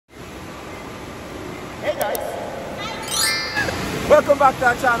Welcome back to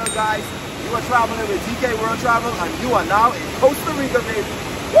our channel, guys. You are traveling with DK World Travel, and you are now in Costa Rica, baby.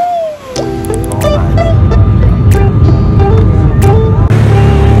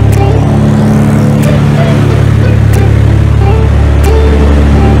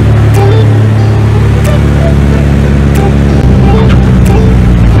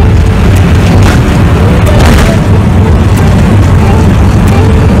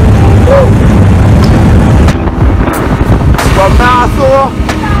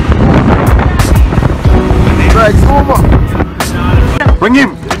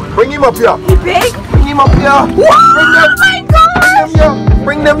 Bring him up here. He big? Bring him up here. What? Oh my gosh!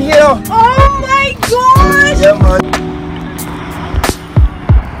 Bring them here. Oh my gosh! Yeah, man.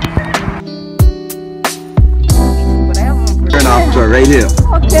 Turn off to right here.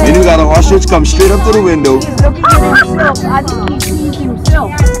 Okay. Then you got an ostrich come straight up to the window. He's looking at himself. I think he sees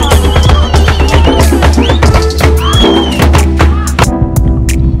himself.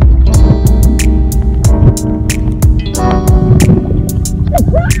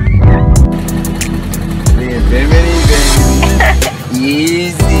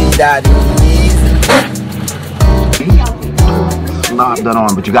 Easy, daddy, easy. Not done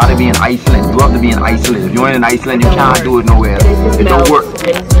on, but you gotta be in Iceland. You have to be in Iceland. If you ain't in Iceland, you can't do it nowhere. It don't work.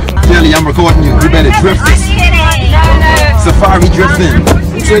 Clearly, I'm recording you. You better drift this. Safari drifting.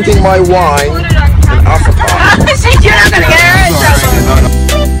 Drinking my wine in Africa. You're not gonna get her in trouble.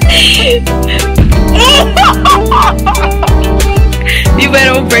 You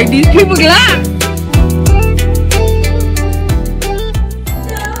better break these people's glass.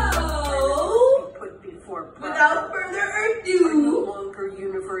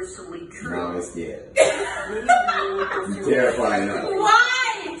 Terrifying.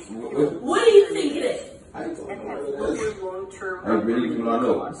 Why? What do you think it is? I don't know. I really do not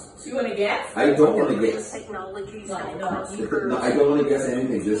know. You want to guess? I don't want to guess. No, I don't want to guess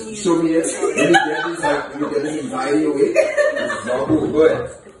anything. Just show me it. Let me get this, let me get this anxiety away. This is all cool. Go ahead.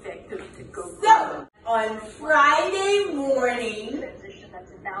 So, on Friday morning,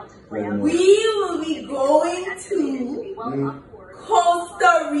 we will be going to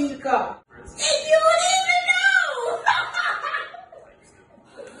Costa Rica. And you wouldn't even know!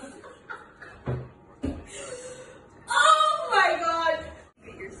 Oh my god!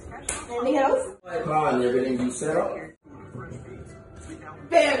 Anything else? My car and everything you set up.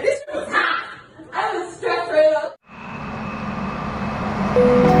 Damn, this was hot! I was stressed right up.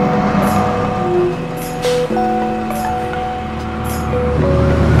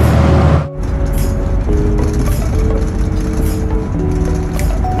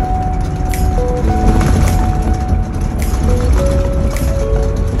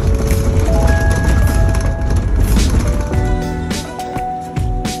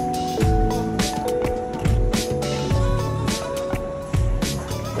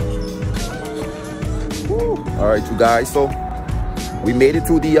 Alright, you guys, so we made it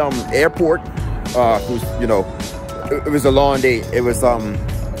to the airport. You know, it was a long day. It was so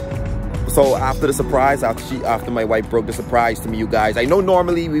after the surprise, after my wife broke the surprise to me, you guys, I know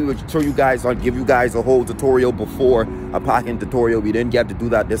normally we would show you guys or give you guys a whole tutorial before a packing tutorial. We didn't get to do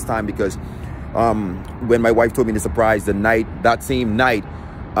that this time because when my wife told me the surprise that same night,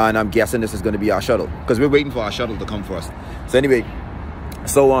 and I'm guessing this is going to be our shuttle because we're waiting for our shuttle to come for us. So anyway,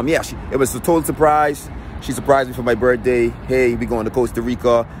 so yeah, it was a total surprise. She surprised me for my birthday. Hey, we going to Costa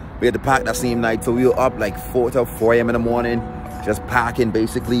Rica. We had to pack that same night, so we were up like 4 a.m. in the morning, just packing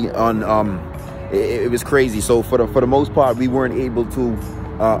basically. On it was crazy. So for the most part, we weren't able to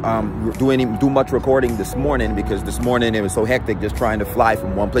do much recording this morning because this morning it was so hectic, just trying to fly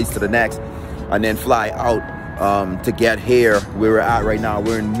from one place to the next, and then fly out to get here where we're at right now.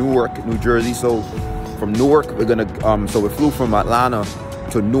 We're in Newark, New Jersey. So from Newark, we're gonna so we flew from Atlanta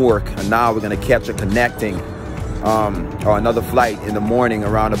to Newark, and now we're gonna catch a connecting or another flight in the morning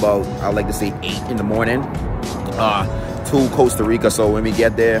around about, I like to say 8 in the morning to Costa Rica. So when we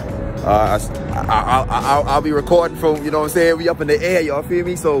get there, I'll be recording from, you know what I'm saying, we up in the air, y'all feel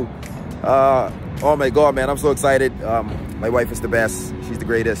me? So oh my god, man, I'm so excited. My wife is the best, she's the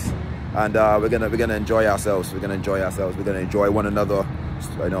greatest, and we're gonna enjoy ourselves. We're gonna enjoy one another,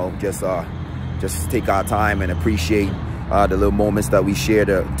 you know, just take our time and appreciate the little moments that we share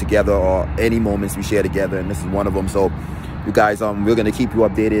together, or any moments we share together, and this is one of them. So you guys, we're gonna keep you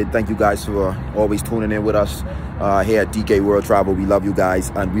updated. Thank you guys for always tuning in with us here at DK World Travel. We love you guys,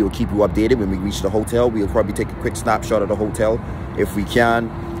 and we will keep you updated when we reach the hotel. We'll probably take a quick snapshot of the hotel if we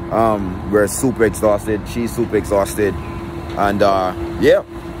can. We're super exhausted, she's super exhausted, and yeah,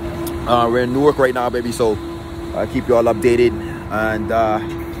 we're in Newark right now, baby. So keep you all updated, and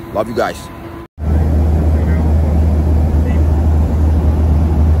love you guys.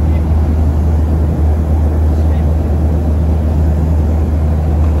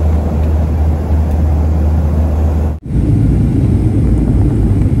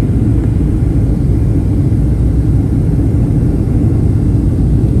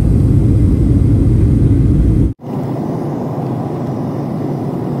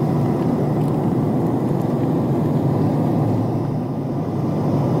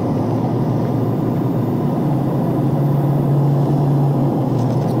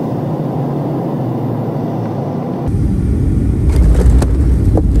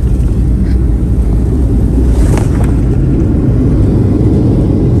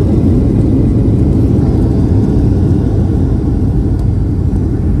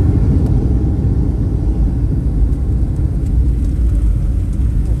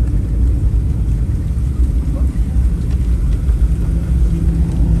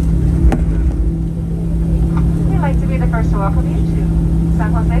 first to welcome you to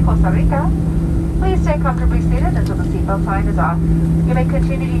San Jose, Costa Rica. Please stay comfortably seated until the seatbelt sign is off. You may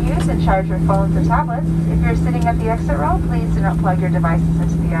continue to use and charge your phones or tablets. If you're sitting at the exit row, please do not plug your devices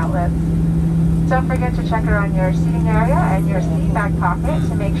into the outlets. Don't forget to check around your seating area and your seat back pocket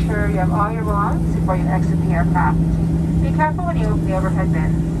to make sure you have all your belongings before you exit the aircraft. Be careful when you open the overhead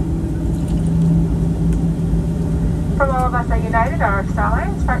bin. From all of us at United, our Star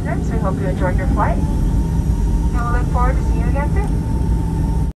Alliance partners, we hope you enjoyed your flight. And we'll look forward to seeing you again soon.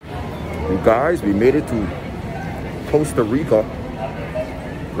 You guys, we made it to Costa Rica.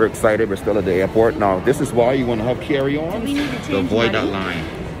 We're excited. We're still at the airport. Now, this is why you want to have carry-on to avoid that line.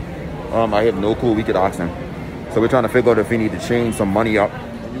 I have no clue. We could ask them. So we're trying to figure out if we need to change some money up.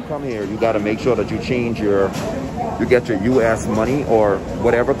 When you come here, you got to make sure that you change you get your U.S. money or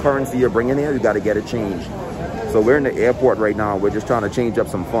whatever currency you're bringing here, you got to get it changed. So we're in the airport right now. We're just trying to change up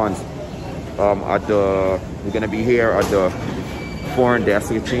some funds. We're going to be here at the foreign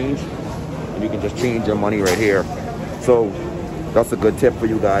desk exchange. And you can just change your money right here. So that's a good tip for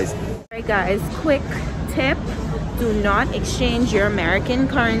you guys. All right, guys, quick tip. Do not exchange your American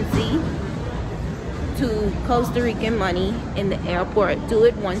currency to Costa Rican money in the airport. Do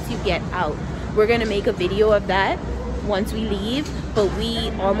it once you get out. We're gonna make a video of that once we leave, but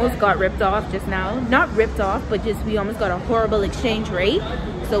we almost got ripped off just now. Not ripped off, but just we almost got a horrible exchange rate.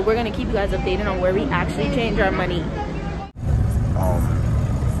 So we're gonna keep you guys updated on where we actually change our money.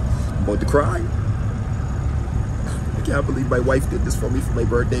 About to cry. I can't believe my wife did this for me for my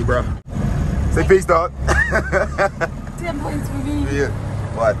birthday, bro. Say peace, dog. 10 points for me. Yeah.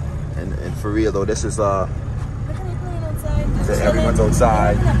 What? And for real though, this is Look at me playing outside. so everyone's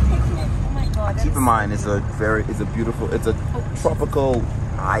outside. Having a picnic. Oh my god. Keep in mind, it's a beautiful, it's a tropical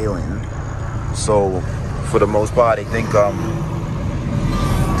island. So for the most part, I think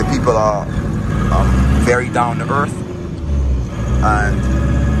the people are very down to earth,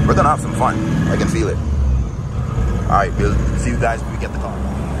 and we're gonna have some fun. I can feel it. All right, we'll see you guys when we get the car.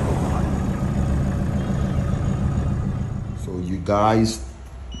 So you guys,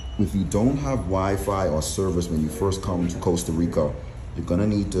 if you don't have Wi-Fi or service when you first come to Costa Rica, you're gonna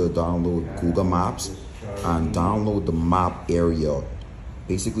need to download Google Maps and download the map area.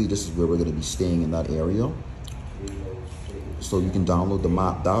 Basically, this is where we're gonna be staying, in that area. So you can download the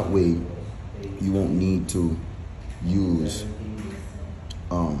map. That way, you won't need to use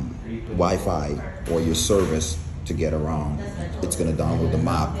Wi-Fi or your service to get around. It's gonna download the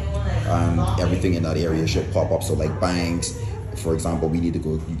map, and everything in that area should pop up. So like banks, for example, we need to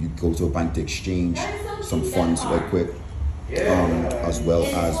go to a bank to exchange some funds right quick, as well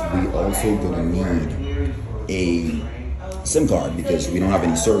as we also gonna need a SIM card because we don't have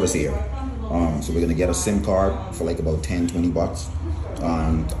any service here. So we're gonna get a SIM card for like about 10-20 bucks,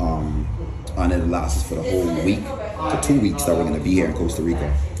 and it lasts for the whole week to 2 weeks that we're gonna be here in Costa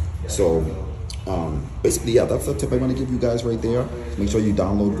Rica. So basically, yeah, that's the tip I want to give you guys right there. Make sure you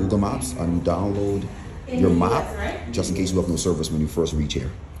download Google Maps and you download your map just in case you have no service when you first reach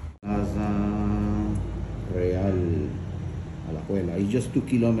here. It's just 2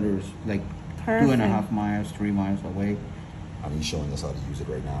 kilometers, like Perfect. 2.5 miles, 3 miles away. And he's showing us how to use it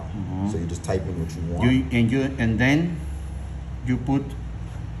right now. So you just type in what you want. And then you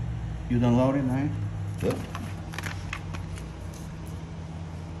download it, right? Yep.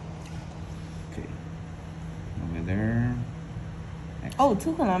 Okay. Over there. Oh,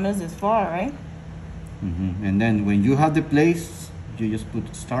 2 kilometers is far, right? And then when you have the place, you just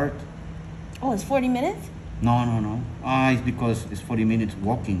put start. Oh, it's 40 minutes? No. It's because it's 40 minutes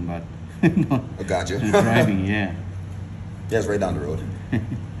walking, but no. I got you. Driving, yeah. Yeah, it's right down the road.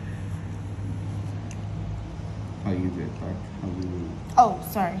 How you get back? How you... Oh,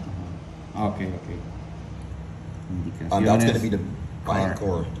 sorry. Okay. That's gonna be the bank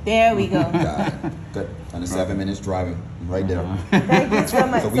or. There we go. Got it. Good. And it's 7 minutes driving right there. Right, just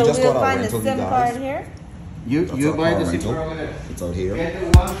from So we just we'll got our find the rental, SIM you card guys. here. You That's buy our the SIM rental. card over there. It's out here. Get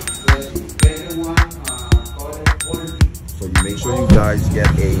the one. So you make sure you guys get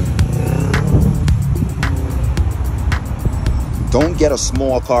don't get a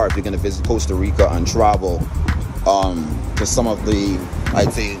small car if you're gonna visit Costa Rica and travel to some of the,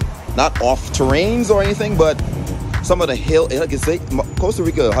 I'd say, not off terrains or anything, but some of the hill, like I say, Costa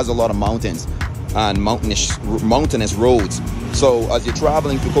Rica has a lot of mountains and mountainous roads. So as you're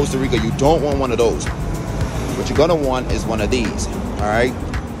traveling through Costa Rica, you don't want one of those. What you're gonna want is one of these, all right?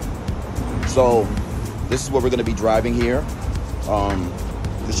 So this is what we're gonna be driving here.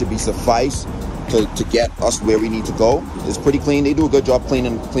 This should be suffice to get us where we need to go. It's pretty clean. They do a good job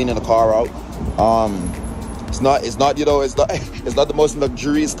cleaning the car out. It's not the most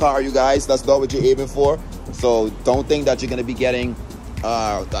luxurious car, you guys. That's not what you're aiming for. So don't think that you're gonna be getting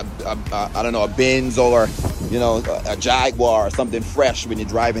I don't know, a Benz or, you know, a Jaguar or something fresh when you're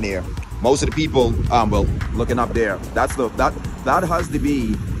driving here. Most of the people, well, looking up there, that has to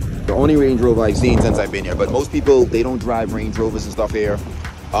be the only Range Rover I've seen since I've been here. But most people, they don't drive Range Rovers and stuff here.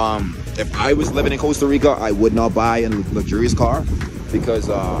 If I was living in Costa Rica, I would not buy a luxurious car because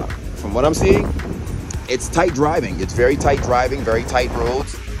from what I'm seeing, it's tight driving. It's very tight driving, very tight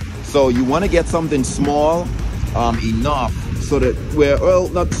roads. So you want to get something small enough so that well,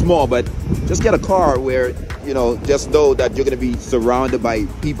 not small, but just get a car where, you know, just know that you're going to be surrounded by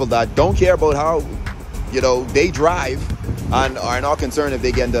people that don't care about how, you know, they drive and are not concerned if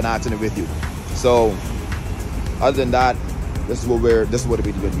they get into an accident with you. So other than that, this is what we're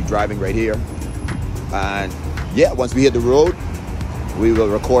going to be driving right here. And yeah, once we hit the road, we will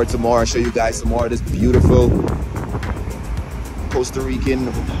record some more and show you guys some more of this beautiful Costa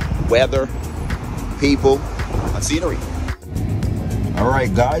Rican weather, people, and scenery. All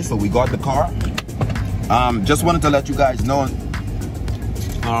right, guys, so we got the car. Just wanted to let you guys know,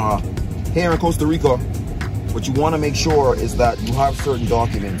 here in Costa Rica, what you want to make sure is that you have certain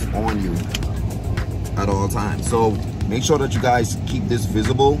documents on you at all times. So make sure that you guys keep this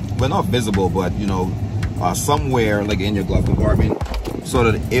visible. Well, not visible, but, you know, somewhere like in your glove compartment,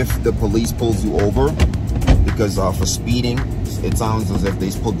 so that if the police pulls you over, because for speeding, it sounds as if they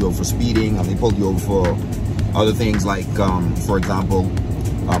pulled you over for speeding, and they pulled you over for other things like, for example,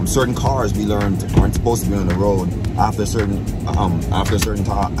 certain cars we learned aren't supposed to be on the road after a certain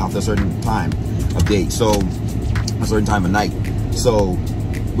time of day, so a certain time of night. So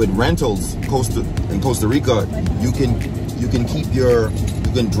with rentals, in Costa Rica, you can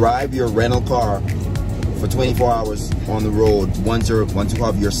drive your rental car for 24 hours on the road once you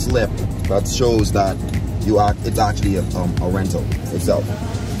have your slip that shows that it's actually a rental itself.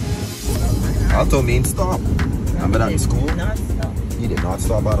 Alto means stop. Remember that in school? He did not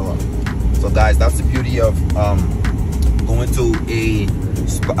stop at all. So guys, that's the beauty of going to a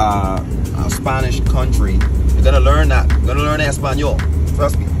Spanish country. You're gonna learn that. You're gonna learn Espanol.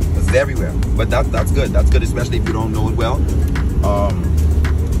 Trust me, it's everywhere. But that's good. That's good, especially if you don't know it well.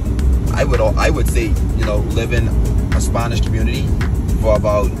 I would say, you know, live in a Spanish community for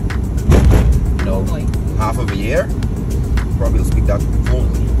about, you know, half of a year. Probably will speak that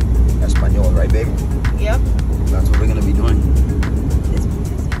fluently. Espanol, right, baby? Yep. That's what we're gonna be doing.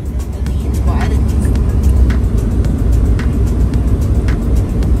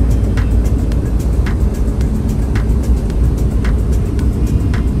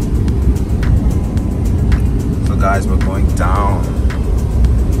 So guys, we're going down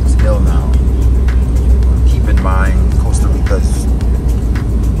this hill now. Keep in mind, Costa Rica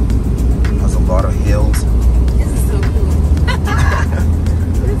has a lot of hills. This is so cool.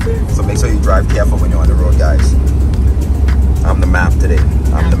 So make sure you drive careful when you're on the road, guys. I'm the map today.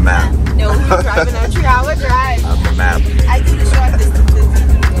 I'm the map. No, you're driving a 3-hour drive. I'm the map. I do the short distances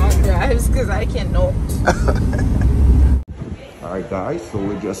long drives because I can't know. All right, guys. So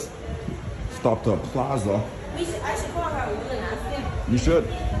we just stopped at a plaza. I should call her and ask him. You should,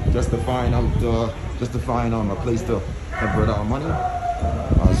 just to find out, a place to convert our money,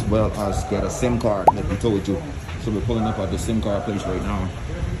 as well as get a SIM card that we told you. So we're pulling up at the SIM card place right now,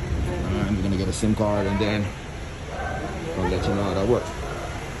 and we're gonna get a SIM card, and then I'll let you know how that works.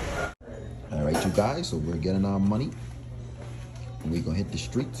 All right, you guys. So we're getting our money, and we're gonna hit the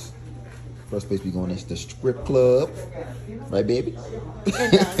streets. First place we're going is the strip club, right, baby?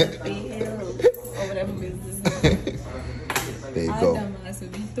 There you go.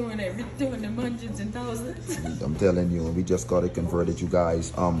 Throwing them hundreds and thousands. I'm telling you, we just got it converted, you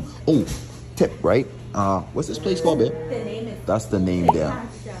guys. Oh, tip, right? What's this place called, babe? The name is That's the name there.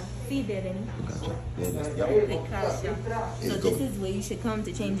 See there, Denny? Gotcha. There it is. Yep. So this is where you should come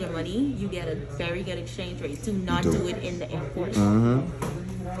to change your money. You get a very good exchange rate. Do not do it in the airport.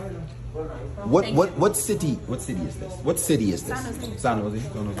 What city is this? What city is this? San Jose.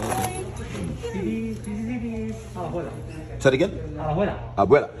 Say it again?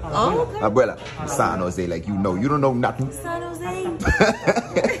 Abuela. Oh, okay. Abuela. San Jose, like you don't know nothing. San Jose.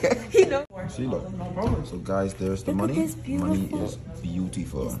 He knows. See, look. So guys, there's the money. Money is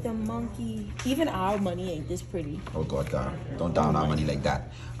beautiful. It's the monkey. Even our money ain't this pretty. Oh God, don't down our money like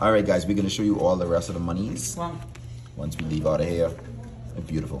that. All right, guys, we're gonna show you all the rest of the monies once we leave out of here. They're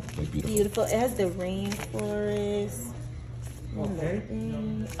beautiful. They're beautiful. Beautiful. It has the rainforest.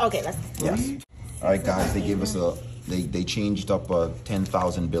 Okay, let's. Yes. All right, guys. They gave us they changed up a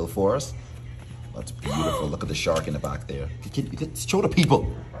 10,000 bill for us. That's beautiful. Look at the shark in the back there. You can show the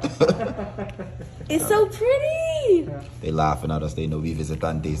people. It's so pretty. They laughing at us. They know we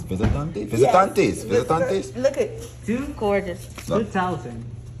visitantes. Visitantes. Look at gorgeous. 2,000.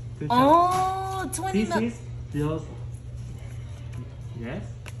 Oh, 20. This is just. Yes,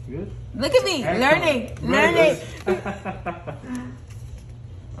 good. Look at me, learning.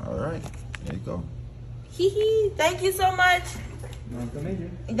 All right, there you go. Hee. Thank you so much. Nice to meet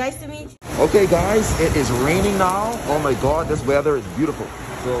you. Nice to meet you. Okay, guys, it is raining now. Oh my God, this weather is beautiful.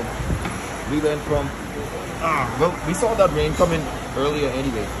 So we went from. Well, we saw that rain coming earlier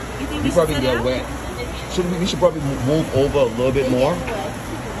anyway. You think We probably get wet. We should probably move over a little bit more.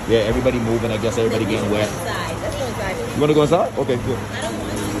 Yeah, everybody moving. I guess everybody getting wet. You want to go inside? Okay, good.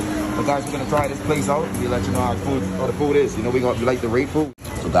 So guys, we're gonna try this place out. We'll let you know how the food is. You know, we like the rate food.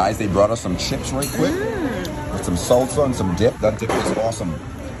 So guys, they brought us some chips right quick. With some salsa and some dip. That dip is awesome.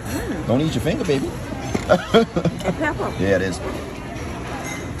 Don't eat your finger, baby. Yeah, it is.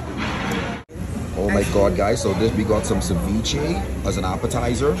 Oh my God, guys. So we got some ceviche as an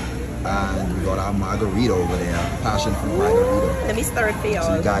appetizer. And we got our margarita over there, passion fruit margarita. Let me stir it for y'all.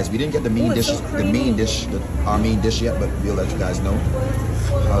 So you guys, we didn't get the main dish, our main dish yet, but we'll let you guys know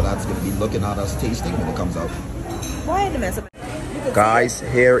how that's gonna be looking at us tasting when it comes out. Why the mess up? Guys,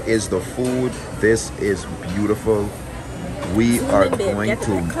 here is the food. This is beautiful. We are going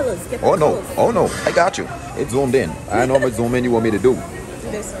to. Oh no, I got you. It's zoomed in. I know what zoom in you want me to do.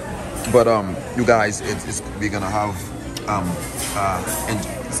 But you guys, we're gonna have and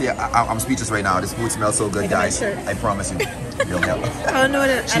see, I'm speechless right now. This food smells so good, guys. I promise you, you'll help. I don't know how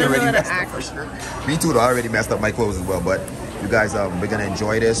to act. Me too. I already messed up my clothes as well. But you guys, we're gonna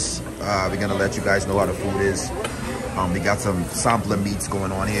enjoy this. We're gonna let you guys know how the food is. We got some sampler meats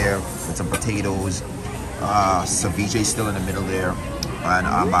going on here with some potatoes. Ceviche still in the middle there, and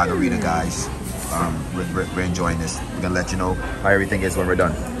margarita, guys. We're enjoying this. We're gonna let you know how everything is when we're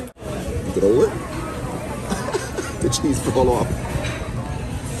done. You get over it. The cheese fall off.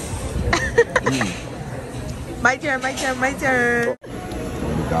 My turn. Oh,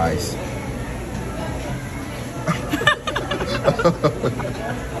 guys.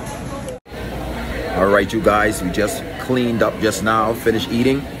 All right, you guys, we just cleaned up just now, finished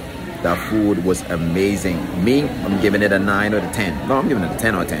eating. That food was amazing. Me, I'm giving it a 9 out of 10. No, I'm giving it a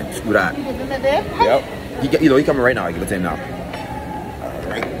 10 out of 10. Screw that. Yep. He coming right now. I give it to him now. All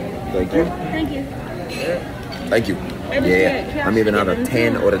right. Thank you. Thank you. Yeah, I'm giving it a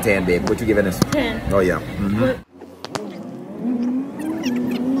 10 out of 10, babe. What you giving us? 10. Oh, yeah. Never.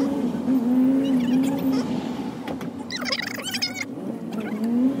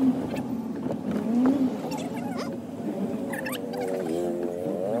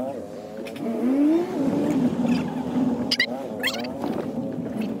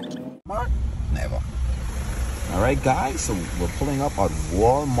 All right, guys, so we're pulling up at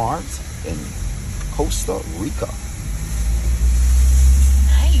Walmart in Costa Rica.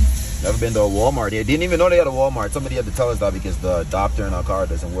 Nice. Never been to a Walmart here. Didn't even know they had a Walmart. Somebody had to tell us that because the adapter in our car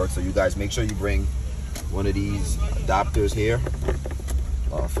doesn't work. So you guys make sure you bring one of these adapters here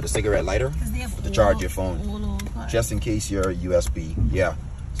for the cigarette lighter to charge your phone, just in case you're USB. Yeah,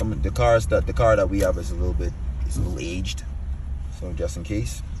 the car that we have is a little aged, so just in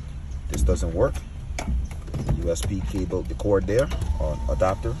case this doesn't work, USB cable, the cord there, or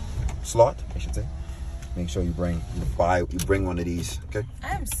adapter slot, I should say. Make sure you bring one of these. Okay.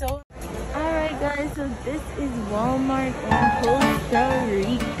 I'm so. All right, guys. So this is Walmart in Costa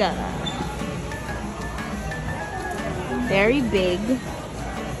Rica. Very big,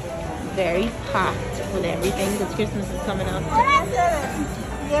 very packed with everything because Christmas is coming up.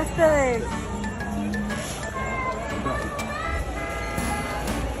 Yes, sir.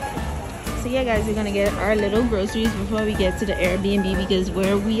 So yeah, guys, we're gonna get our little groceries before we get to the Airbnb because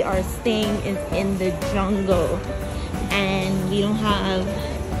where we are staying is in the jungle and we don't have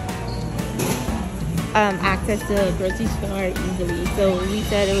access to a grocery store easily. So we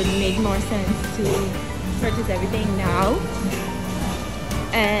said it would make more sense to purchase everything now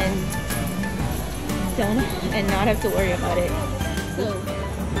and not have to worry about it. So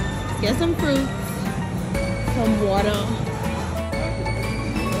get some fruit, some water.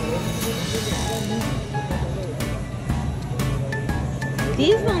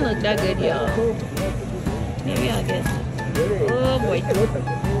 These don't look that good, y'all. Maybe I'll get some. Oh boy. Oh boy.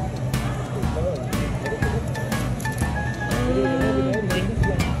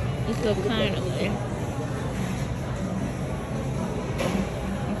 These look kind of good.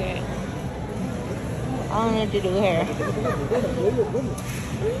 Okay. I don't wanted to do hair.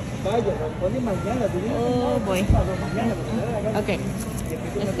 Oh boy. Okay.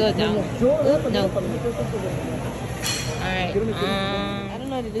 Let's go down. Oop, no. Alright. I don't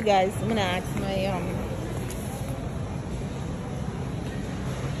know what to do, guys. I'm gonna ask my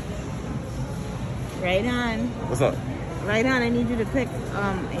right on. What's up? Right on, I need you to pick a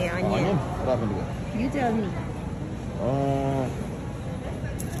onion. What happened to it? You tell me.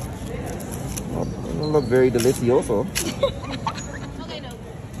 It look very delicioso. Okay, no.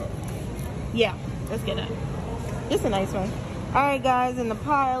 Yeah, let's get it. This is a nice one. Alright guys, in the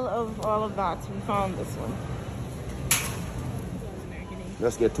pile of all of that, we found this one.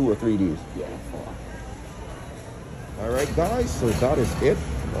 Let's get 2 or 3 of these. Yeah, 4. Alright guys, so that is it.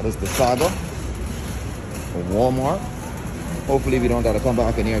 That is the saga of Walmart. Hopefully we don't gotta come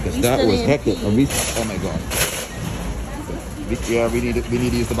back in here because that was hectic. Oh my god. Yeah, we need to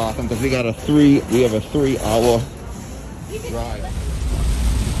use the bathroom because we have a 3-hour drive.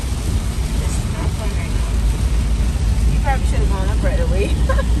 You probably should have gone up right away.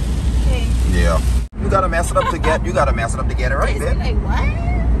 Okay. Yeah. You gotta mess it up to get it right, babe. Like what?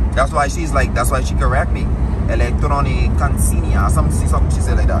 That's why she correct me. Electronic consigna, something she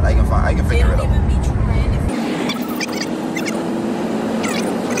said like that. I can figure it out. Even be trying if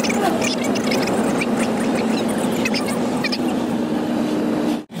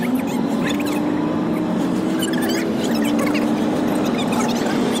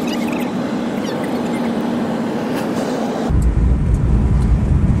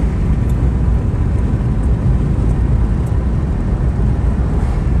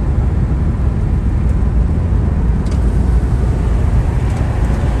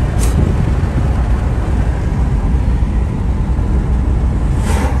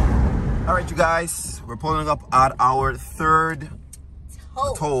Guys, we're pulling up at our 3rd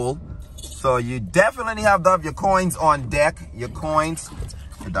toll. So you definitely have to have your coins on deck. Your coins.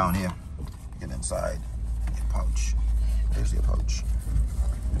 Get down here. Get inside. Your pouch. There's your pouch.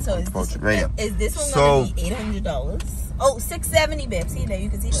 So is pouch. This, right here. Is this one gonna be $800? Oh, $670, babe. See there,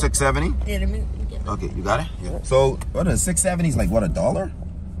 you can see that. 670? Yeah, let me get okay, you got it? Yeah. So what is 670 is like what, $1?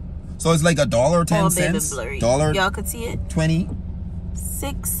 So it's like $1.10. Dollar. Y'all could see it? 20.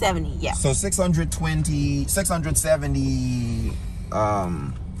 670, yeah. So 670,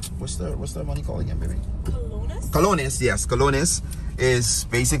 what's the money called again, baby? Colones? Colones, yes. Colones is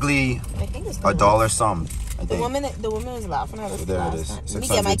basically I think it's $1 some. The woman was laughing at us. So there it is. Let me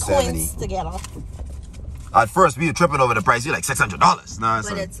get my coins together. At first we were tripping over the price. You're like $600. No,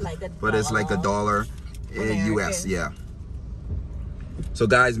 but it's like $1 in US, yeah. So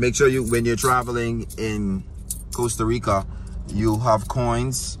guys, make sure when you're traveling in Costa Rica, you have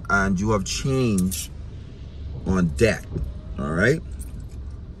coins and you have change on deck. All right.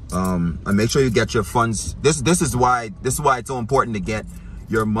 And make sure you get your funds. This is why it's so important to get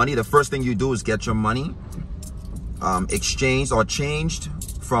your money. The first thing you do is get your money exchanged or changed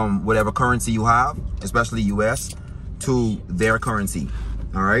from whatever currency you have, especially US, to their currency.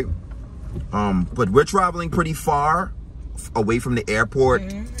 All right. But we're traveling pretty far away from the airport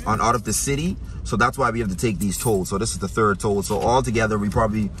and out of the city. So that's why we have to take these tolls. So this is the 3rd toll. So altogether, we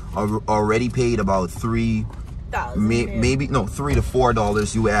probably already paid about $3 to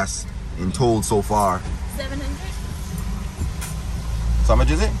 $4 US in tolls so far. 700. So how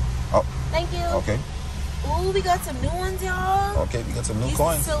much is it? Oh, thank you. Okay. Ooh, we got some new ones, y'all. Okay, we got some new These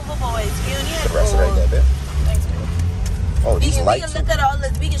coins. Silver boys. The rest right there, babe. Thanks, babe. Oh, these lights. We can look at all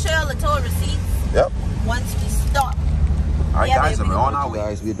this. We can show you all the toll receipts. Yep. Once we stop. All right, guys, baby, we're on our way.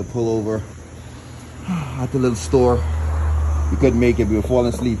 Guys, we had to pull over at the little store. We couldn't make it. We were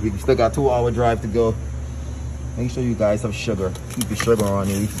falling asleep. We still got 2-hour drive to go. Make sure you guys have sugar. Keep your sugar on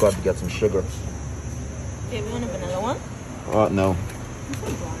you. We forgot to get some sugar. Baby, you want a vanilla one? No.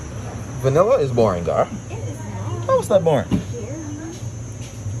 Vanilla is boring, Gar. It is not. How is that boring?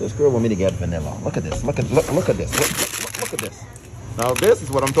 This girl want me to get vanilla. Look at this. Look at this. Look at this. Now this is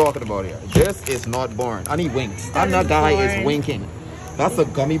what I'm talking about here. This is not boring. And he winks. And that guy is winking. That's a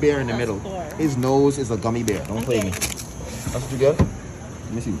gummy bear in the middle. His nose is a gummy bear. Don't play me. That's what you get?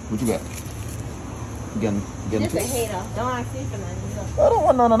 Let me see. What you got? Again. Just a hater. Don't ask me for nothing. I don't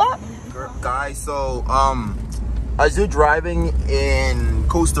want none of that. Guys, so as you're driving in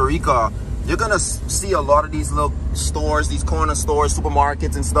Costa Rica, you're gonna see a lot of these little stores, these corner stores,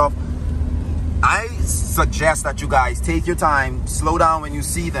 supermarkets and stuff. I suggest that you guys take your time, slow down when you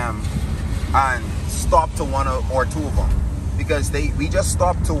see them, and stop to one or two of them. Because we just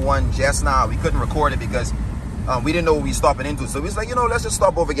stopped to one just now. We couldn't record it because we didn't know what we were stopping into. So we was like, you know, let's just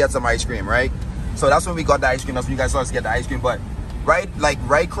stop over and get some ice cream, right? So that's when we got the ice cream. That's when you guys saw us get the ice cream. But right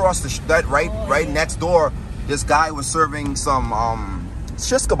across the right next door, this guy was serving some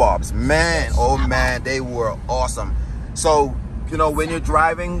shish kebabs. Man, oh man, they were awesome. So, you know, when you're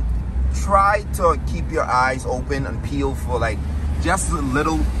driving, try to keep your eyes open and peel for like just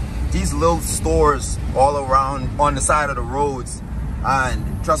these little stores all around on the side of the roads,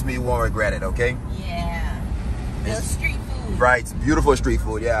 and trust me, you won't regret it. Okay? Yeah. The street food. Right, beautiful street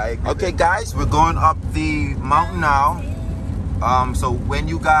food. Yeah, I agree. Okay, guys, we're going up the mountain now. So when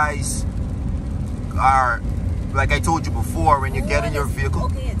you guys are, like I told you before, when you get in your vehicle,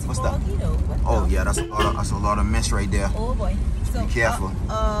 okay, it's what's that? Though. Oh yeah, that's a lot of mist right there. Oh boy. So, be careful.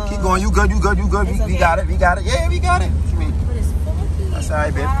 Keep going. You good. We got it. We got it. Yeah, we got it. What you mean? But it's foggy. That's all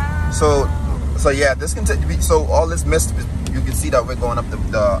right, babe. So yeah, this can so all this mist, you can see that we're going up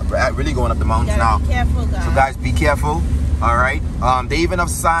we're really going up the mountains now. Be careful, guys. So guys, be careful. All right. They even have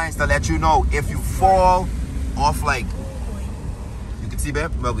signs to let you know if you fall off, like, you can see,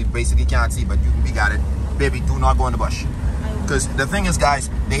 babe. Well, we basically can't see, but we got it, baby. Do not go in the bush. Because the thing is, guys,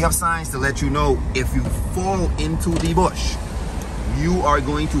 they have signs to let you know if you fall into the bush, you are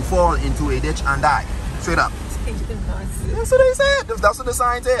going to fall into a ditch and die. Straight up. That's what they said. That's what the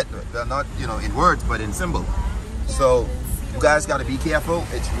sign said. They're not, you know, in words, but in symbol. So you guys got to be careful.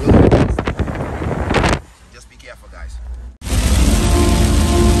 It's really just be careful, guys.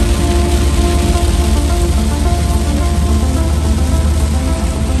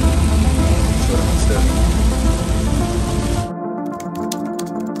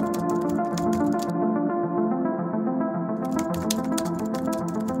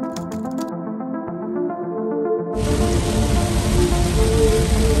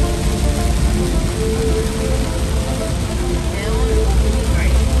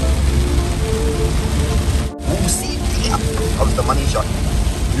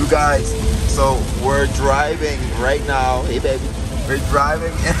 You guys, so we're driving right now. Hey baby, we're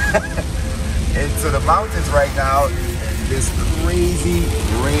driving into the mountains right now in this crazy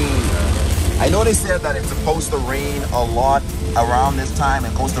rain. I know they said that it's supposed to rain a lot around this time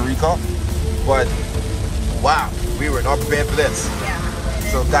in Costa Rica, but wow, we were not prepared for this.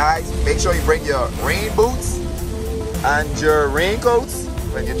 So guys, make sure you bring your rain boots and your raincoats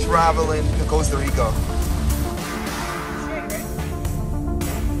when you're traveling to Costa Rica.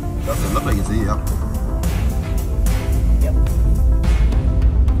 Doesn't look like it's here. Yep.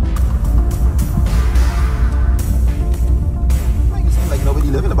 Like, it seems like nobody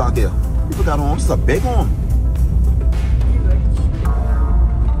living about here. People got homes. This is a big home.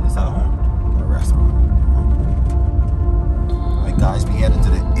 This is a home. A restaurant. Alright guys, we headed to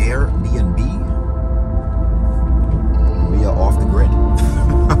the Airbnb. We are off the grid.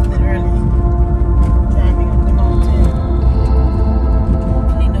 Literally. Driving up the mountain.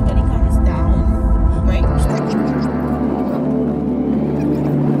 Hopefully nobody comes down. Right?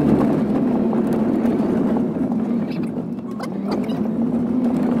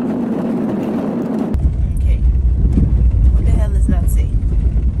 Okay. What the hell does that say?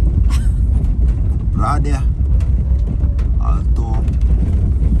 Brade Alto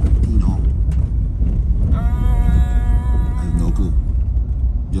Latino. I have no clue.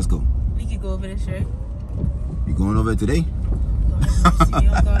 Just go. We could go over this, right? You going over it today? Mercy,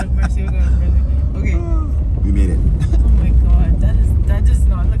 oh God of mercy, oh God of mercy. Okay. We made it. Oh my God, that does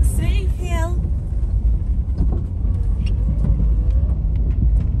not look safe. Hell.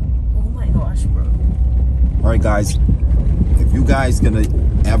 Oh my gosh, bro. Alright guys, if you guys gonna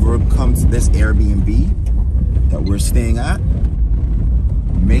ever come to this Airbnb that we're staying at,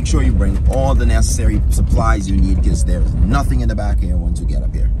 make sure you bring all the necessary supplies you need, because there's nothing in the back here once you get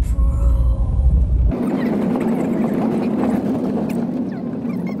up here.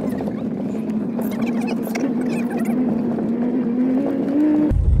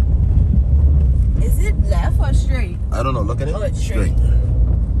 Is it left or straight? I don't know, look at it. Oh, it's straight.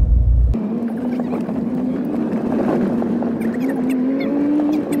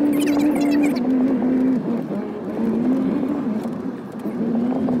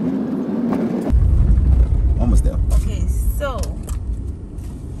 Almost there. Okay, so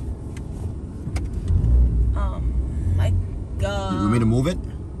my God. You want me to move it?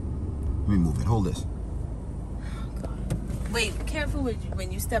 Let me move it. Hold this. Wait, careful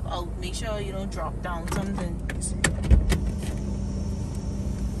when you step out. Make sure you don't drop down something.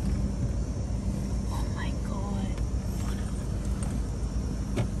 Oh my God.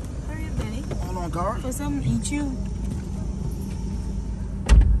 Hurry up, Benny. Hold on, car. For something to eat you.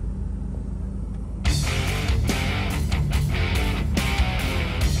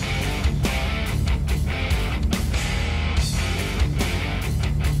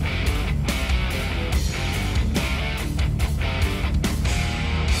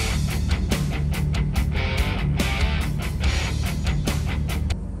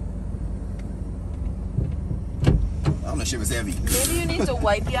 shit was heavy. Maybe you need to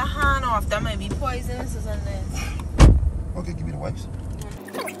wipe your hand off. That might be poisonous or something. Okay, give me the wipes.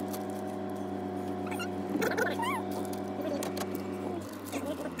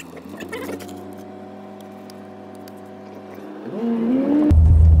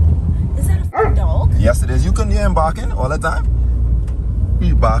 Is that a fucking dog? Yes, it is. You couldn't hear him barking all the time?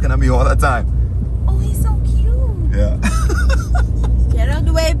 He's barking at me all the time. Oh, he's so cute. Yeah. Get out of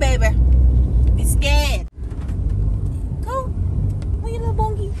the way, baby. Be scared. Go. Where you little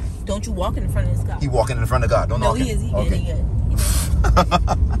bonky? Don't you walk in front of this car. He walking in front of God. Don't No, knock him. he is. He Okay. good. He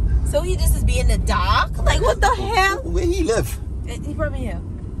good. So he just is being in the dark? Like, what the hell? Where he live? He probably here.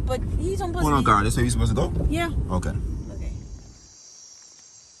 But he's on Hold on, God. This where you supposed to go? Yeah. Okay. Okay.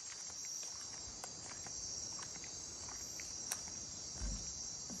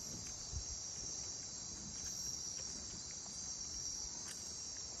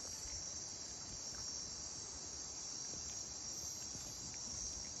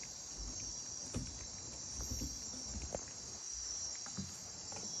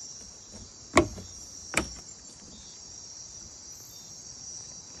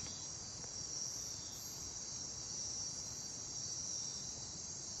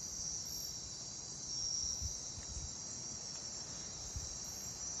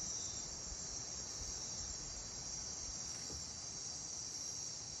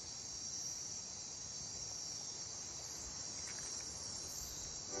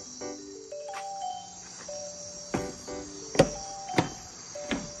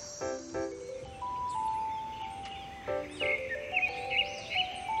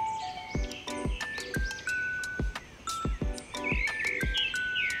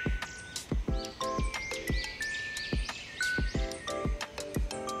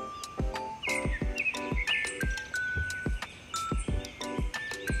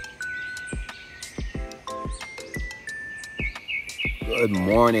 Good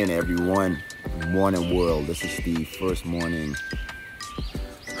morning, everyone. Good morning, world. This is Steve. First morning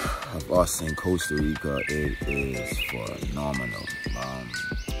of us in Costa Rica. It is phenomenal. I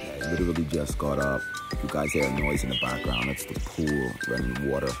literally just got up. If you guys hear a noise in the background, it's the pool running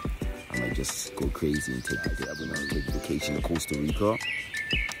water. I might just go crazy and take a vacation to Costa Rica.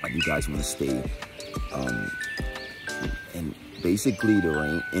 And you guys want to stay and basically the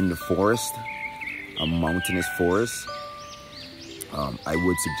rain in the forest, a mountainous forest. I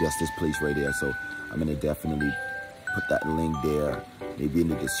would suggest this place right there, so I'm gonna definitely put that link there, maybe in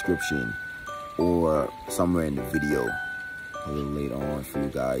the description or somewhere in the video a little later on for you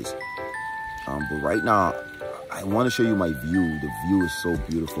guys. But right now, I want to show you my view. The view is so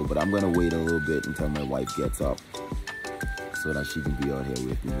beautiful, but I'm gonna wait a little bit until my wife gets up so that she can be out here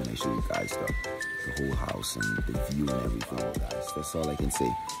with me when I show you guys the whole house and the view and everything, guys. That's all I can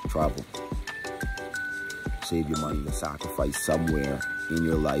say. Travel. Save your money to sacrifice somewhere in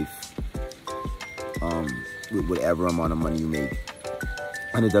your life with whatever amount of money you make.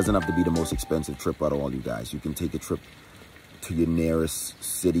 And it doesn't have to be the most expensive trip out of all, you guys. You can take a trip to your nearest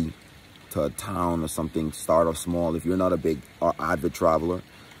city, to a town or something. Start off small. If you're not a big or avid traveler,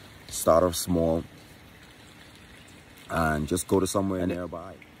 start off small and just go to somewhere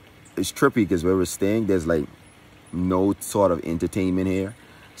nearby. It's trippy because where we're staying, there's like no sort of entertainment here.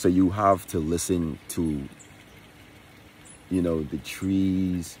 So you have to listen to, you know, the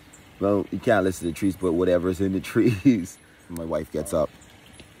trees. Well, you can't listen to the trees, but whatever's in the trees. My wife gets up,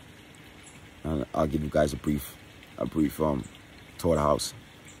 and I'll give you guys a brief tour of the house.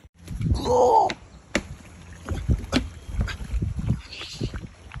 Oh.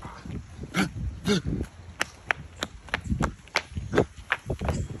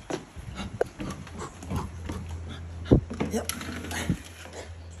 Yep.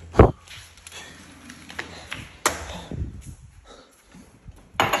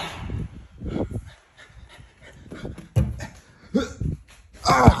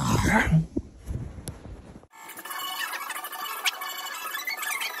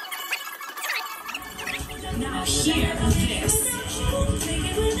 Now hear this.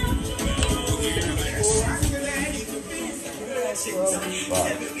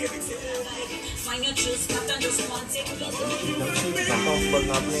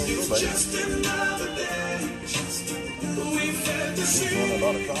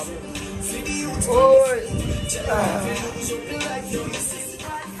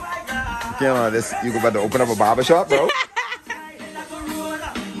 This, you about to open up a barber shop, bro?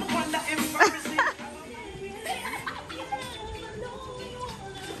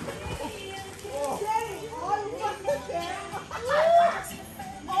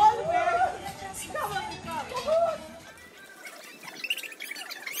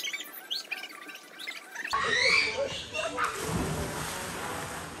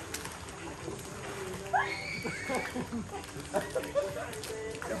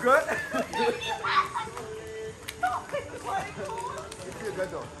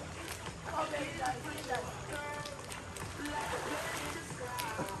 good though.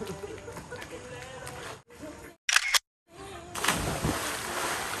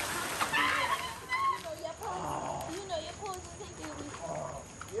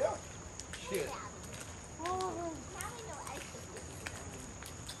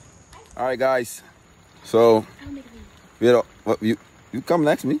 All right, guys. So we had you come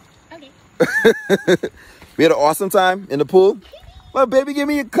next to me. Okay. We had an awesome time in the pool. Well, baby, give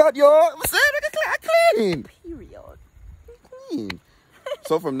me a cut, y'all. Clean. Period. Clean.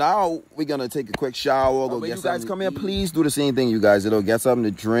 So from now, we're gonna take a quick shower. Go get you guys come here, please do the same thing, you guys. It'll get something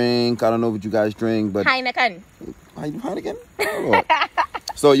to drink. I don't know what you guys drink, but Heineken. Heineken. Oh.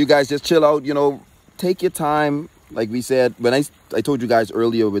 So you guys just chill out. You know, take your time. Like we said, when I told you guys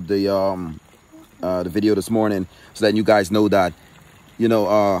earlier with the video this morning, so that you guys know that, you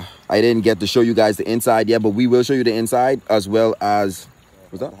know, I didn't get to show you guys the inside yet, but we will show you the inside as well as,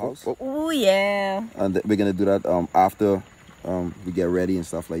 what's that? House? Oh yeah. And we're gonna do that after we get ready and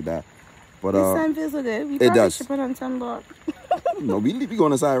stuff like that. But This sun feels so good. We it does. should put on sunblock. No, we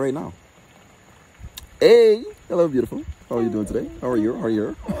going inside right now. Hey, hello, beautiful. How are you doing today? How are you? How are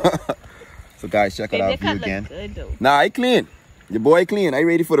you? So guys, check it out view again. Good, nah, I clean. Your boy clean. I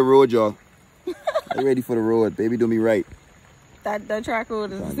ready for the road, y'all. I ready for the road. Baby, do me right. That track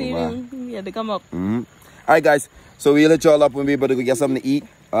road is seeming you had to come up. All right, guys. So we'll let y'all up when we're about to go get something to eat,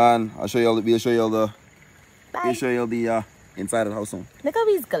 and I'll show y'all. We'll show y'all the. Bye. We'll show y'all the inside of the house soon. Look how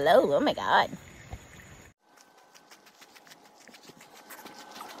these glow. Oh my god.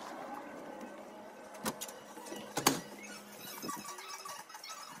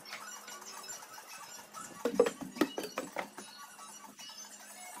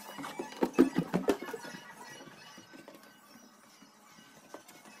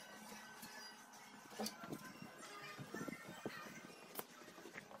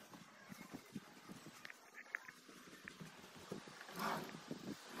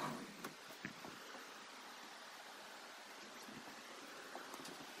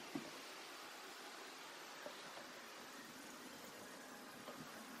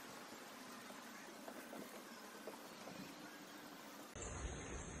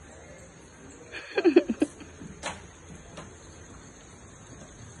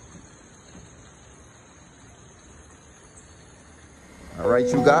 All right,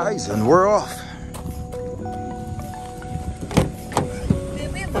 you guys, and we're off.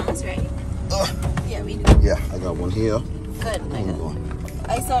 We have bombs, right? Yeah, we do. Yeah, I got one here. Good.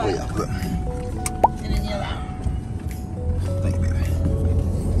 I saw it. Yeah, good. And then you're out. Thank you, baby.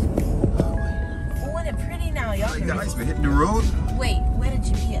 Oh, and it's pretty now, y'all. All right, guys, we're hitting the road. Wait, where the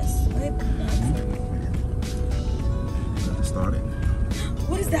GPS? Start it.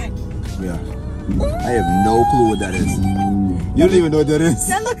 What is that? Yeah. I have no clue what that is. You don't even know what that is.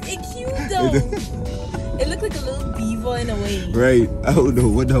 That looked cute though. It looked like a little beaver in a way. Right. I don't know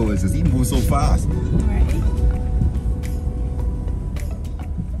what that was. He moved so fast. Right.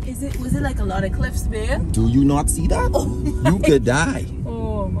 Was it like a lot of cliffs there? Do you not see that? Oh you could die.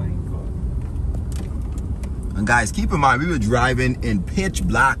 Oh my god. And guys, keep in mind we were driving in pitch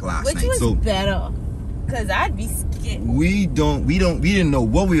black last night. Which was so better? Cause I'd be scared. we didn't know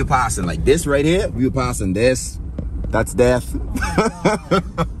what we were passing. Like this right here, we were passing this. That's death.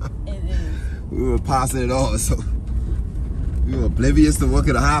 It is. We were passing it all, so we were oblivious to what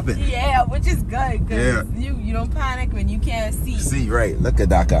could have happened. Yeah, which is good. Yeah. You don't panic when you can't see. See, right? Look at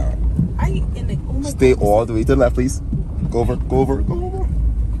that car. Oh my Stay god. all the way to the left, please. Go over, go over, go over.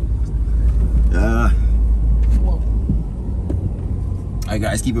 Whoa. Alright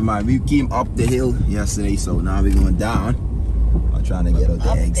guys, keep in mind we came up the hill yesterday, so now we're going down. I'm trying to get out the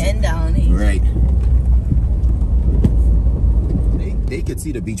Up exit. and down here. Right. They could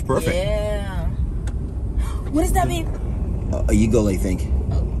see the beach perfect. Yeah. What does that mean? A eagle, I think.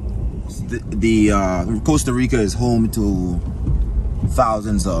 The Costa Rica is home to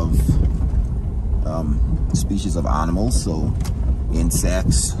thousands of species of animals, so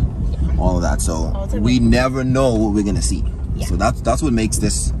insects, all of that. So we never know what we're gonna see. Yeah. So that's what makes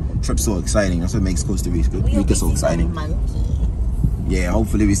this trip so exciting. That's what makes Costa Rica so exciting. Yeah,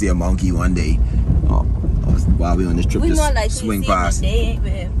 hopefully we see a monkey one day while we're on this trip. Just swing past.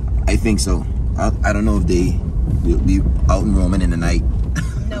 I think so. I don't know if we'll be out and roaming in the night.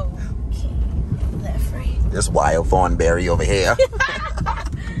 No. Left, right. This wild thornberry over here.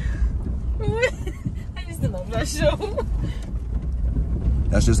 I used to love that show.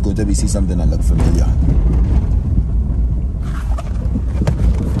 Let's just go till we see something that looks familiar.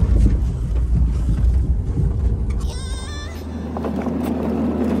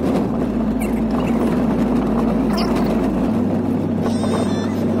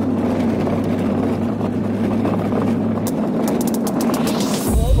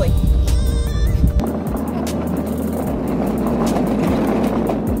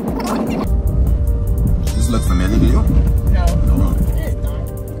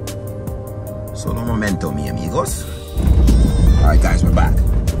 momento, mi amigos. All right, guys, we're back.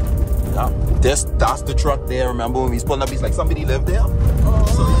 That's the truck there. Remember when we was pulling up? He's like, somebody lived there. Oh.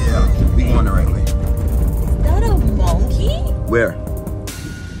 So yeah, we going the right way. Is that a monkey? Where?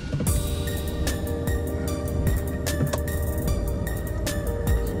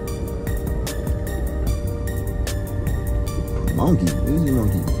 Monkey? Where's the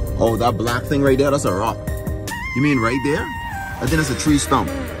monkey? Oh, that black thing right there, that's a rock. You mean right there? I think it's a tree stump.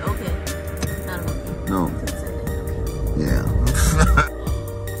 Okay. Not a monkey. No. Yeah.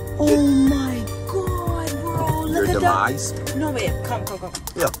 Oh my god, bro. Look Your at demise? that. No, babe. Come.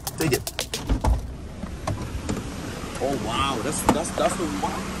 Yeah, take it. Oh wow, that's the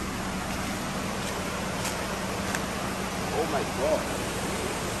wow. Oh my god.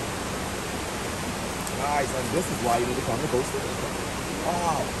 Guys, and this is why you need to come to Costa Rica.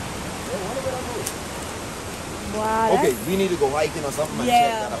 Wow. Wow. Okay, we need to go hiking or something and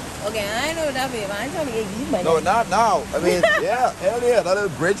check that out. Okay, I know that, babe. I ain't trying to get you money. No, not now. I mean, yeah, hell yeah. That little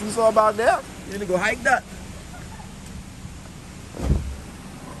bridge we saw about there. You need to go hike that.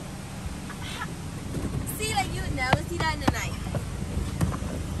 See, like you would never see that in the night.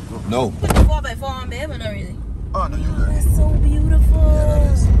 No. Put the 4x4 on, babe, but not really. Oh, no, you're good. That's so beautiful. Yeah,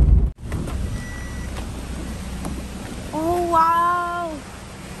 that is. Oh, wow.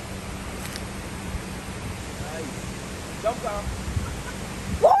 Jump down.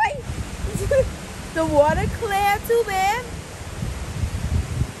 Boy! The water clear too, babe.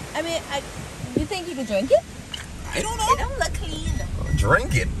 I mean, you think you could drink it? I don't know. It don't look clean.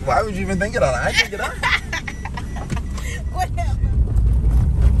 Drink it? Why would you even think of that? I drink it out. Whatever.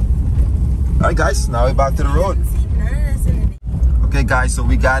 All right, guys. Now we're back to the road. Okay, guys. So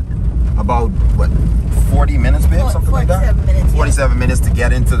we got about, what, 40 minutes, babe? Something like that? 47 minutes. 47 minutes to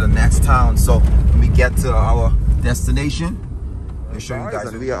get into the next town. So when we get to our destination, I'll show you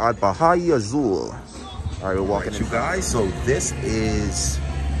guys. We are at Ohhh Azul. All right, we're walking you guys. So this is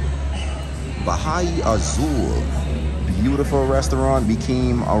Ohhh Azul. Beautiful restaurant. We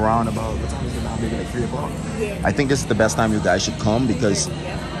came around about, what time is it now? Maybe like 3 o'clock? Yeah. I think this is the best time you guys should come because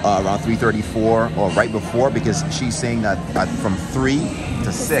around 3:34 or right before, because she's saying that from 3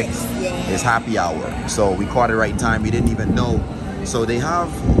 to 6 is happy hour. So we caught it right in time. We didn't even know. So they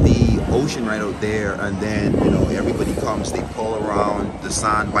have the ocean right out there, and then, you know, everybody comes, they pull around the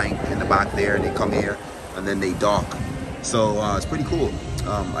sandbank in the back there, and they come here, and then they dock. So it's pretty cool.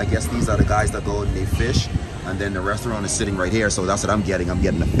 I guess these are the guys that go and they fish, and then the restaurant is sitting right here. So that's what I'm getting. I'm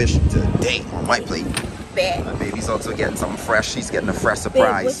getting a fish today on my plate. Bad. And baby's also getting something fresh. She's getting a fresh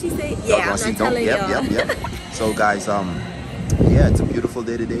surprise. What she say? Yeah, I'm not telling y'all. Yep. So guys, yeah, it's a beautiful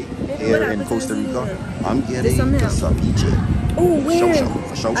day today here in Costa Rica. I'm getting the ceviche. Oh, where?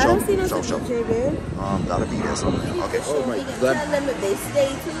 Show. I don't see no ceviche, babe. Gotta be there somewhere. Okay. Oh my You can God. tell them if they stay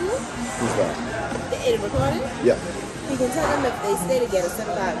too. Who's that? Is it recording? Yeah. You can tell them if they stay together. Some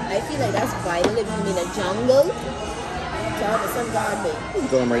God. I feel like that's vital if you're in a jungle. Tell them some God made. You can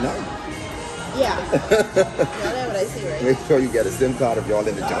tell them right now. Yeah. That's what I see, right? Make sure you get a SIM card if y'all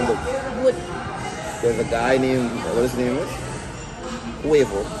in the jungle. Would There's a guy named, what his name is?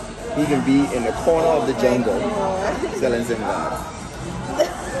 Huevo. He can be in the corner of the jungle selling SIM cards.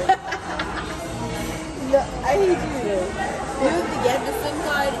 No, I hate you though. You have to get the SIM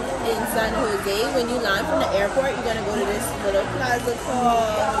card in San Jose. When you land from the airport, you're gonna go to this little plaza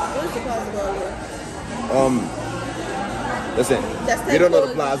called, what is the plaza called here? Listen, you don't know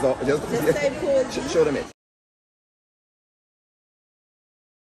the plaza. Just type code. show them it.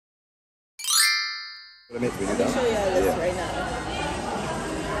 Show them it when you're done. Show y'all this right now.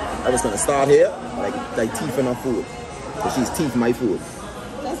 I was gonna start here, like teeth in her food. But she's teeth my food.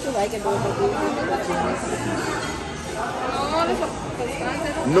 That's what I can do with the No. What else?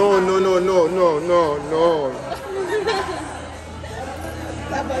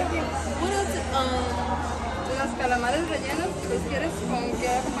 Los calamares rellenos, ¿los quieres con qué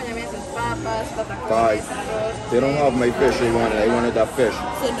acompañamiento? Papas, patacones, Guys, arroz. they don't have my fish they wanted. I wanted that fish.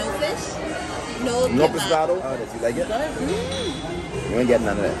 So no fish? No pescado? Oh, did you like it? You ain't getting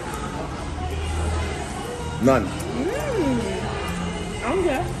none of that. None.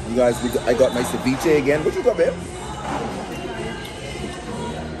 Okay. You guys, I got my ceviche again. What you got, babe?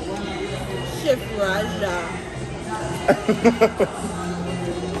 Chef Raja.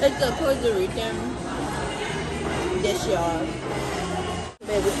 It's a Puerto Rican dish, y'all.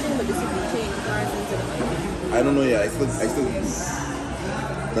 Babe, what you think about the ceviche in comparison to the other? I don't know yet. I still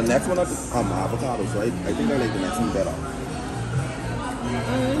the next one is avocado, so I think I like the next one better.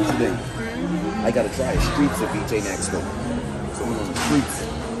 What you think? I gotta try a street ceviche next though. Someone on the streets.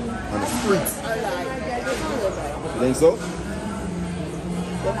 I like it. You think so?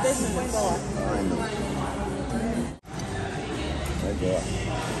 The fish is the sauce. I know. My God.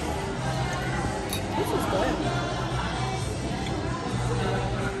 This is good.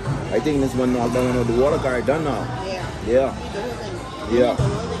 I think this one knocked down on the water car done now. Yeah. Yeah. The whole thing. Yeah. The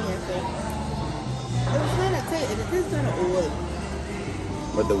whole thing yesterday. It was kind of tight. It is kind of old.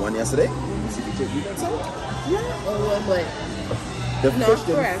 But the one yesterday? CBJ, you think so? Yeah. Old, but The not fish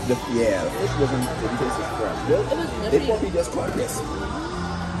didn't, fresh. the fish didn't taste as fresh. It was They literally. probably just caught this.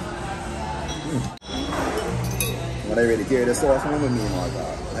 When I really carry the sauce home with me and all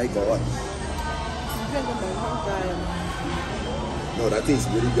that. My God. No, that tastes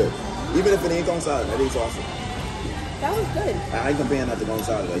really good. Even if it ain't Kong salad, that tastes awesome. That was good. I ain't comparing that to Kong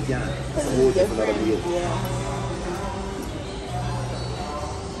salad. I can't. It's a whole different other meal. Yeah.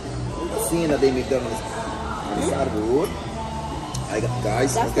 Seeing that they make that on the side of the road,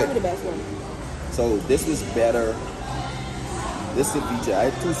 guys, That's okay. probably the best one. So this was better. This ceviche, I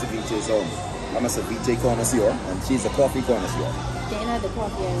had two ceviches. So I'm a ceviche connoisseur, and she's a coffee connoisseur. Dana had the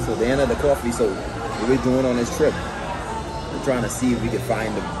coffee. So they ended the coffee. So what we're doing on this trip, we're trying to see if we can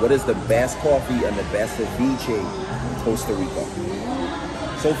find what is the best coffee and the best ceviche in Costa Rica.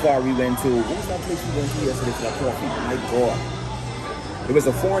 So far, we went to, what was that place we went to yesterday for that coffee? My God. It was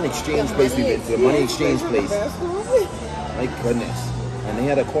a foreign exchange place we went to, a money exchange place. My goodness. And they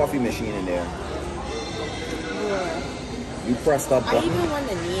had a coffee machine in there. Yeah. You press that I button. even want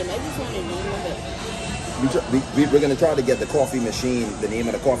the name. I just want the name of it. We're going to try to get the coffee machine, the name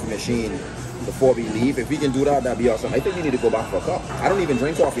of the coffee machine, before we leave. If we can do that, that'd be awesome. I think we need to go back for a cup. I don't even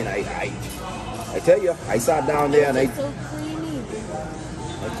drink coffee, and I tell you, I sat down there and It's so creamy.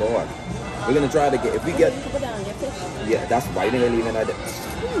 my God. We're going to try to get, if we get, Put down your fish. yeah, that's why you think I leave it like that.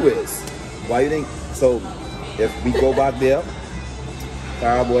 Anyways, why you think, so if we go back there,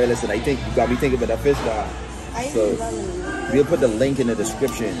 boy, listen, I think you got me thinking about that fish guy. So we'll put the link in the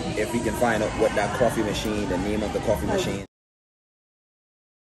description if we can find out what that coffee machine, the name of the coffee machine.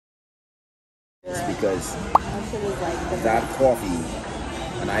 It's because that coffee,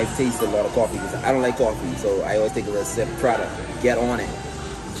 and I've tasted a lot of coffee because I don't like coffee, so I always take a little sip, try to get on it.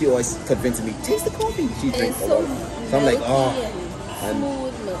 She always convinced me, taste the coffee. She drinks a lot. So I'm like, oh.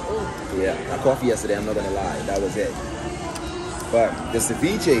 Yeah, that coffee yesterday, I'm not gonna lie, that was it. But the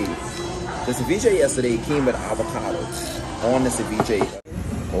ceviche yesterday came with avocados on the ceviche.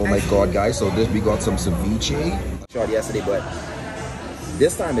 Oh my God, guys! So we got some ceviche. Shot yesterday, but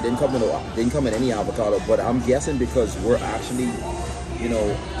this time it didn't come in any avocado. But I'm guessing because we're actually, you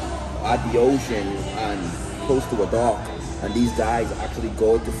know, at the ocean and close to a dock, and these guys actually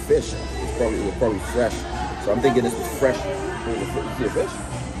go to fish. It was probably fresh. So I'm thinking this was fresh. You see a fish?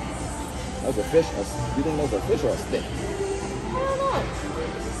 That's a fish. You think that's a fish or a stick? I don't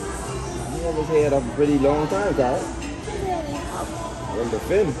know. You always had a pretty long time, Carl. Well, the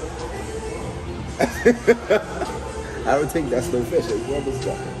fin. I don't think that's no fish. It's rubber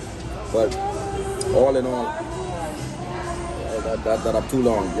stuff. But all in all, that up too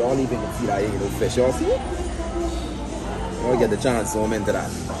long. Y'all even can see that I ain't no fish. Y'all see it? Y'all get the chance to zoom into that.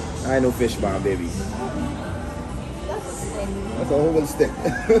 I ain't no fish man, baby. That's a whole stick.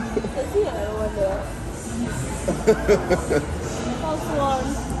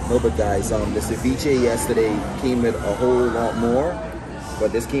 No, but guys, the ceviche yesterday came with a whole lot more,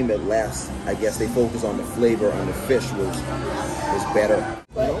 but this came with less. I guess they focused on the flavor, and the fish was better.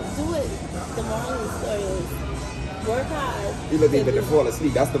 But do it. The moral of the story is work hard. You look even to fall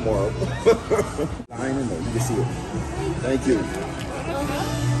asleep. That's the moral. I don't know. You can see it. Thank you.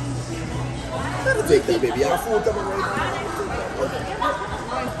 Gotta take that, baby. Our food coming right now.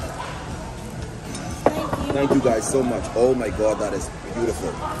 Thank you guys so much. Oh my God, that is beautiful.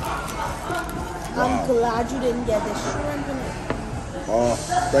 Wow. I'm glad you didn't get the shrimp in it. Oh,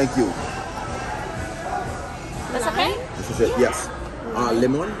 thank you. That's okay? This is it. Yes.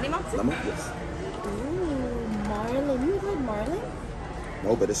 Lemon? Lemon? Lemon? Yes. Ooh, marlin. You had marlin?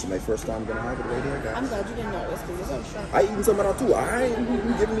 No, but this is my first time gonna have it right here, guys. I'm glad you didn't notice because it's on shrimp. I eating some of that too.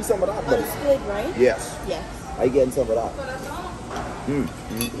 You giving me some of that, Oh, buddy. it's squid, right? Yes. Yes. I getting some of that.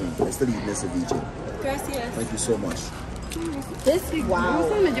 I still eating this ceviche. Gracias. Thank you so much. This, wow.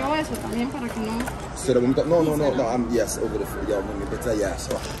 Me llevo eso también para que no. So no, I'm yes over the food. Y'all want me to tell you,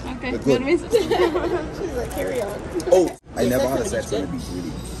 so Okay, we're good. She's like, carry on. Oh, I Yeah, never had a Sex sex on on the the beach,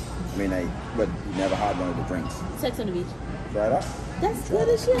 really. I mean, but never had one of the drinks. Sex on the beach. Try that? That's good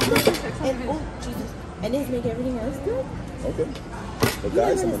as shit. And oh, Jesus. And they make everything else good? Okay. But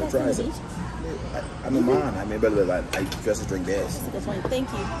guys, I'm gonna try it. it. I'm a man. I mean, but I just drink gas. That's a good point. Thank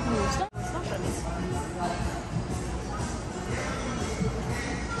you. Stop for me.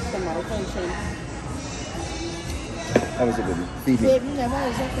 The Moroccan chain. How was it, baby? Feed me. Babe, you never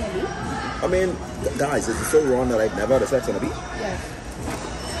had sex on the beach? I mean, guys, is it so wrong that I've never had sex on the beach? Yes.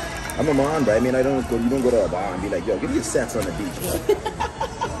 I'm a man, but I mean, you don't go to a bar and be like, yo, give me sex on the beach.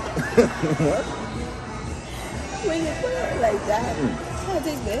 What? When you put it like that, how it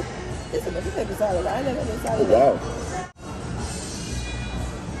tastes good? It's a different type of salad. I never had salad. Oh, wow.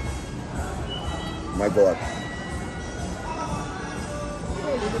 My God.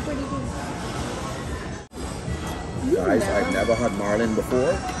 Pretty good. Guys, I've never had marlin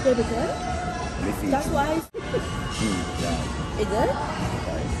before. Baby, good? Let me feed That's you. why. Yeah. It good?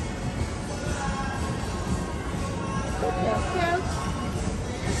 Guys. Yeah.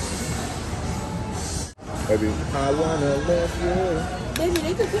 Baby, I wanna love you. Baby,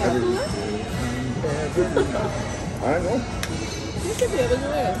 they could care for I know. They could care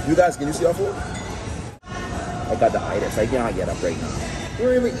for You guys, can you see our food? I got the itis. I can't get up right now. You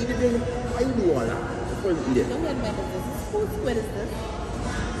don't even eat it, then why you do all that? Before you eat it. Don't get mad at this. Whose sweat is this?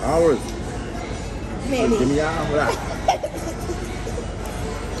 Ours. Maybe. Give me half of that.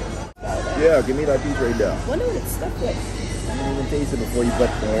 Yeah, give me that piece right there. Wonder what it's stuck with. I didn't even taste it before you put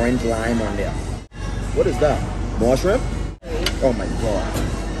orange lime on there. What is that? More shrimp? Oh my God.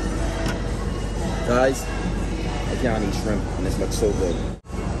 Guys, I can't eat shrimp and this looks so good.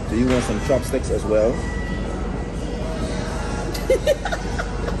 Do you want some chopsticks as well?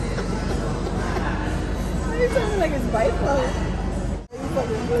 Why are you talking like it's bipolar? You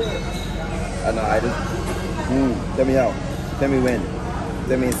fucking good. I know, I just... tell me how. Tell me when.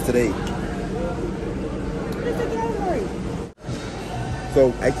 Tell me it's today. It's a category.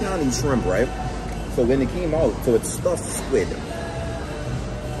 So, I can't eat shrimp, right? So when it came out, so it's stuffed squid.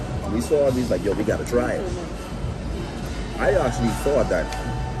 We saw these like, yo, we gotta try it. I actually thought that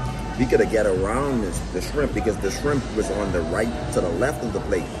we could get around the shrimp because the shrimp was on the right to the left of the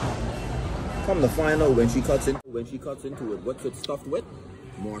plate. Come to find out when she cuts into it, what's it stuffed with?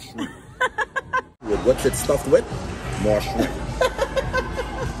 More shrimp. What's it stuffed with? More shrimp.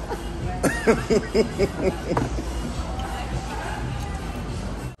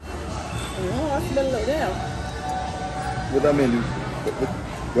 What I mean?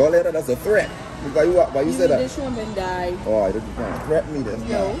 Your letter, that's a threat. Why you say that? This shrimp and die. Oh, I didn't try to threaten me this time.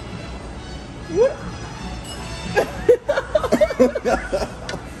 No. What?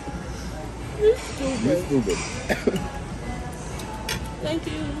 You're stupid. You're stupid. Thank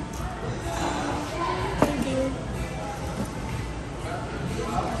you. Thank you.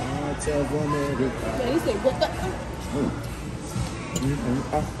 Can you say what the?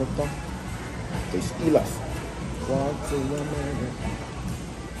 Africa. They steal us.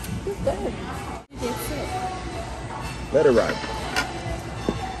 It's good. You get sick. Let it ride.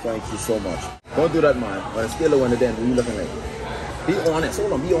 Thank you so much. Don't do that, man. On a scale of 1 to 10, what are you looking like? Be honest.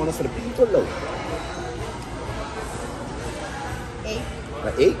 Hold on. Be honest for the people, though. 8.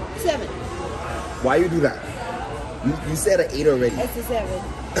 Like 8? 7. Why you do that? You said an 8 already. It's a 7.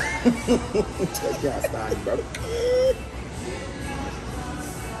 I can't stand you, brother.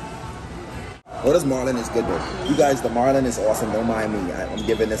 Oh, this marlin is good though. You guys, the marlin is awesome. Don't mind me. I'm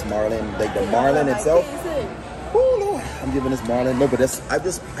giving this marlin, like the marlin itself. Oh Lord, I'm giving this marlin. No, but that's I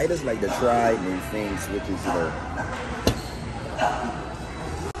just like to try new things, which is So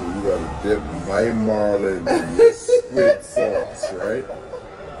you gotta dip my marlin in your squid sauce, right?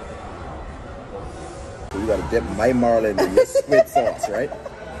 So you gotta dip my marlin in your squid sauce, right?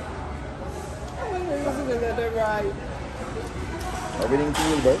 Everything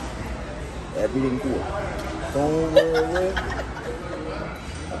cool, bro. Everything cool. Don't worry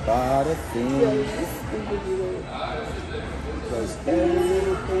about a thing. Cause every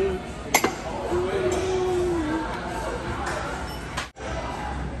little thing.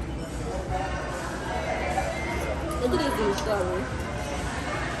 Look at these strawberries.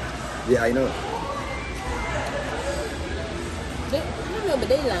 Yeah, I know. I don't know, but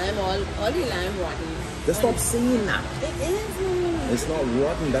they lime all the lime rotten. Just stop saying that. It is. It's not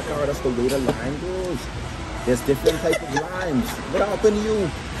rotten, that's the way the lime goes. There's different types of limes. What happened to you?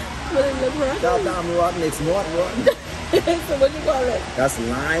 But it looks rotten. That damn rotten, it's not rotten. So what do you call it? That's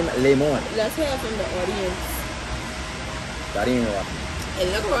lime lemon. Let's hear from the audience. That ain't rotten. It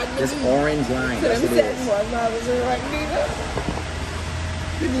looks rotten to It's me. orange lime, So that's them what it said is. more about was rotten either.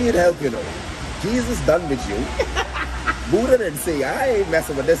 You need help, you know. Jesus done with you. Buddha didn't say, I ain't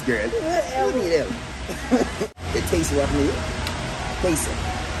messing with this girl. You need help. It tastes rotten to you. Taste it.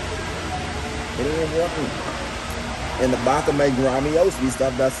 It ain't rotten. In the back of my Grammy house, we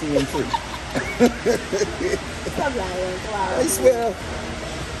stopped that seeing tree. Stop lying. Wow. I swear.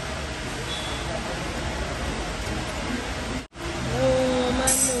 Oh, my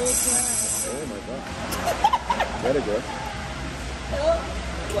nose. Oh my God. Let it go.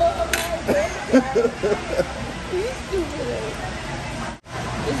 He's stupid.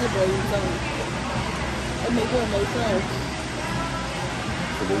 This is a brave song. It makes no sense.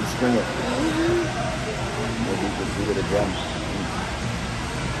 The way you string it. Maybe you can do with a drum.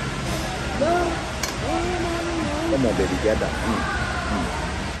 Come on, baby, get that.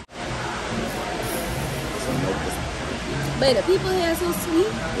 But the people here are so sweet.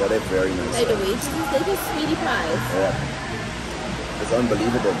 Yeah, they're very nice. Like the waitresses, they just sweetie pies. Yeah. It's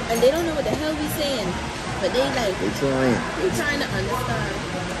unbelievable. And they don't know what the hell we saying. But they like, they're trying to understand.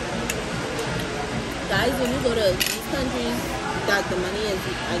 Guys, when you go to these countries that the money is,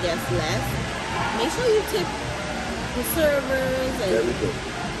 I guess, less, make sure you tip the servers and Very good.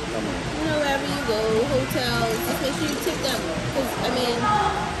 Come on. you know, wherever you go, hotels, just make sure you tip them. Because, I mean,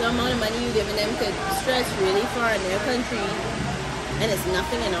 the amount of money you're giving them could stretch really far in their country, and it's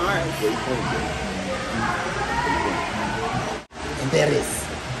nothing in ours. Great point. And there is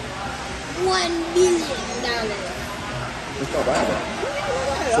 $1 billion. It's not bad.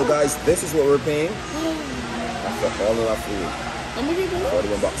 So guys, this is what we're paying after all of that food. How much is it?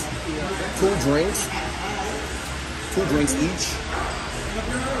 $41. 2 drinks each.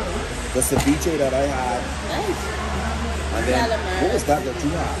 The ceviche that I had. Nice. And then, what was that you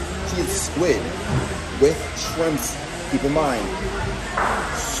had? She is squid with shrimps. Keep in mind,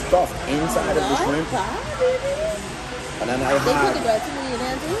 stuffed inside of the shrimp. And then I had a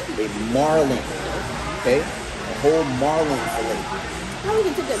marlin. Okay? A whole marlin fillet. How we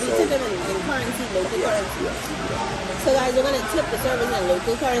can tip them? We tip them in currency, local currency. So guys, we're gonna tip the servers in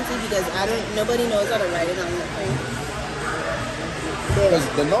local currency because nobody knows how to write it on the thing. Because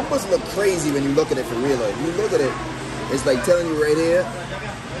the numbers look crazy when you look at it for real. If you look at it, it's like telling you right here,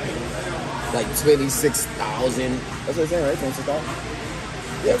 like 26,000. That's what I'm saying, right? 26,000?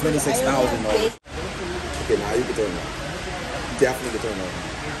 Yeah, 26,000. Okay, now you can turn it. Definitely can turn it.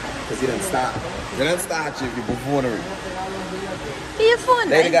 Because you didn't start. You didn't start you before the read. Be a fun.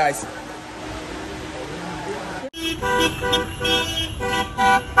 Later, guys.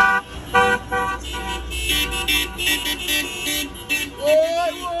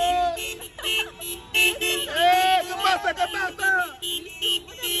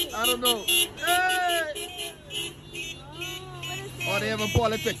 I don't know. Oh, they have a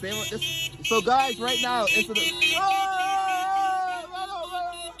politics. So guys, right now, it's the...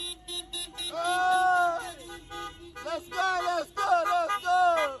 Let's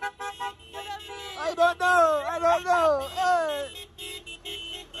go. I don't know. Hey.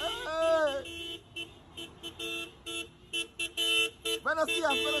 Buenos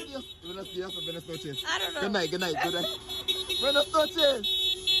días or buenas noches? I don't know. Good night. Buenas noches.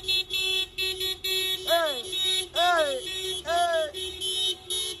 Hey.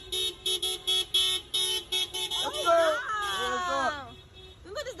 Let's go.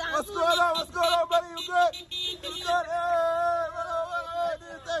 Look at this dance. What's going on, buddy? You good?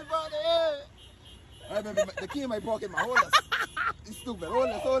 Hey, what? Hey, baby, the key in my pocket, man. Hold us. It's stupid. Hold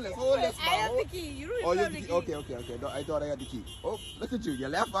us, man. I have the key. You don't you have the key. Okay. No, I thought I had the key. Oh, look at you. Your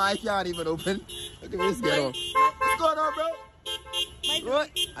left eye can't even open. Look at this girl. What's going on, bro? What?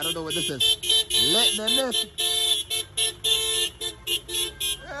 I don't know what this is. Letting in this.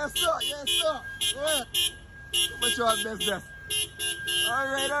 Yes, sir. Go ahead. What's your business? All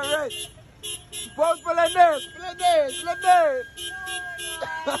right. Both for Lenez. Yeah.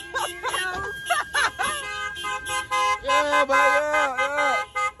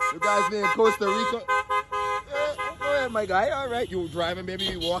 You guys be in Costa Rica? Yeah, go ahead, my guy. All right, you driving, baby.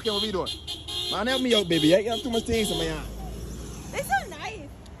 You walking. What we doing? Man, help me out, baby. I got too much things in my hand. They're so nice.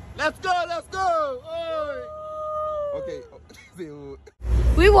 Let's go. Oh. Okay.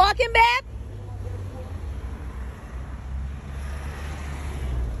 We walking back?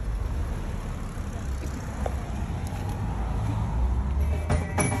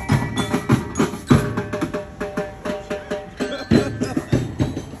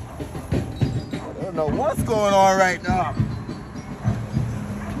 I don't know what's going on right now.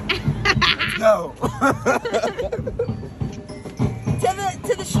 Let's go.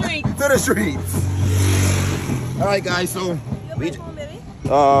 To the street. To the streets. All right, guys. So You have my phone, baby?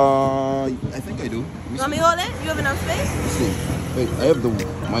 I think I do. You want me to hold it? You have enough space? Let's see. Wait, I have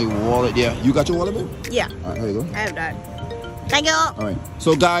my wallet. Yeah, you got your wallet, babe? Yeah. All right, here you go. I have that. Thank you. All right.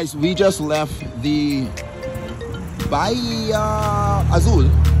 So, guys, we just left the Bahia Azul,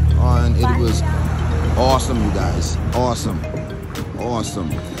 and it was awesome, you guys. Awesome.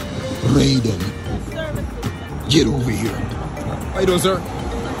 Raiden, get over here. How you doing, sir?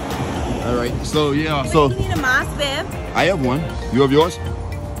 All right. So, yeah. So You need a mask, babe. I have one. You have yours?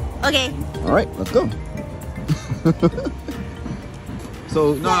 Okay. All right. Let's go.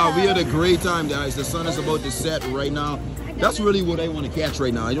 So nah, we had a great time, guys. The sun is about to set right now. That's really what I want to catch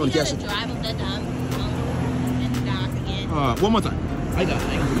right now. I want to catch it. Drive up that down and the dock again. One more time. I got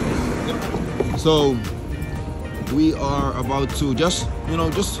it. So we are about to just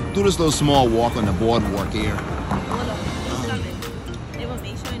do this little small walk on the boardwalk here. Hold on, it's coming. They will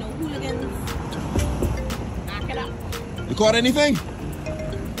make sure no hooligans. Knock it up. You caught anything?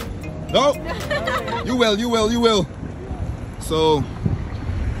 No? You will. So,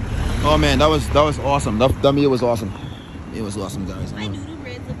 oh man, that was awesome. That meal was awesome. It was awesome, guys. My doodle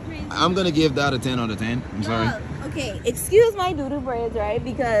braids are crazy. I'm gonna give that a 10 out of 10. I'm sorry. Okay, excuse my doodle braids, right?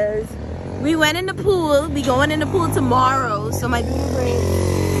 Because we went in the pool. We going in the pool tomorrow, so my doodle braids.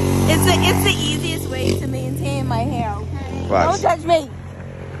 It's the easiest way to maintain my hair. Okay? Facts. Don't judge me.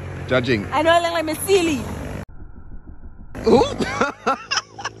 Judging. I know I look like Miss Sealy. Ooh.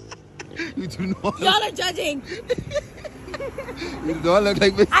 You do not. Y'all are judging. You don't look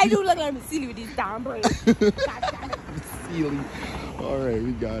like Miss I do look like Miss Sealy with these damn braids. God damn it. Sealy. All right,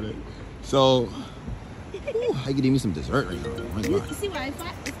 we got it. So, ooh, I could eat me some dessert right now. Oh my You God. see what I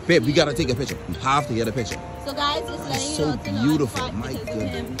thought? Babe, we gotta take a picture. We have to get a picture. So guys, just letting It's you so know, it's beautiful. My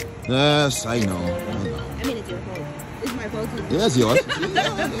goodness. Yes, I know. I mean, it's your fault. It's my fault too. Yes, yours. If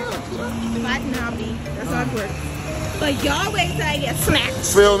I can help me, that's how it works. But y'all wait till I get smacked.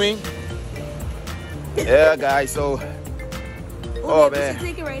 Feel me? Yeah, guys. So, oh man.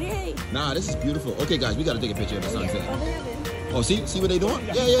 Take it right here. Nah, this is beautiful. Okay, guys, we gotta take a picture of the sunset. Oh, there it is. Oh, see what they doing?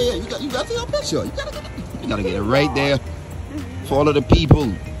 Yeah. You gotta take a picture. You gotta get it right there. Follow the people.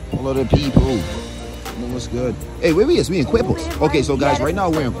 What's good? Hey, where we is? We in Quepos. Okay, so guys, right now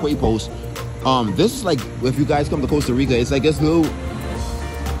we're in Quepos. This is like, if you guys come to Costa Rica, it's like this little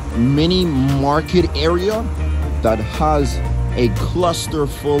mini market area that has a cluster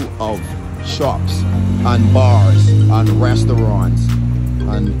full of shops and bars and restaurants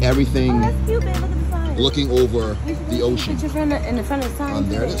and everything. Oh, that's cute, babe. Look at the sign. Looking over the ocean. Picture in the front of the sign.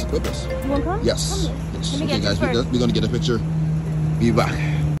 And there it is, Quepos. You want to come? Yes. Come here. Let me Okay, get guys, this first. we're gonna get a picture. Be back.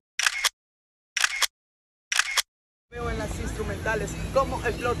 Veo en las instrumentales como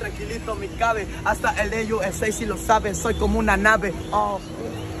el flow tranquilito me cabe. Hasta el ello, el 6 si lo saben, soy como una nave. Oh.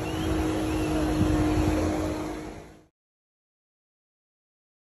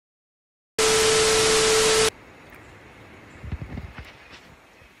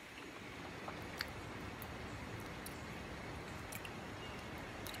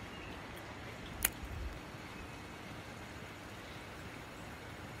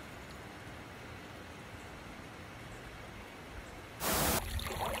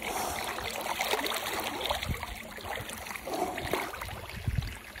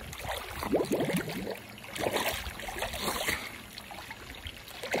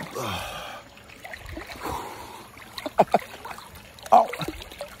 Oh.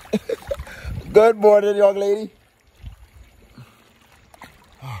 Good morning, young lady.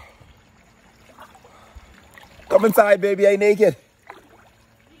 Come inside, baby. I ain't naked.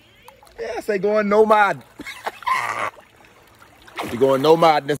 Yes, I going nomad. You going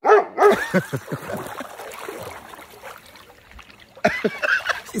nomad?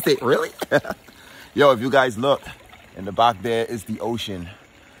 She said, really? Yo, if you guys look, in the back there is the ocean.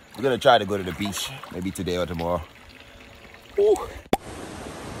 We're gonna try to go to the beach, maybe today or tomorrow. Ooh.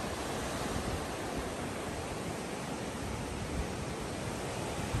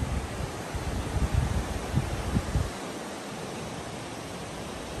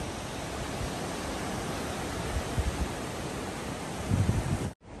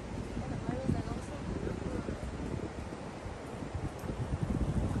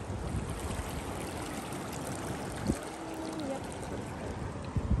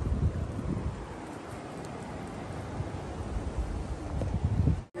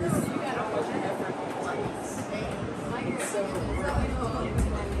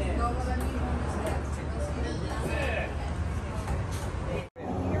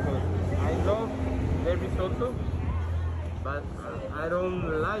 risotto, but I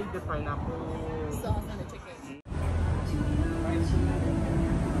don't like the pineapple sauce on the chicken.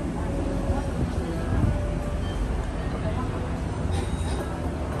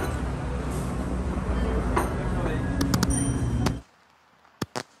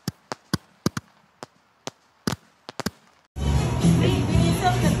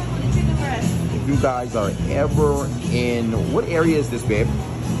 If you guys are ever in, what area is this, babe?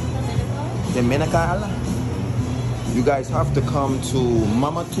 Dominical. You guys have to come to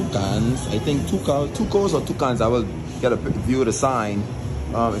Mama Tucan's. I think Tucos or Tucans. I will get a view of the sign.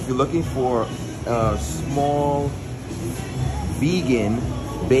 If you're looking for a small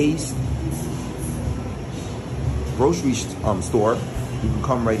vegan-based grocery store, you can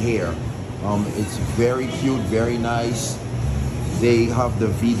come right here. It's very cute, very nice. They have the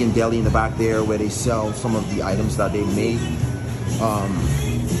vegan deli in the back there where they sell some of the items that they make.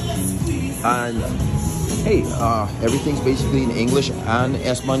 And hey, everything's basically in English and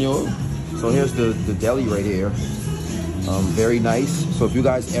Espanol. So here's the deli right here. Very nice. So if you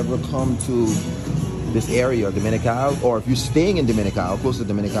guys ever come to this area, Dominical, or if you're staying in Dominical, close to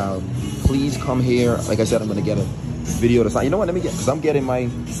Dominical, please come here. Like I said, I'm gonna get a video to sign. You know what, let me get, because I'm getting my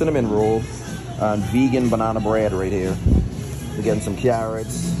cinnamon roll and vegan banana bread right here. We're getting some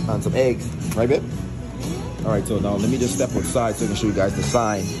carrots and some eggs, right babe? All right, so now let me just step outside so I can show you guys the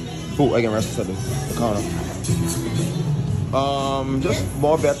sign. Oh, I can rest at the counter. Just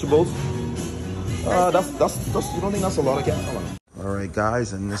more vegetables. That's you don't think that's a lot of capital? All right,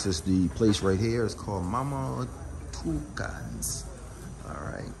 guys, and this is the place right here. It's called Mama Tucan's. All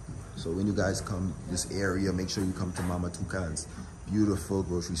right, so when you guys come this area, make sure you come to Mama Tucan's. Beautiful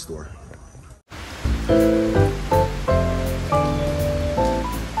grocery store.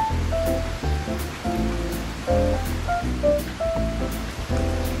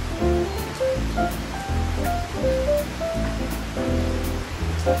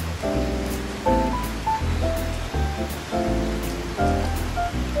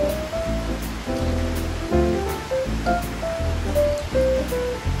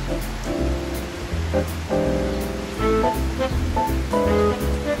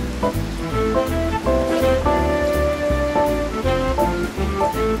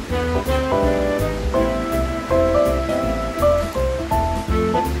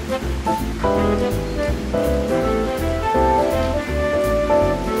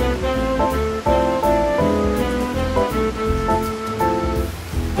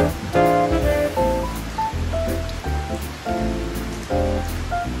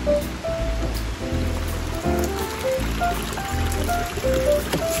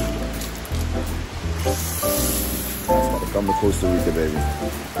 Come to Costa Rica, baby.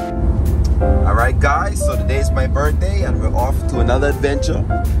 All right, guys, so today's my birthday and we're off to another adventure.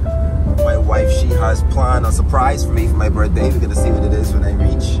 My wife, she has planned a surprise for me for my birthday. We're gonna see what it is when I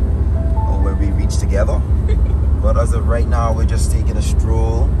reach, or when we reach together. But as of right now, we're just taking a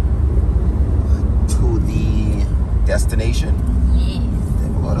stroll to the destination.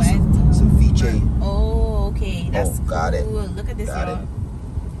 Yes. Some ceviche. Oh, okay. That's cool. Got it. Look at this, y'all.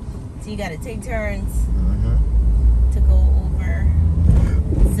 So you gotta take turns to go over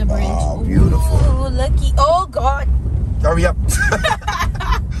the bridge. Oh, beautiful. Ooh, lucky. Oh, God. Hurry up.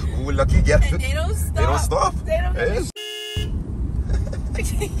 Ooh, lucky. Get it. They don't stop. They don't stop. They don't. Yes.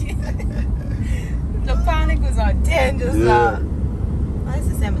 The panic was on 10 just now. Oh, it's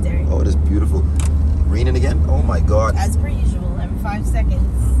a cemetery. Oh, it is beautiful. Raining again? Oh my God. As per usual, every 5 seconds.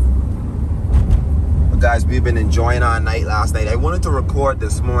 Well, guys, we've been enjoying our night last night. I wanted to record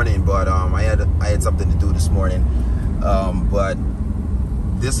this morning, but I had something to do this morning. But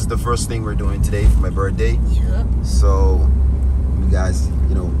this is the first thing we're doing today for my birthday. Yep. So you guys,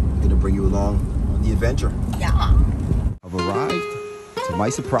 you know, we're gonna bring you along on the adventure. Yeah. I've arrived to my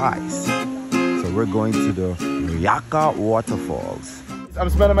surprise. So we're going to the Yaca waterfalls. I'm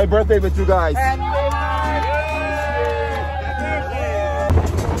spending my birthday with you guys. We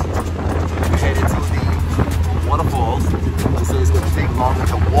headed to the waterfalls. She said it's going to take longer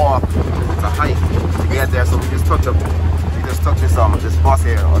to walk, to hike, to get there. So we just took this bus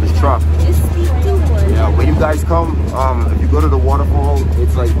here, or this truck. Yeah, when you guys come, if you go to the waterfall,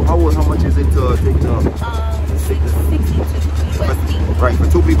 it's like, how much is it to take the 62 USD. Right, for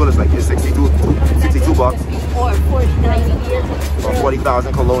 2 people it's like 62 bucks. Or 40,000 or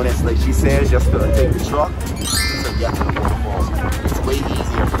 40,000 colones, like she said, just to take the truck to get to the waterfalls. It's way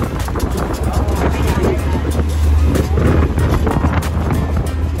easier.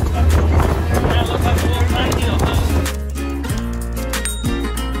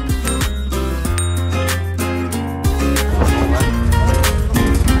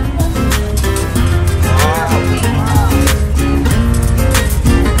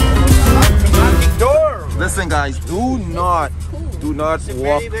 Listen, guys, do not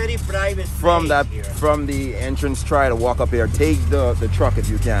walk very private from the entrance. Try to walk up here. Take the truck if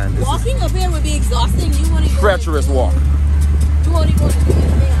you can. Walking up here would be exhausting. You want to go treacherous walk. You want to go to the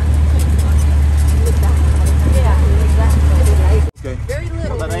Okay. very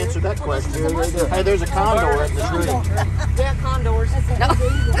little. Well, that answered that question. Hey, there's a condor in the tree. There are condors.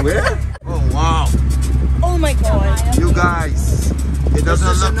 Where? Oh wow! Oh my God! You guys, it doesn't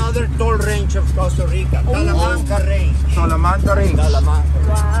This is look. another toll range of Costa Rica. Talamanca range. Salamanca range. Talamanca.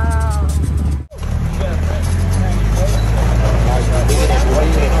 Wow.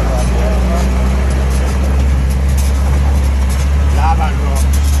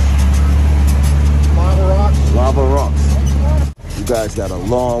 guys got a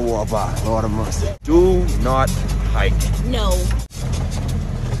long walk by. Lord of mercy. Do not hike. No.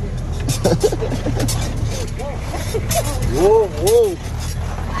 Whoa, whoa.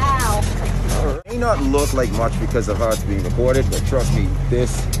 Ow. It may not look like much because of how it's being recorded, but trust me,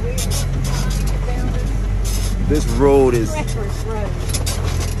 this road is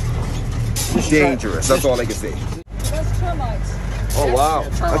dangerous. That's all I can say. That's termites. Oh wow,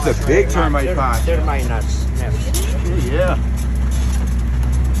 that's a big termite pond. Termite nuts. Yeah.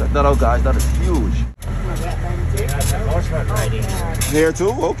 Check that out, guys. That is huge. That's a horseback riding. Here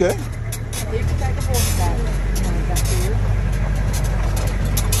too? Okay. You can take a horseback.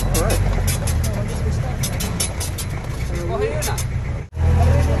 All right.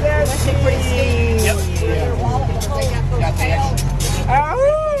 That's pretty steep. Yep.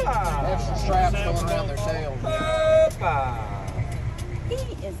 Extra straps going around their tail. He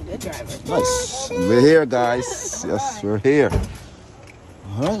is a good driver. Nice. We're here, guys. Yes, we're here.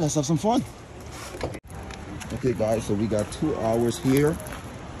 All right, let's have some fun. Okay, guys, so we got 2 hours here.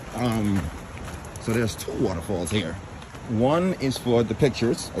 So there's 2 waterfalls here. One is for the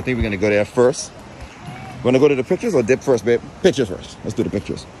pictures. I think we're gonna go there first. Wanna go to the pictures or dip first, babe? Pictures first. Let's do the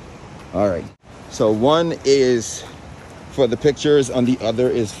pictures. All right. So one is for the pictures, and the other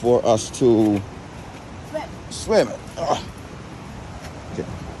is for us to swim. Oh. Okay.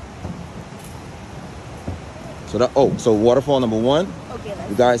 So waterfall number 1. Okay,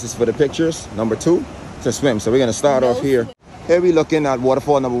 You guys, is for the pictures. Number 2, to swim. So we're gonna start off here. Here we looking at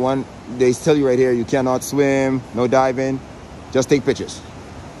waterfall number 1. They tell you right here, you cannot swim, no diving, just take pictures,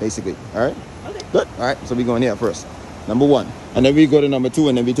 basically. All right. Okay. Good. All right. So we going here first. Number 1, and then we go to number 2,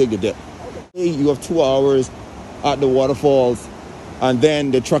 and then we take the dip. Okay. You have 2 hours at the waterfalls, and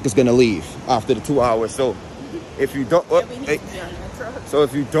then the truck is gonna leave after the 2 hours. So if you don't, so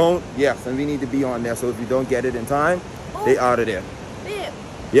if you don't, yes, and we need to be on there. So if you don't get it in time, they out of there. Babe,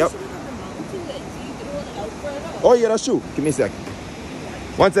 Yep. Oh yeah, that's true. Give me a second.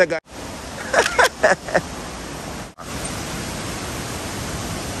 One sec, guys.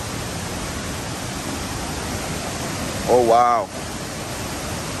 Oh wow.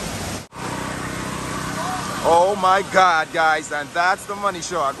 Oh my God, guys, and that's the money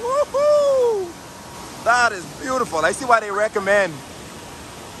shot. Woohoo! That is beautiful. I see why they recommend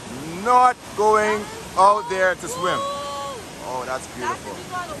not going out there to swim. Oh, that's beautiful.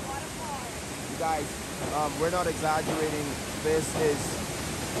 You guys, we're not exaggerating. This is,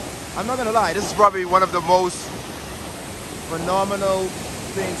 I'm not gonna lie, this is probably one of the most phenomenal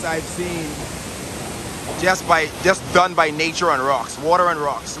things I've seen just done by nature and rocks, water and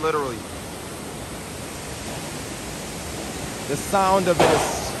rocks, literally. The sound of it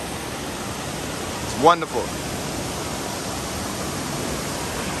is wonderful.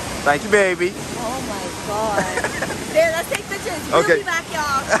 Thank you, baby. Oh my God. There, let's take pictures. We'll Okay. be back,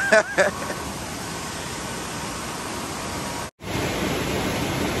 y'all.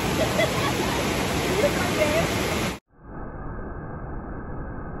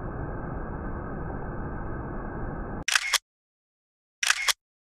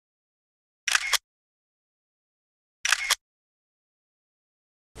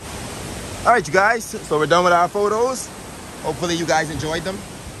 All right, you guys, so we're done with our photos. Hopefully you guys enjoyed them.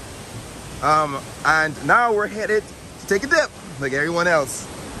 And now we're headed to take a dip like everyone else.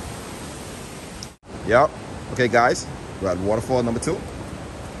 Yep. Okay, guys, we're at waterfall number 2.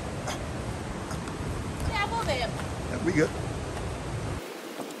 Yeah, move it. Yeah, we good.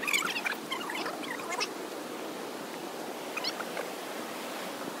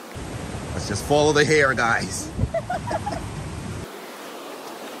 Let's just follow the hair, guys.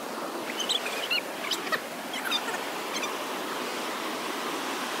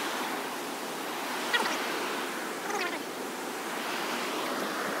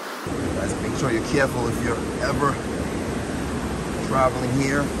 Guys, make sure you're careful if you're ever traveling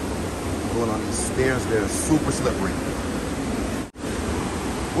here. Going on these stairs, they're super slippery.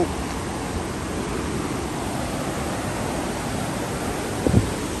 Whoa.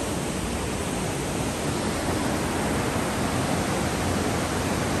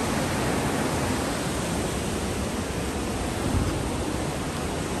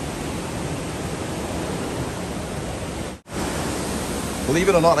 Believe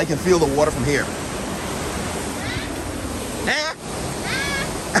it or not, I can feel the water from here.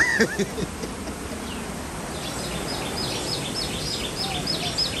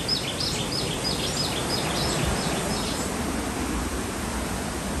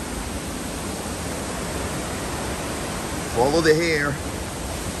 Follow the hair.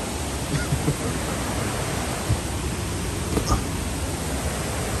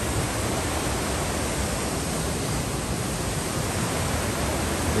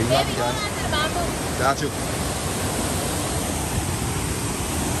 love you guys. Got you.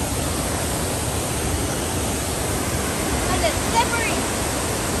 It's slippery.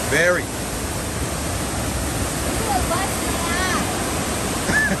 Very.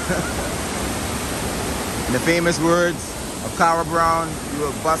 In the famous words of Cara Brown, you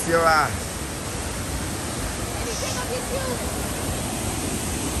will bust your ass. Take off your shoes.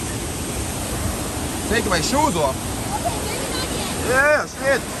 Taking my shoes off? Okay, maybe not yet. Yeah,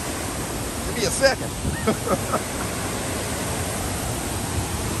 shit. Give me a second.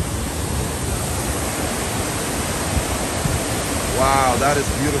 Wow, that is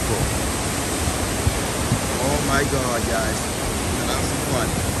beautiful. Oh my God, guys. We're gonna have some fun.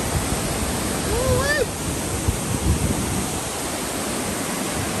 Woo-wee.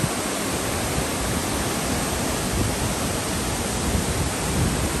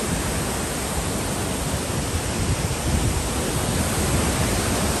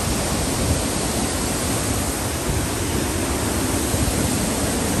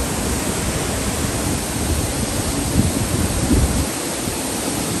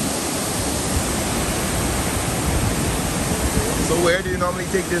 So where do you normally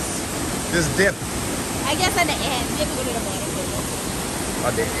take this dip? I guess at the end. You have to go to the bottom.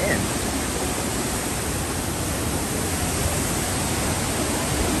 At the end?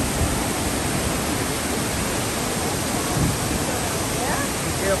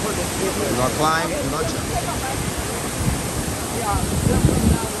 Do not climb, do not jump.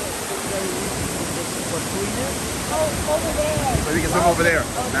 Over there. So we can swim over there.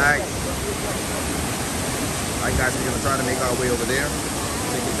 Nice. Alright guys, we're gonna try to make our way over there.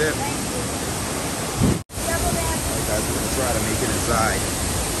 Take a dip. Alright guys, we're gonna try to make it inside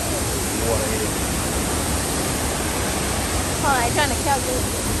the water here. Alright, trying to calculate.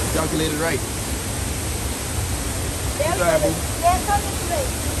 Calculate it right. There's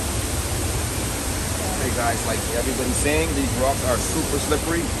Hey guys, like everybody's saying, these rocks are super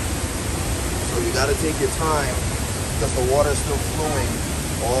slippery. So you gotta take your time because the water is still flowing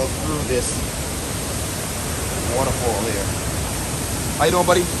all through this waterfall here. How you doing,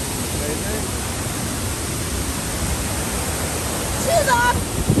 buddy? shoes off.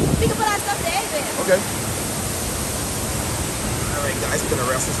 We can put our stuff there then. Okay. All right, guys, we're gonna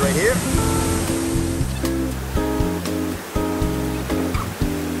rest this right here.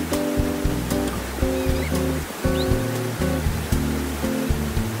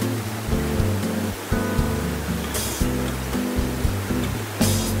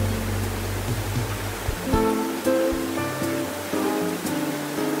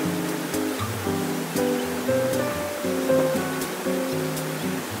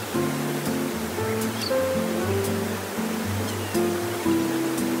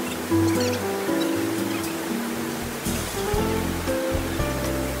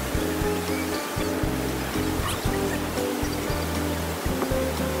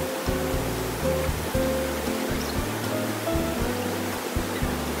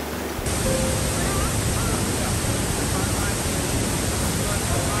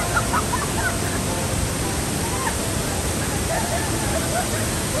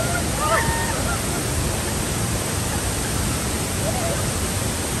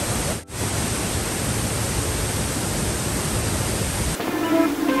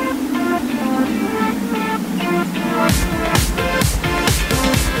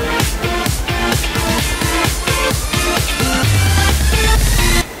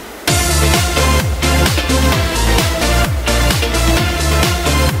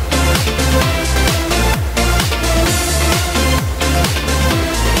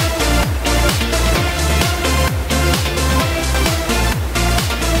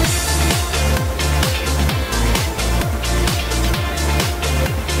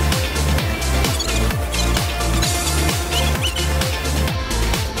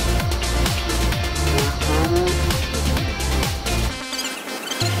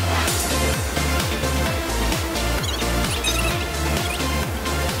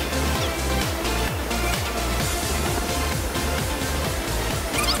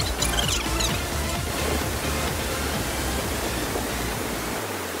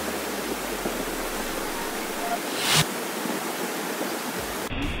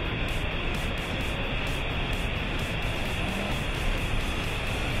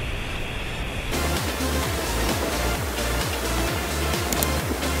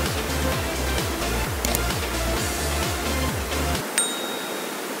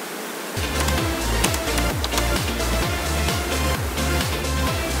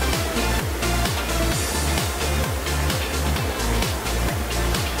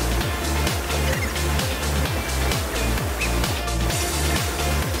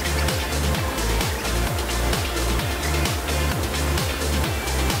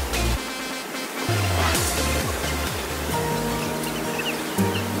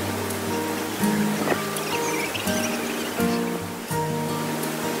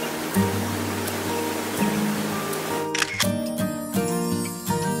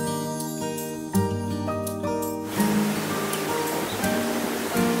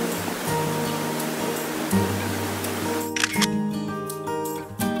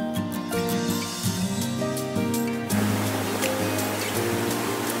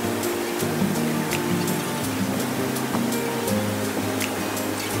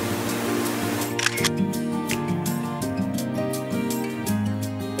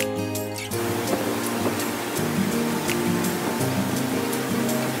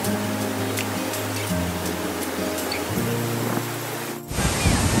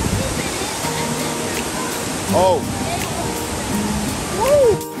 Oh.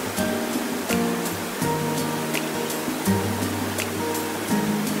 Woo.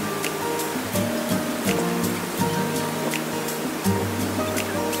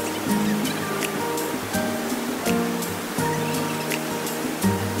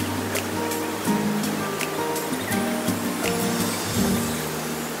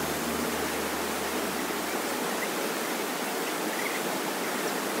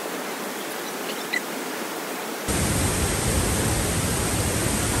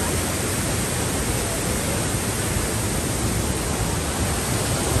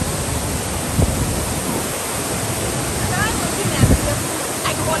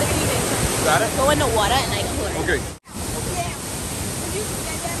 Got it? Go in the water and I pour it. Okay. Yeah. You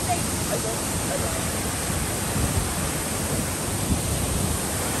get that thing.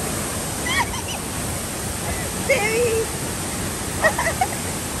 Baby.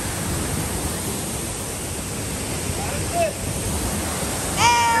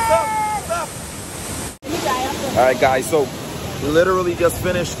 All right, guys. So, literally just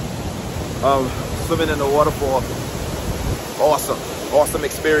finished swimming in the waterfall. Awesome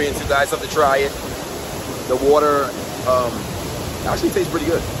experience. You guys have to try it. The water actually tastes pretty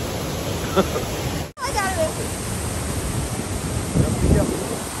good. I got it.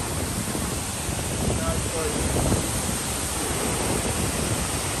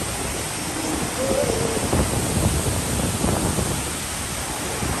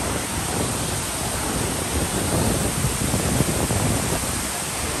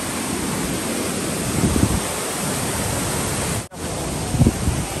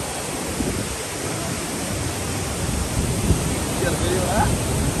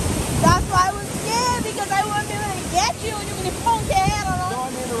 That's why I was scared, because I wasn't able to get you and you're going to poke your head on. No, I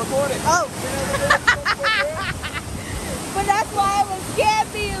mean to record it. Oh. But that's why I was scared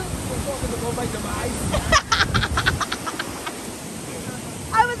for you.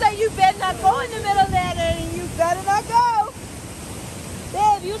 I was like, you better not go in the middle of that, and you better not go.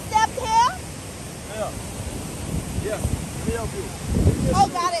 Babe, you stepped here? Yeah. Let me help you. Oh,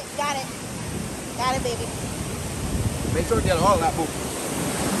 got it. Got it, baby. Make sure you get all of that, boo.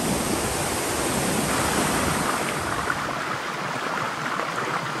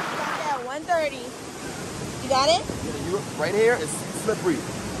 Got that 130. You got it? Right here is slippery.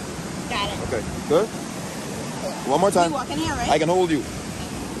 Got it. Okay, good. One more time. You walking here, right? I can hold you.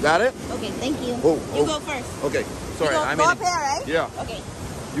 Got it? Okay, thank you. Oh, You go first. Okay, sorry. You go up here, right? Yeah. Okay.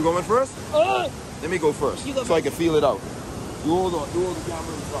 You going first? Let me go first. You go so I can feel it out. You hold on. You hold the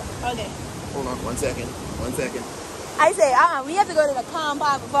camera in front. Okay. Hold on. 1 second. 1 second. I say, we have to go to the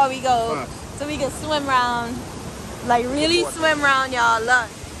compound before we go, so we can swim around, like really swim around, y'all. Look,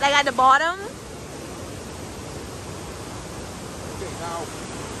 like at the bottom. Okay, now.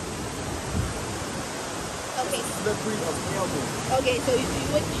 Okay. Slippery of elbow. Okay, so you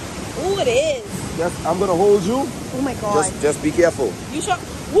what? Ooh, it is. Yes, I'm gonna hold you. Oh my God. Just be careful. You sure?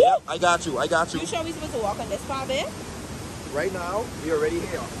 Woo! I got you. You sure we supposed to walk on this part, babe? Right now, we already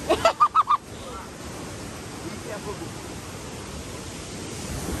here. Be careful.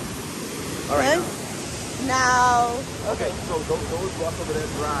 All right. Now. Okay, so those rocks over there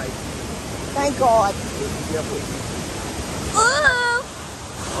dry. Thank God. Just be careful. Ooh.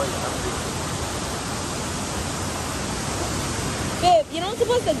 Oh, Babe, you're not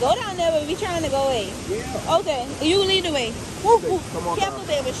supposed to go down there, but we trying to go away. yeah. Okay, you lead the way. Woo, Okay, woo. come on, Careful,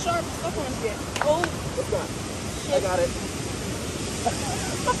 babe. It's sharp stuff on here. Oh. What's that? I got it.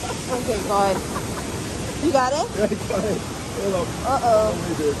 Okay, God. You got it? I got it. Hold up. Uh-oh.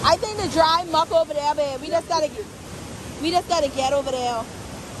 I think the dry muck over there, babe. We just gotta get over there.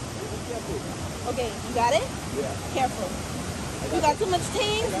 Okay, you got it? Yeah. Careful. You got too much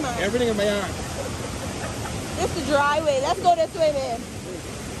things, man. Everything in my arm. It's the dry way. Let's go this way, man.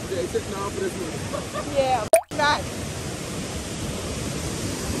 Okay, sit down for this one. Yeah. That.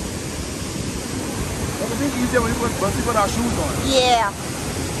 It's a bit easier when we put our shoes on. Yeah.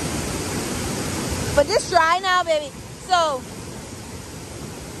 But this dry now, baby. So.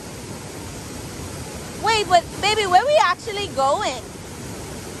 Wait, but baby, where we actually going?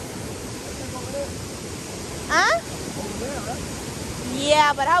 Huh?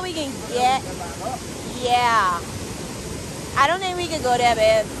 Yeah, but how we can get? Yeah. I don't think we can go there,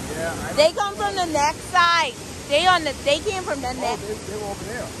 babe. Yeah. They come from the next side. They came from the next. They were over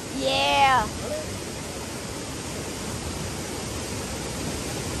there. Yeah.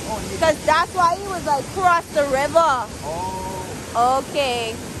 Oh, Because that's why he was like, cross the river. Oh.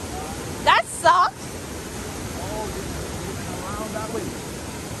 Okay. That sucks. Oh, this is around that way.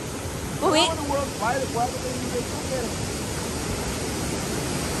 But Why would they leave it up there?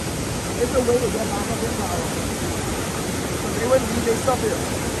 It's a way to get back up there now. So they wouldn't leave their stuff here.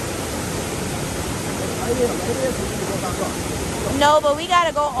 Right here, so we can go back up. no, but we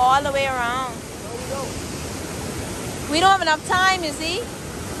gotta go all the way around. No, we don't. We don't have enough time, you see?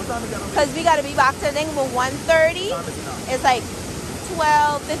 What time is that? Because we gotta be back to, I think, about 1:30. What time is it now? It's like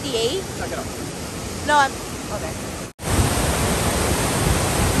 12:58. Check it out. No, I'm okay.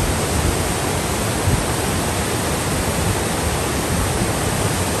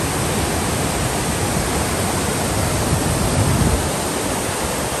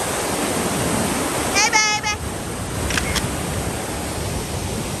 Hey, baby.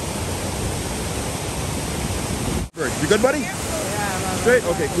 You good, buddy? Yeah. Straight?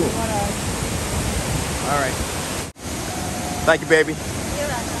 Okay, cool. All right. Thank you, baby.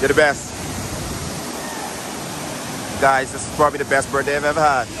 You're the best. Guys, this is probably the best birthday I've ever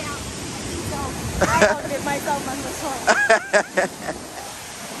had. Yeah. So, I outdid myself on this one.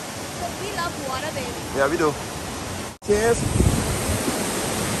 We love water, baby. Yeah, we do. Cheers.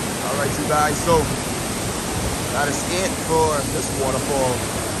 All right, you guys. So that is it for this waterfall.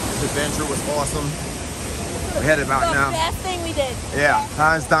 This adventure was awesome. We're headed out now. The best thing we did. Yeah,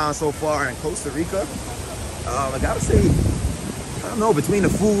 hands down so far in Costa Rica. I gotta say, I don't know, between the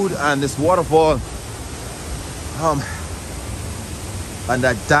food and this waterfall, and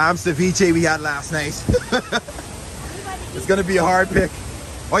that damn ceviche we had last night, it's gonna be a hard pick.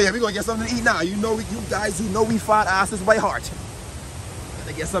 Oh yeah, we're gonna get something to eat now. You know, you guys who know we fat asses by heart.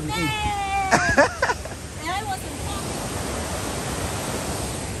 Gonna get something to eat. And I wasn't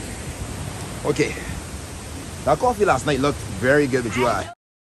Okay, that coffee last night looked very good with you.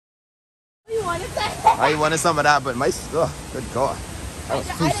 You wanted that? I wanted some of that, but my oh, good God, that was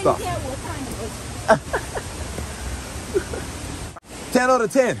too stuffed. 10 out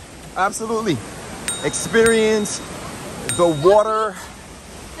of 10, absolutely. Experience, the water.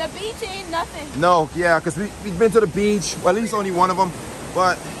 The beach ain't nothing. No, yeah, because we've been to the beach, well, at least only one of them,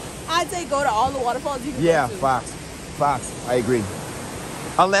 but I'd say go to all the waterfalls you can yeah, go to. facts, I agree.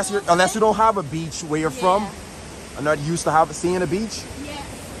 Unless you don't have a beach where you're from, and not used to seeing a beach,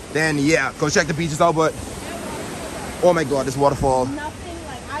 then yeah, go check the beaches out. But oh my God, this waterfall, Nothing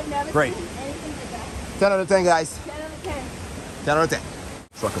like I've never great. seen anything like that. 10 out of 10, guys. 10 out of 10. 10 out of 10.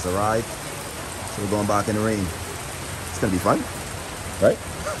 Truck has arrived, so we're going back in the rain. It's gonna be fun, right?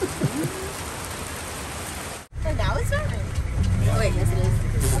 And now it's fine. Wait, yes it is.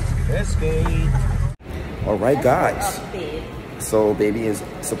 Biscuit. All right, guys. So baby has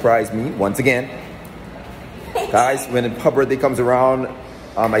surprised me once again. Guys, when her birthday comes around,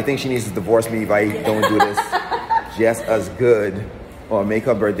 I think she needs to divorce me if I don't do this just as good or make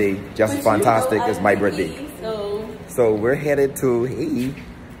her birthday just as fantastic as my birthday. So we're headed to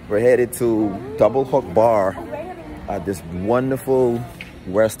Double Hook Bar at this wonderful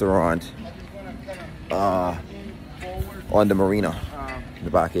restaurant on the marina in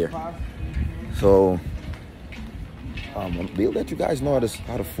the back here. So we'll let you guys know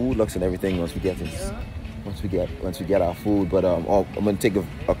how the food looks and everything once we get our food. But I'm gonna take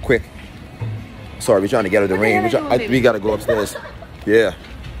a quick. Sorry, we're trying to get out of the rain. We gotta go upstairs. Yeah,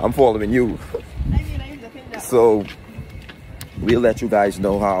 I'm following you. So we'll let you guys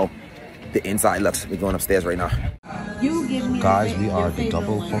know how the inside looks. We're going upstairs right now. You give me guys, we are at the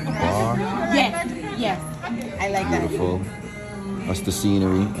Double Hook Bar. Yes. I like that. Beautiful. That's the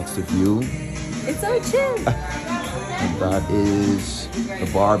scenery. That's the view. It's so chill. And that is the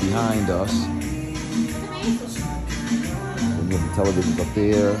bar behind us. And we have the televisions up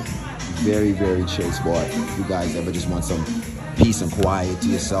there. Very, very chill spot. If you guys ever just want some peace and quiet to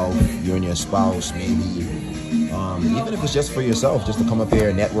yourself, you and your spouse, maybe. Even if it's just for yourself, just to come up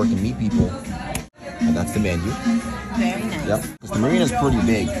here, network, and meet people. And that's the menu. Very nice. Yep. The marina is pretty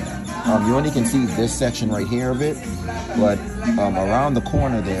big. You only can see this section right here of it, but around the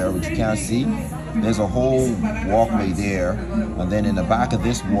corner there, which you can't see, there's a whole walkway there, and then in the back of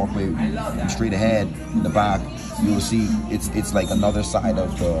this walkway, straight ahead in the back, you will see it's like another side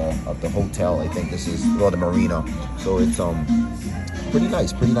of the hotel. I think this is, or the marina. So it's pretty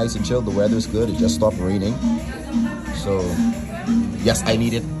nice and chill. The weather's good. It just stopped raining. So yes, I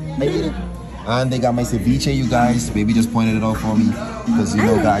need it. And they got my ceviche, you guys. Baby just pointed it out for me because you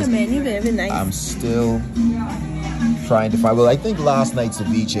know, guys, nice. I'm still trying to find. Well, I think last night's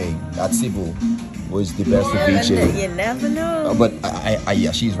ceviche at Cebu was the best ceviche. You never know. But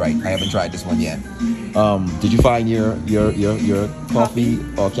yeah, she's right. I haven't tried this one yet. Did you find your coffee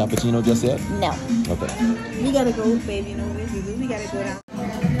or cappuccino just yet? No. Okay. We gotta go, baby. You know what we do? We gotta go down.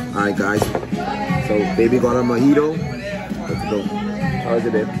 All right, guys. So, baby got a mojito. Let's go. How is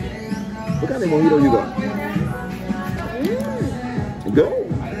it, babe? What kind of mojito you got? Go.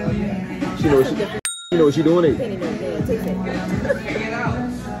 She knows what she doing it.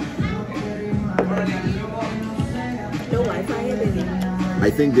 No Wi-Fi, baby. I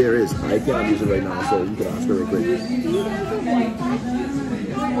think there is. I can't use it right now, so you can ask her real quick.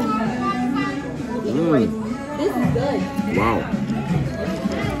 This is good. Wow.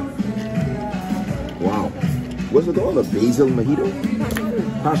 Wow. What's it called? A basil mojito?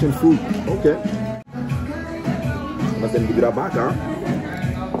 Passion fruit. Okay. But then give it back, huh?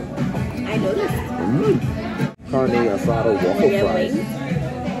 I noticed. Carne asada waffle fries. I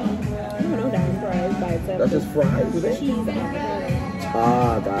don't know that fries by itself. That's just fries, is it? Cheese on it.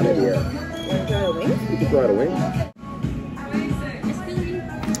 Ah, got it, yeah. Want to try the wings? You can try the wings.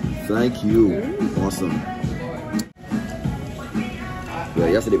 Thank you. Awesome. Yeah,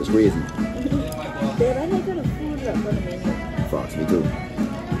 yesterday was crazy. Babe, I like the food up on the menu. Fox, me too.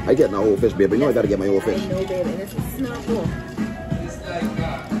 I get my whole fish, babe, but you know I gotta get my whole fish. I know, babe, and it's not full.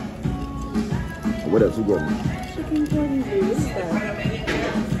 What else you getting? Chicken Jordan blue, what is that?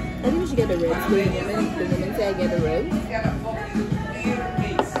 I think we should get the ribs. The woman said I get the ribs.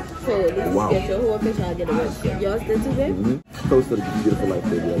 So at least Wow. get your whole fish, I'll get the ribs. Yours did too, babe? Toast to the beautiful life,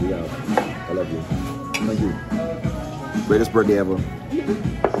 baby. Yeah, we out. I love you. Thank you. Greatest birthday ever.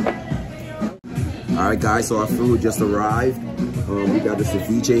 Alright guys, so our food just arrived. We got the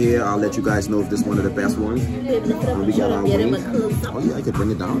ceviche here. I'll let you guys know if this is one of the best ones. And we got our wings. Oh yeah, I could bring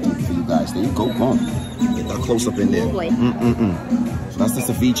it down for you guys. There you go, come on. Get that close up in there. So that's the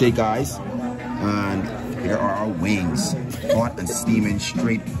ceviche, guys. And here are our wings. Hot and steaming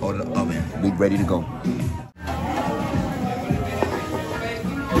straight out of the oven. We're ready to go.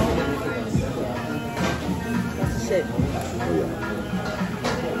 Shit. Oh yeah.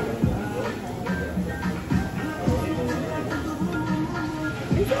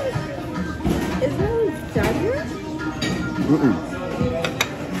 Is that Dagger?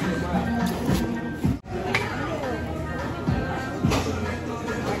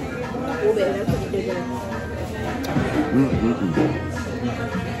 Oh, baby, that's what you did there.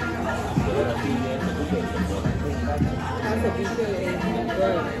 That's a beautiful.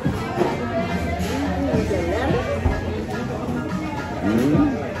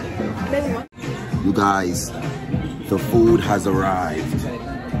 You guys, the food has arrived.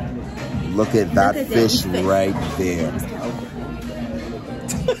 Look at that fish right there.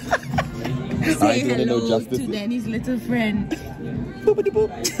 Say hello to Danny's little friend. Look there.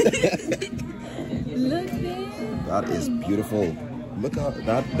 That is beautiful. Look at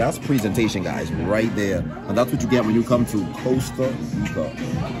that's presentation, guys, right there. And that's what you get when you come to Costa Rica.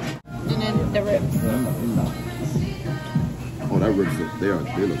 And then the ribs. Oh, that ribs look they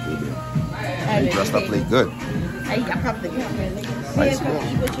look good there. They dressed up plate good. I have the camera. Nice. Eat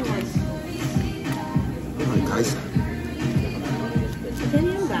what you want. Alright, guys.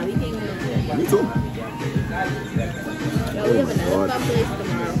 Me too. Yeah, we have another fun place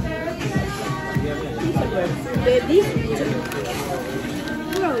tomorrow. Babe, these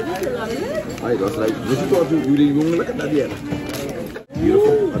bro, this is a lot of milk. Alright, guys, like, what you thought you didn't even look at that yet.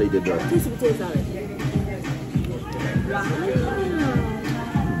 Beautiful. How they did that. This potato salad. Wow.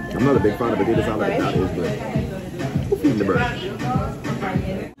 I'm not a big fan of potato salad, but that is good. Who feeding the bird?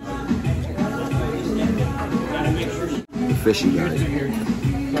 Fishy, guys.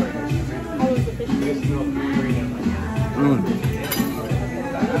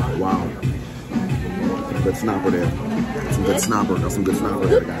 Wow. Good snapper there. Some good snapper. Got some good snapper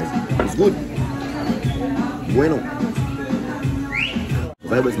there, guys. It's good. Bueno.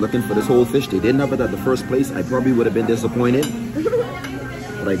 If I was looking for this whole fish, they didn't have it at the first place, I probably would have been disappointed.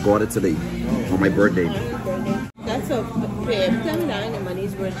 But I got it today on my birthday. That's a babe. Come down, the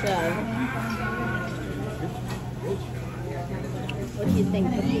money's worth it. What do you think?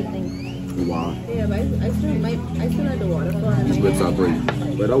 What do you think? Wow. Yeah, but I still like the waterfall. These ribs are great.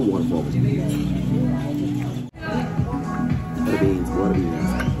 But that waterfall was good. Water beans.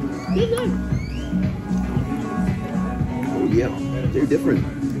 They're good. Oh yeah, they're different.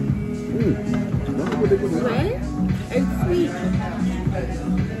 Right? And sweet. I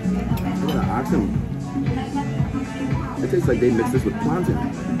gotta ask them. It tastes like they mixed this with plantain.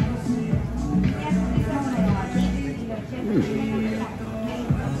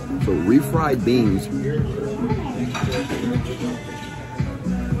 So refried beans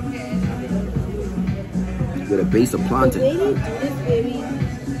with a base of plantain. The way they do this, baby,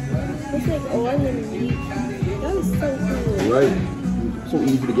 It's like all in meat. That was so cool. Right. So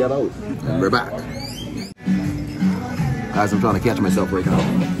easy to get out. And we're back. Guys, I'm trying to catch myself right now.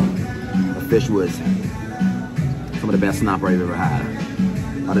 The fish was some of the best snapper I've ever had.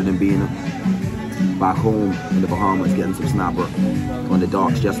 Other than being back home in the Bahamas, getting some snapper on the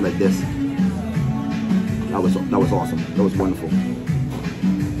docks just like this. That was awesome. That was wonderful.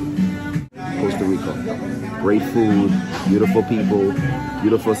 Costa Rica. Great food, beautiful people,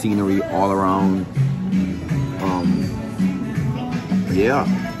 beautiful scenery all around. Yeah.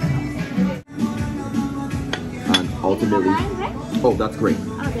 And ultimately, oh, that's great.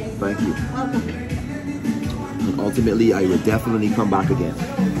 Thank you. And ultimately, I would definitely come back again.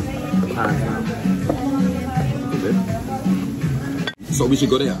 So we should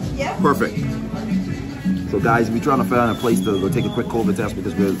go there. Yeah. Perfect. So guys, we're trying to find a place to go take a quick COVID test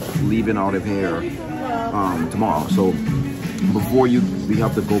because we're leaving out of here tomorrow. So before we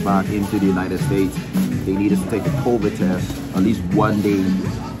have to go back into the United States, they need us to take a COVID test at least one day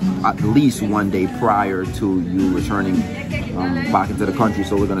prior to you returning back into the country.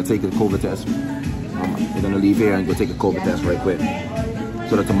 So we're gonna take a COVID test. We're gonna leave here and go take a COVID test right quick,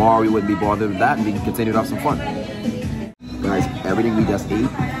 so that tomorrow we wouldn't be bothered with that and we can continue to have some fun. Guys, everything we just ate,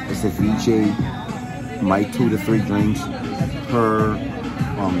 the ceviche, my 2 to 3 drinks, her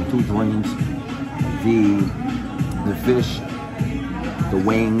 2 drinks, the fish, the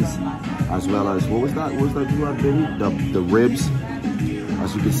wings, as well as what was that you had, Billy? The ribs.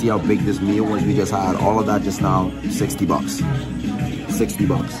 As you can see how big this meal was we just had. All of that just now, 60 bucks. 60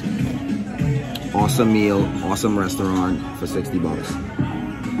 bucks. Awesome meal, awesome restaurant for 60 bucks.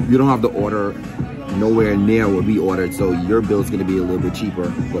 You don't have to order nowhere near what we ordered, so your bill's gonna be a little bit cheaper.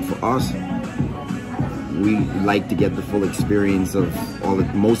 But for us, we like to get the full experience of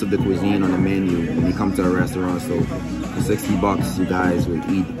most of the cuisine on the menu when you come to a restaurant. So for 60 bucks, you guys will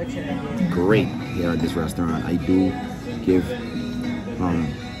eat great here at this restaurant. I do give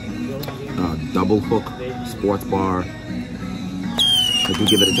Double Hook Sports Bar, I do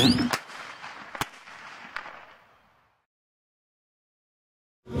give it a 10.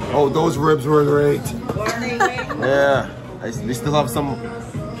 Oh, those ribs were great. Yeah, we still have some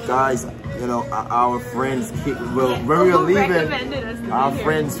guys, you know, our friends, when we were leaving, our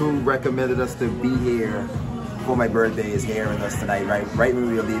friends who recommended us to be here for my birthday is here with us tonight, right when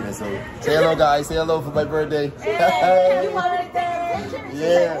we were leaving. So say hello, guys. Say hello for my birthday. Hey,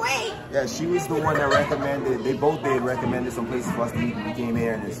 yeah. Yeah, she was the one that recommended. They both did recommended some places for us to eat. We came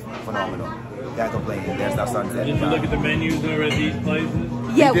here and it's phenomenal. Can't complain. There's that sunset. Did you look at the menus over at these places?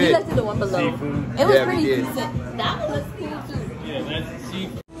 Yeah, we looked at the one below. Seafood. It was pretty decent. That one was cool too. Yeah, that's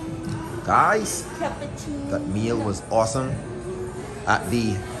seafood. Guys, that meal was awesome at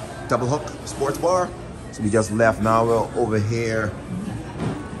the Double Hook Sports Bar. So we just left now. We're over here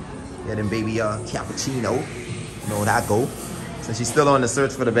getting baby cappuccino. You know how that go. So she's still on the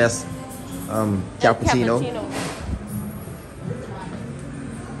search for the best cappuccino.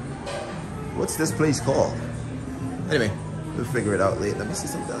 What's this place called? Anyway, we'll figure it out later. Let me see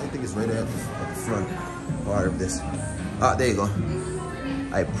something. I think it's right at the front part of this. Ah, there you go.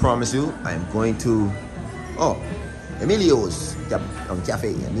 I promise you, I'm going to, Emilio's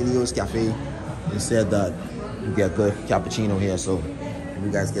Cafe. Emilio's Cafe. They said that you get good cappuccino here, so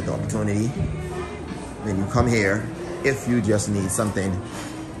you guys get the opportunity. When you come here, if you just need something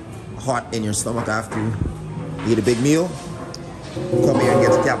hot in your stomach after you eat a big meal, come here and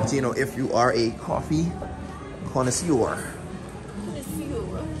get a cappuccino if you are a coffee connoisseur.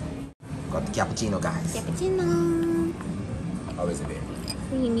 Got the cappuccino, guys. Cappuccino. How is it, babe?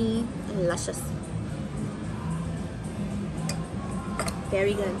 Creamy and luscious.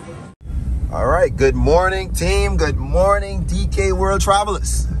 Very good. All right, good morning, team. Good morning, DK World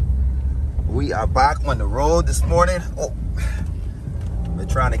Travelers. We are back on the road this morning. Oh, we're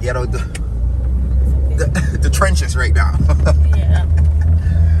trying to get out the trenches right now. Yeah.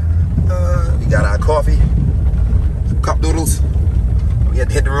 We got our coffee, some cup noodles. We had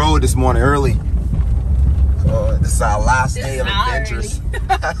to hit the road this morning early. So this is our last day of adventures.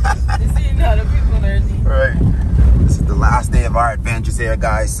 Right. This is the last day of our adventures here,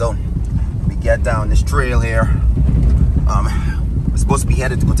 guys. So we get down this trail here. We're supposed to be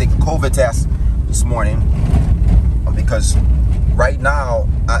headed to go take a COVID test this morning because right now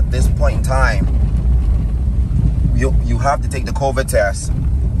at this point in time you have to take the COVID test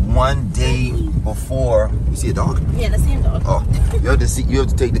 1 day before. You see a dog? Yeah, the same dog. Oh, you have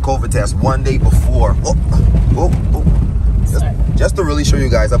to take the COVID test 1 day before. Just to really show you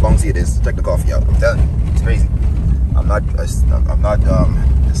guys how bouncy it is. Check the coffee out. I'm telling you, it's crazy.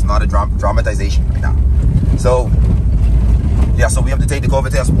 It's not a dramatization right now. So Yeah, so we have to take the COVID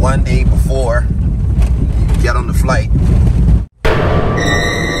test 1 day before we get on the flight.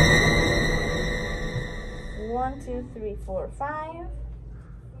 1, 2, 3, 4, 5.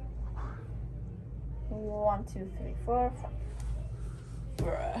 1, 2, 3, 4, 5.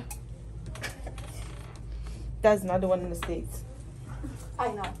 Bruh. That's not the one in the States.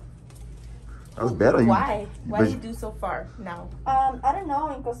 I know. That was better. Why? Why do you do so far now? I don't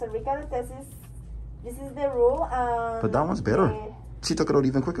know. In Costa Rica, the test is, this is the rule. But that one's better. She took it out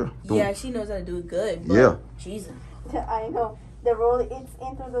even quicker. Yeah, she knows how to do it good. But yeah. Jesus. I know. The rule is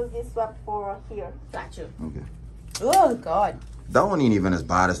introduce this swab for here. Got you. Okay. Oh, God. That one ain't even as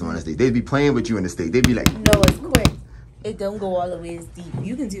bad as the one in the States. They'd be playing with you in the States. They'd be like, no, it's quick. It don't go all the way as deep.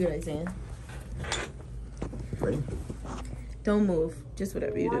 You can see what I'm saying. Ready? Don't move. Just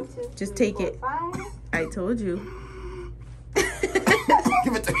whatever you do. Just take it. 5. I told you.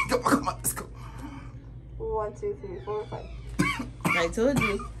 Give it to me. Come on, let's go. 1, 2, 3, 4, 5. I told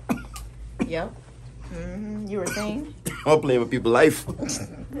you. Yep. You were saying? I'm playing with people's life.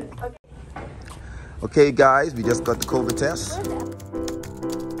 Okay, guys, we just got the COVID test.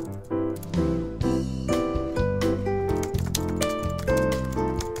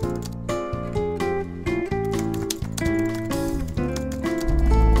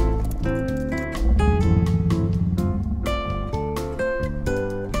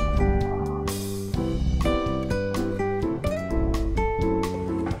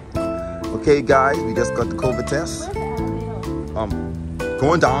 Okay, guys, we just got the COVID test.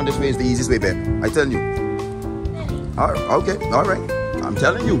 Going down this way is the easiest way, babe. I tell you. Okay, all right. I'm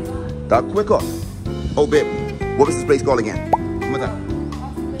telling you. That quicker. Oh, babe, what was this place called again? One more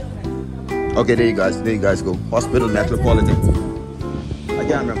time. Okay, there you guys go. Hospital Metropolitan. I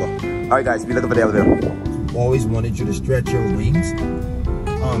can't remember. All right, guys, we look over the elevator. Always wanted you to stretch your wings,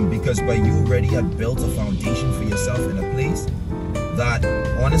 because by you already have built a foundation for yourself in a place that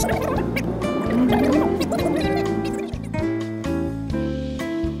honestly.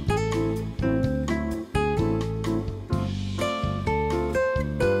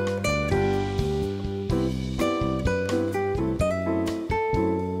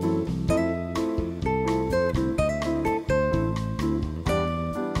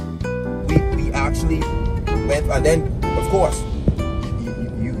 We actually went, and then of course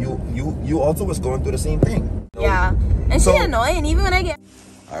you also was going through the same thing. Yeah, and she's annoying even when I get.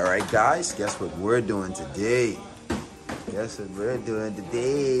 All right, guys, guess what we're doing today? Guess what we're doing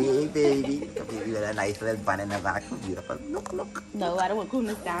today, baby? Baby with a nice little bun in the back. Beautiful. Look, look. No, I don't want to cool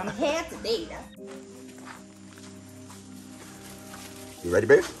this down hair today. You ready,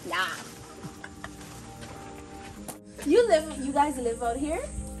 babe? Nah. You guys live out here?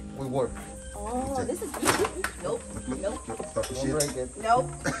 We work. Oh, this is easy. Nope. Nope. Nope.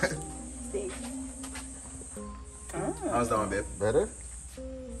 Stay. How's that one, babe? Better?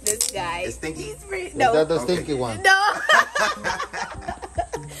 This guy. It's stinky? He's pretty, no. That's the stinky one. No.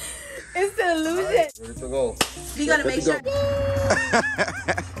 It's an illusion. Ready to go. You gotta make sure.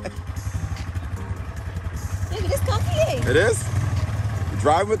 Baby, this comfy, eh? It is? You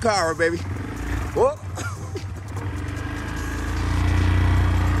drive with Cara, baby. Whoa.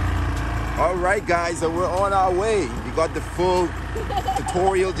 All right, guys, so we're on our way. We got the full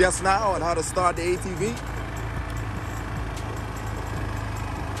tutorial just now on how to start the ATV.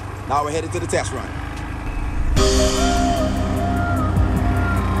 Now we're headed to the test run.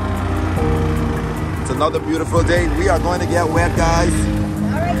 It's another beautiful day. We are going to get wet, guys.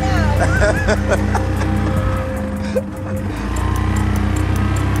 Not right now.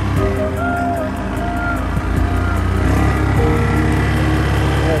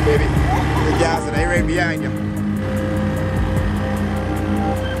 Yeah, baby. The gas and they right behind you.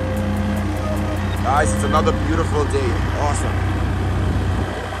 Guys, it's another beautiful day. Awesome.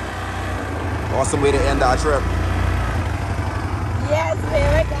 Awesome way to end our trip. Yes,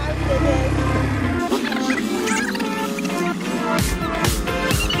 very confident.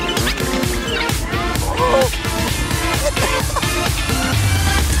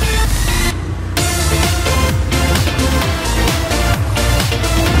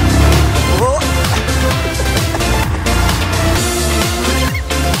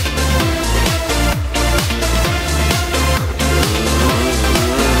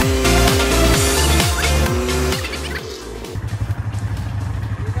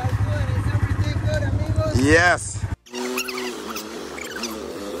 Yes.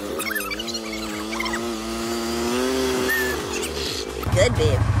 Good,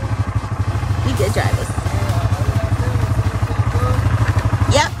 babe. We good drivers.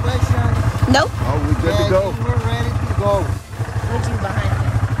 Yep. Nope. Oh, we good to go. We're ready to go. What you behind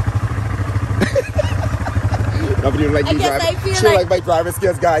Nobody don't like I me guess driving. I feel She don't like- like my driving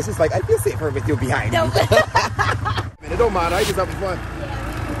skills, guys. She's like, I feel safer with you behind me. It don't matter. I just having fun.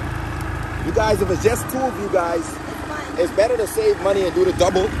 You guys, if it's just two of you guys, it's better to save money and do the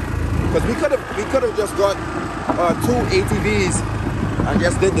double. Because we could have just got two ATVs and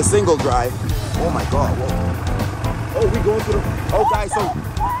just did the single drive. Oh my God! Whoa. Oh, we going to the. Oh, guys, so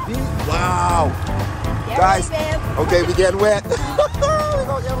wow, guys. Okay, we getting wet. We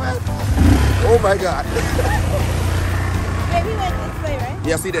gonna get wet. Oh my God. Wait, we went this way, right?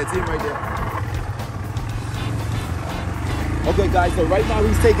 Yeah, see that team right there. Okay, guys, so right now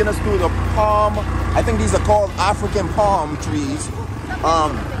he's taking us through the palm. I think these are called African palm trees.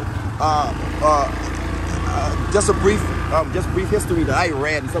 Just brief history that I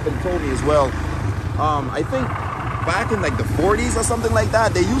read and somebody told me as well. I think back in like the 40s or something like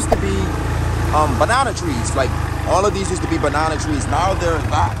that, they used to be banana trees. Like all of these used to be banana trees. Now they're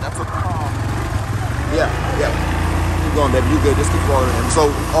not. That's a palm. Yeah. Keep going, baby. You good? Just keep following him.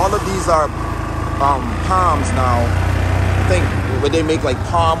 So all of these are palms now. I think where they make like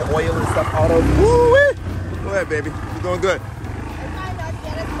palm oil and stuff out of. Woo-wee. Go ahead, baby. You're doing good.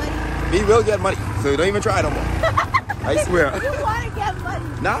 We will get money, so don't even try no more. I swear. You want to get money?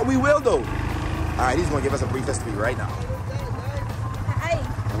 Nah, we will though. All right, he's gonna give us a brief history right now. Hey.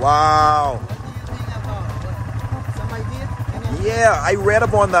 Wow. Yeah, I read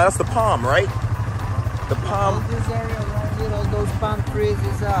up on that. That's the palm, right? The palm. This area around here, all those palm trees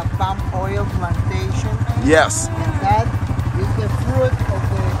is a palm oil plantation. Yes. That is the fruit of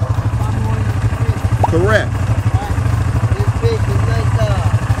the palm oil tree. Correct. It's big. It's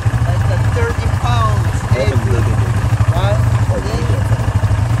like 30 pounds heavy. Right?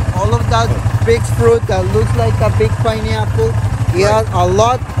 All of that big fruit that looks like a big pineapple, it has a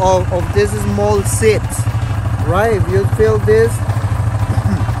lot of these small seeds. Right? If you feel this,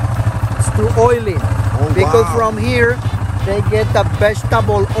 it's too oily. Oh, because wow. from here, they get the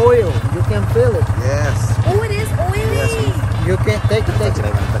vegetable oil. You can feel it. Yes. Oh, it is oily. Yes. You can take it. So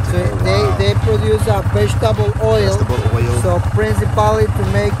Wow. they produce a vegetable oil. So principally to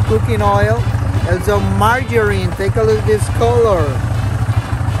make cooking oil. Also margarine. Take a look at this color.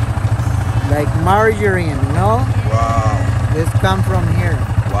 Like margarine, no? Wow. This come from here.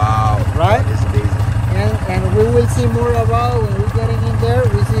 Wow. Right? That is amazing. And we will see more about when we're getting in there.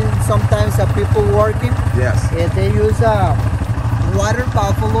 We see sometimes people working. Yes. They use water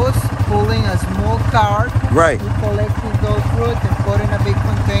buffaloes pulling a small cart. Right. To collecting those fruits and put in a big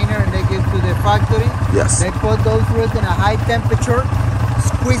container and they give to the factory. Yes. They put those fruits in a high temperature,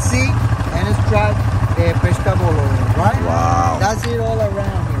 squeeze it, and extract vegetable oil, right? Wow. That's it all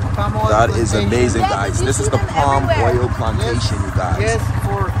around here. Palm oil That is plantation. amazing, Yeah, guys. you This is see the them palm everywhere. oil plantation, you guys. Yes,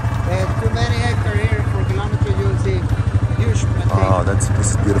 for too many hectares here, 4 kilometers, you'll see huge plantation. Oh, this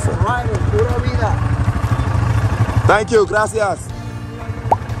is beautiful. Right, pura vida. Thank you, gracias.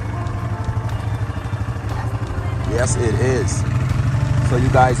 Yes, it is. So you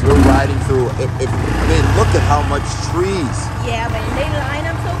guys, we're riding through. I mean, look at how much trees. Yeah, but they line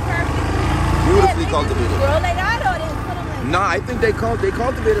up so perfectly. Beautifully cultivated. Grow like that or they put them like No, I think they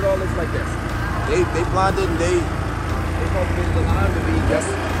cultivated all this like this. They planted and they cultivated the land to be just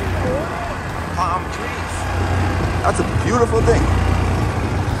palm trees. That's a beautiful thing.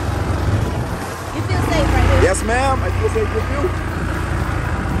 You feel safe right here? Yes, ma'am. I feel safe with you.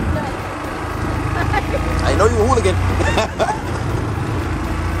 I know you're a hooligan.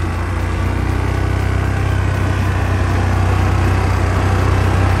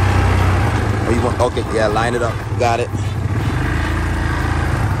 Oh, you want? Okay, yeah, line it up. Got it.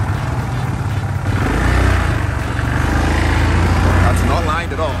 That's not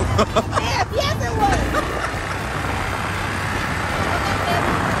lined at all. Yes, it was.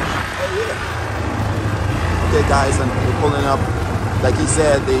 Okay, guys, and we're pulling up. Like he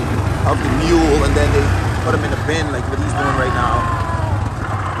said, they have the mule and then they put him in a bin like what he's doing right now.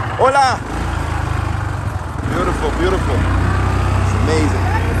 Hola! Beautiful, beautiful. It's amazing.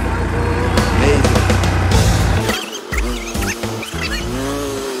 Amazing.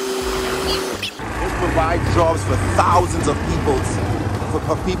 This provides jobs for thousands of people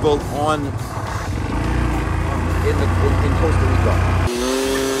in Costa Rica.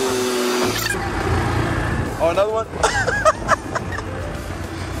 Oh, another one?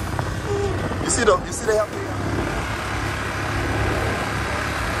 You see they have the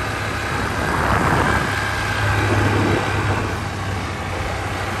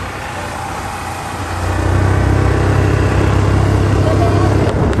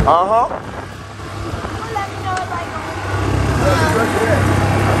uh-huh. Let me know if I go.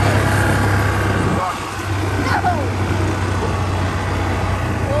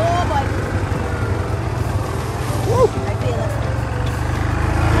 Oh boy.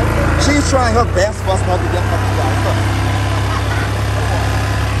 trying her best for us not to get fucked up.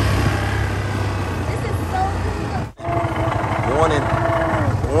 Warning.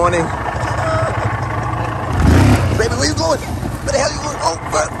 Warning. Baby, where you going? Where the hell you going? Oh,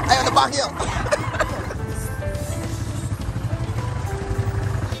 I on the back hill.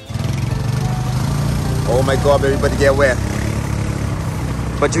 Oh my God, everybody get wet.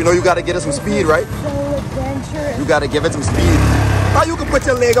 But you know you gotta get it some speed, right? So adventurous. You gotta give it some speed. How you can put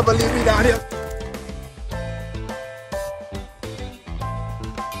your leg up and leave me down here?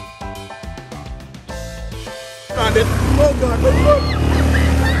 Oh God, oh God.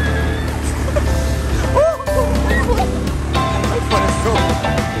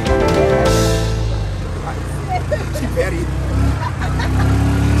 She very.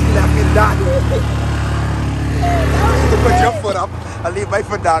 She left me down. You put your foot up. I leave my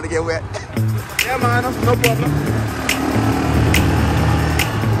foot down to get wet. Yeah, man, no problem.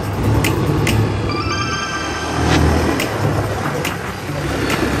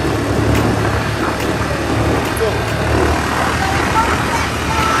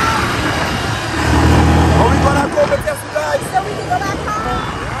 Are we gonna go with this, guys? So we can go back home.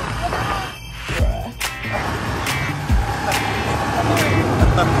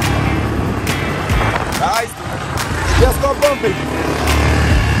 Guys, just go bumping.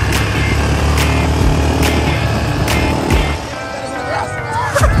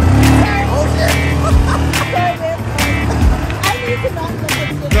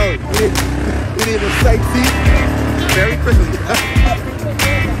 No, we need a sight seat very quickly.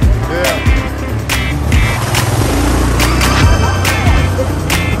 Yeah.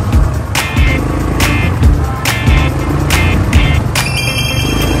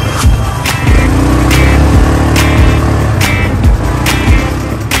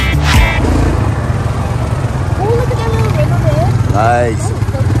 Nice.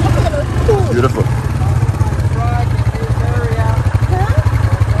 Beautiful.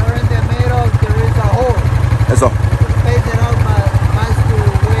 That's all.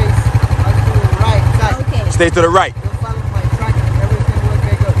 Stay to the right.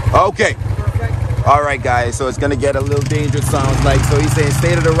 Okay. All right, guys. So it's gonna get a little dangerous. Sounds like. So he's saying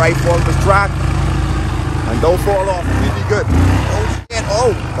stay to the right, follow the track, and don't fall off. You'll be good. Oh shit!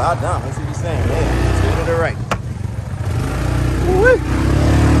 Oh, God damn. That's what he's saying. Yeah. Stay to the right.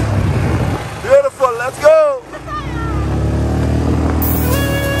 Beautiful. Let's go.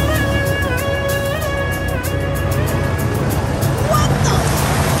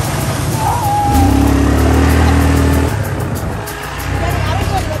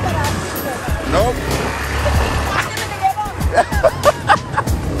 Nope.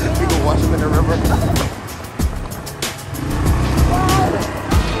 We can wash them in the river.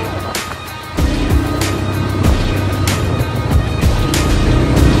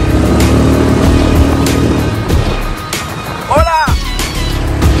 Hola!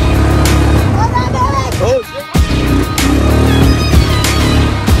 Oh, shit.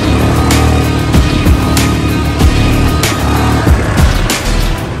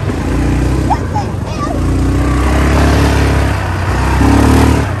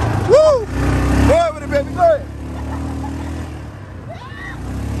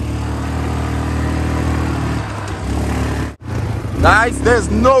 Guys, there's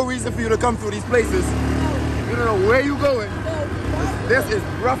no reason for you to come through these places. You don't know where you're going. This is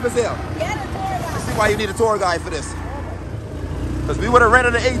rough as hell. You see why you need a tour guide for this. Because we would have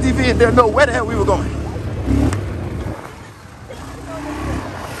rented an ATV and didn't know where the hell we were going.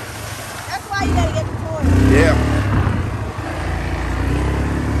 That's why you gotta get the tour. Yeah.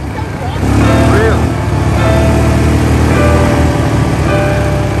 Really?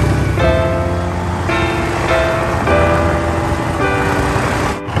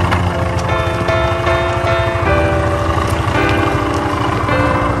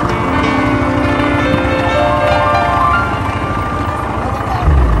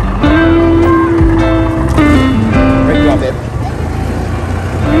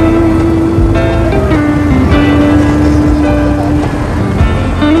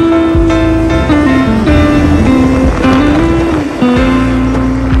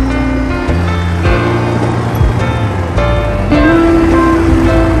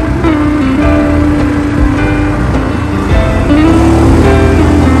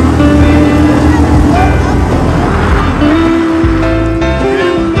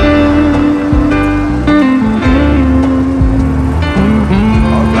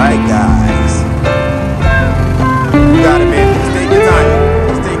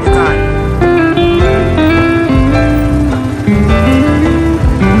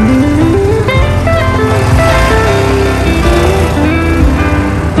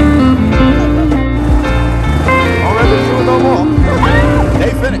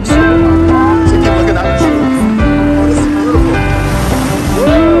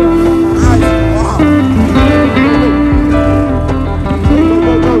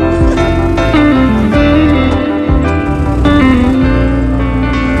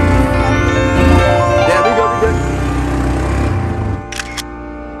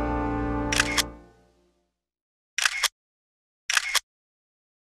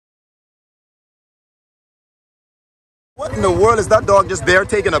 in the world is that dog just there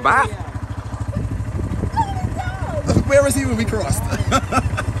taking a bath? Where was he when we crossed?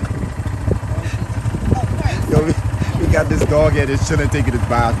 Yo, we got this dog here that's chilling taking his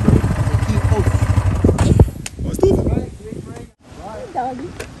bath, bro. What's doing?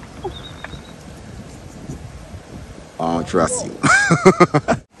 I don't trust you.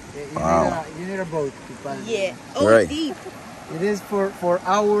 Wow. You need a boat to pass. Yeah. Oh, Right. deep. It is for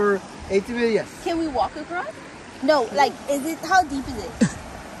our ATV, yes. Can we walk across? No, like, is it, how deep is it?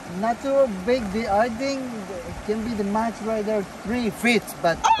 Not too big. I think it can be the max right there, 3 feet,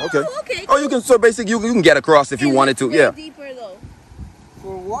 but Okay. Okay. Oh, you can, so basically you can get across if you wanted to, yeah. Deeper though.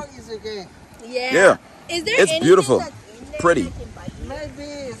 for walk is okay. Yeah. Yeah. Is there It's anything beautiful. that's in there Pretty. that can bite you?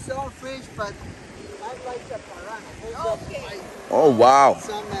 Maybe some fish, but I like the piranha. Okay. Oh, wow.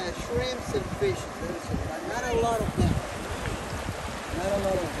 Some shrimps and fish. Not a lot of them. Not a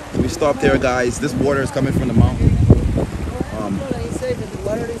lot of them. We stopped here, guys. This water is coming from the mountain. Say that the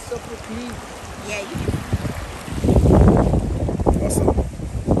water is super clean. Yeah, you Awesome.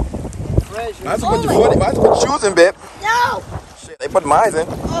 Fresh. Might as well put your foot in. Might as well put your shoes in, babe. No! Shit, they put mine in.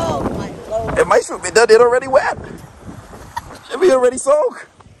 Oh my lord. It might should be done. It already wet. It be already soaked.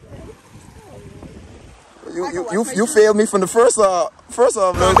 You failed me from the first little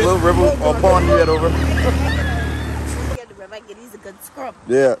river or pond you had over. Get the river, get these a good scrub.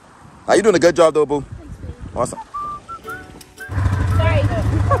 Yeah. Are you doing a good job though, boo? Awesome. Sorry.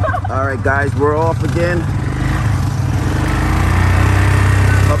 All right, guys, we're off again.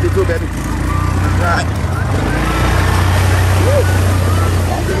 Love you too, baby. All right.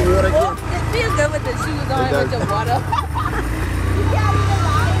 Off in the water again. It feels good with the shoes on It does. with the water. You can't even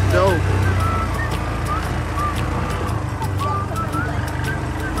lie. No.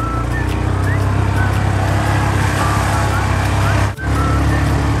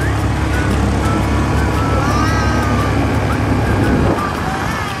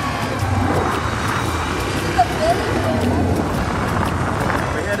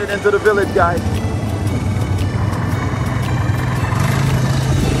 We're headed into the village, guys.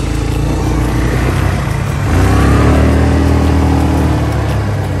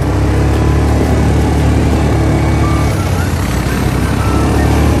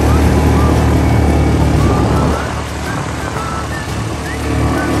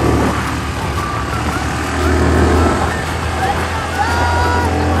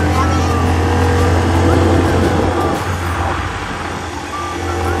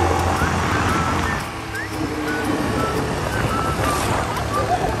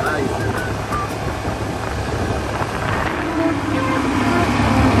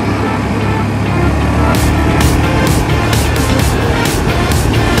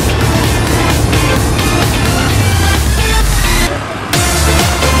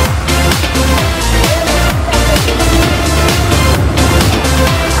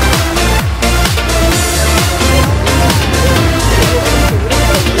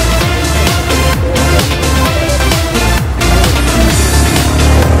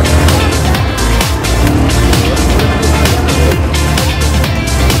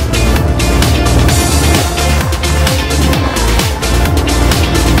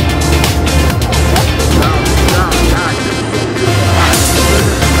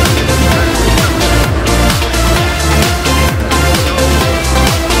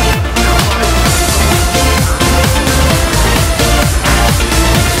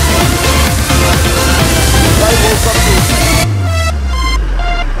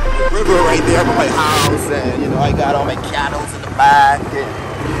 Right there by my house, and you know I got all my cattle in the back, and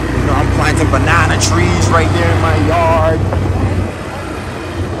you know I'm planting banana trees right there in my yard.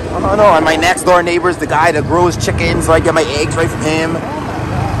 I don't know, and my next door neighbor is the guy that grows chickens, so I get my eggs right from him.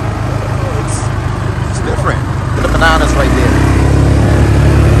 It's different. Look at the bananas right there.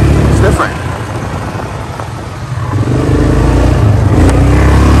 It's different.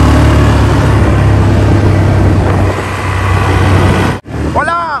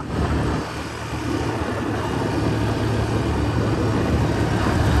 Hola!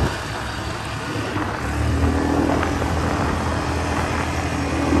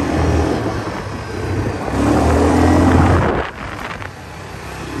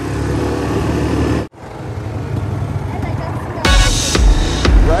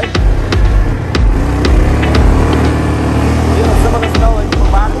 Right? Yeah, some of the smell like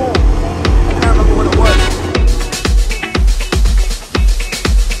tobacco. I can't remember what it was.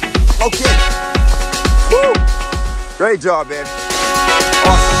 Okay. Woo! Great job, man.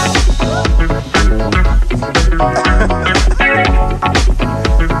 Awesome.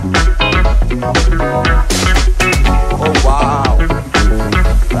 Oh, wow.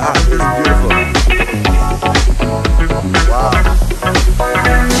 That is beautiful. Wow.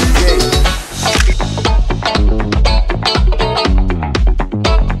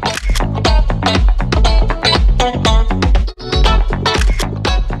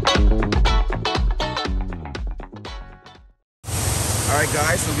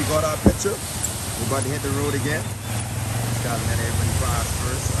 so we got our picture. We're about to hit the road again. Just gotta let everybody pass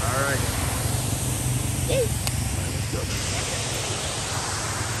first. All right.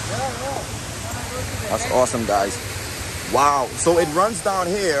 That's awesome, guys. Wow. So it runs down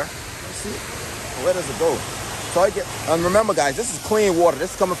here. Let's see. Where does it go? So and remember, guys, this is clean water.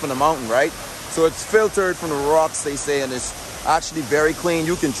 This is coming from the mountain, right? So it's filtered from the rocks, they say, and it's actually very clean.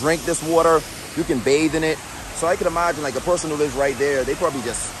 You can drink this water. You can bathe in it. So I can imagine, like, a person who lives right there, they probably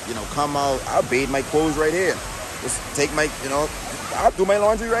just, you know, come out. I'll bathe my clothes right here. Just take my, you know, I'll do my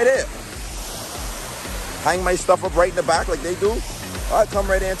laundry right here. Hang my stuff up right in the back like they do. I'll come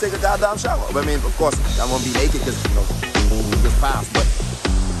right in and take a goddamn shower. But I mean, of course, I won't be naked because, you know, we just passed. But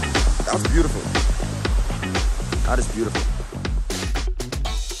that's beautiful. That is beautiful.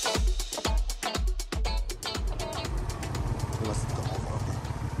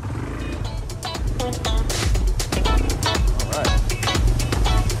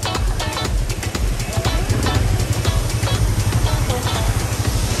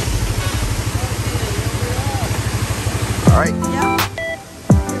 All right. Yeah.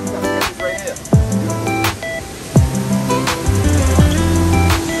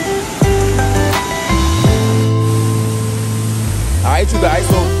 All right, you guys.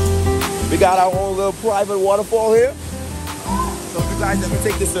 So we got our own little private waterfall here. So if you guys ever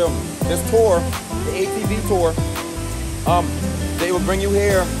take this this tour, the ATV tour, they will bring you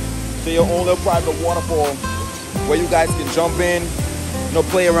here to your own little private waterfall where you guys can jump in, you know,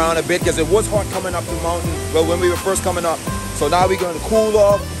 play around a bit, because it was hot coming up the mountain. Well, when we were first coming up. So now we're going to cool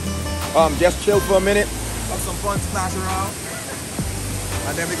off, just chill for a minute, have some fun, splash around,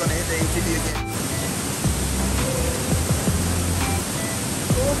 and then we're going to hit the ATV again.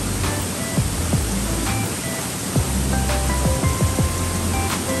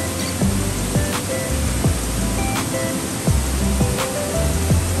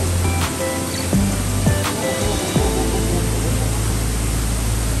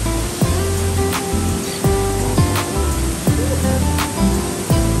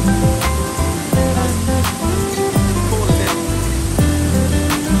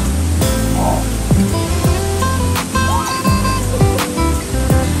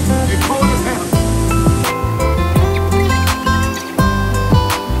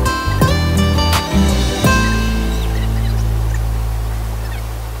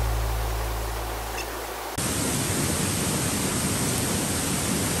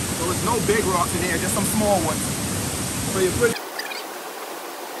 No big rocks in here, just some small ones. So you're pretty...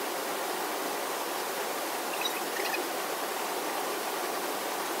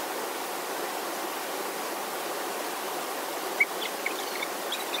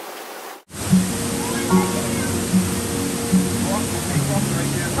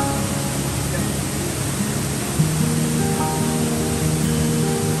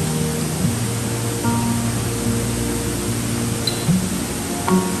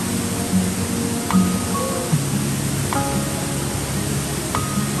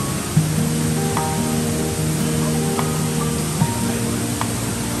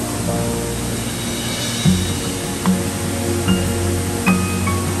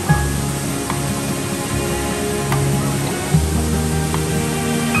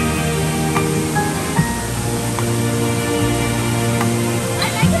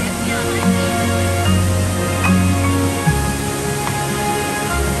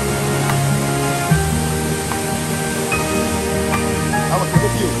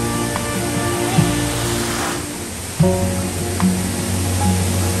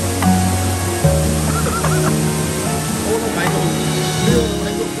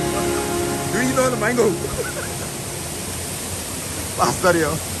 Mango. Basta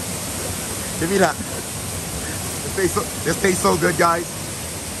Dios. Que mira. This tastes so good, guys.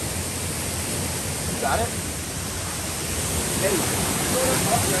 Got it? Hey.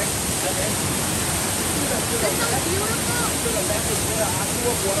 This is beautiful.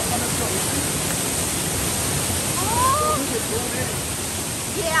 Oh.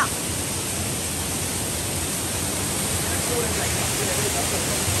 Yeah.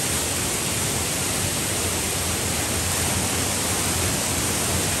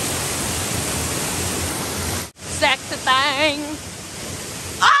 Sexy thing.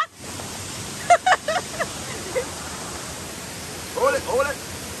 Ah! Hold it, hold it.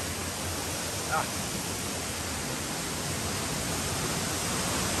 Ah.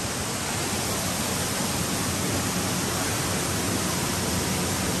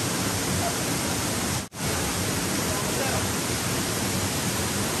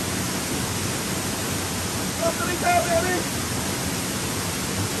 Costa Rica, baby.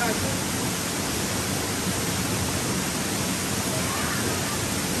 Nice.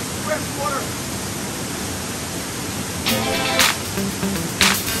 fresh water.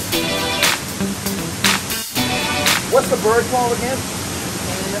 What's the bird called again?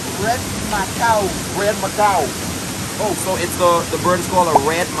 Red Macau. Red Macau. Oh, so it's the bird is called a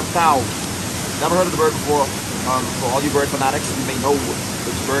red Macau. Never heard of the bird before. For all you bird fanatics, you may know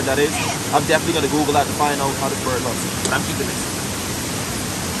which bird that is. I'm definitely gonna Google that to find out how this bird looks. But I'm keeping this.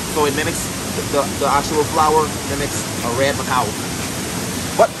 So it mimics the actual flower mimics a red Macau.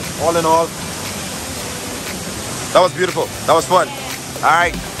 But all in all, that was beautiful. That was fun. All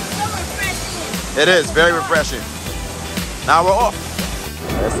right. It is very refreshing. Now we're off.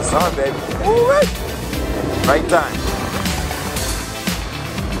 There's the sun, baby. All right. Right time.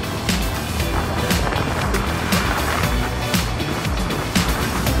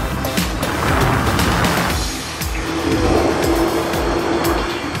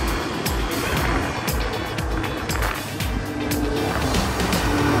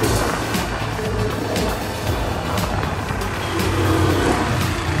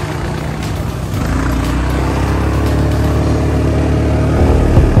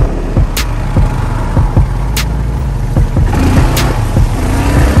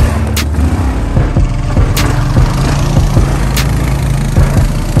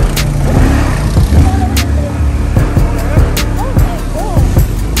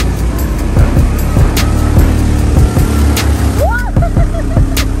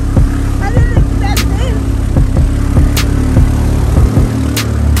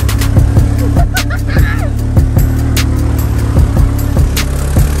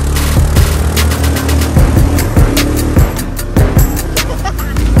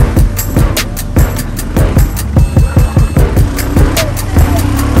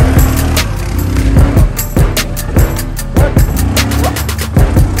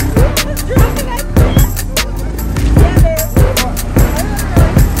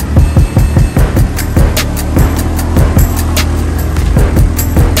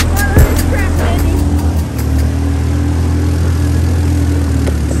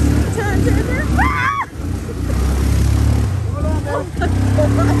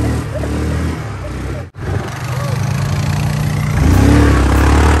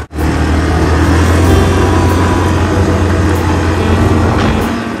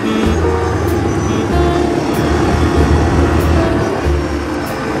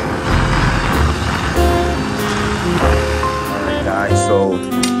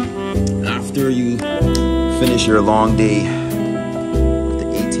 After you finish your long day with the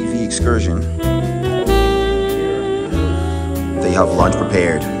ATV excursion, they have lunch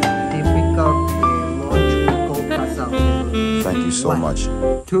prepared. Thank you so much.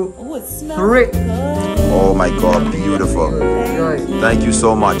 2, 3. Oh my God, beautiful. Thank you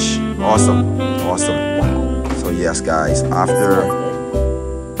so much. Awesome, awesome. So yes, guys, after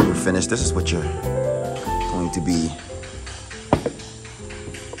you finish, this is what you're going to be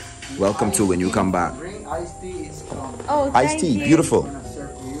welcome to when you come back. Oh, iced tea, beautiful.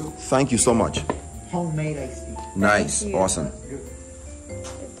 Thank you so much. Homemade iced tea. Nice, awesome.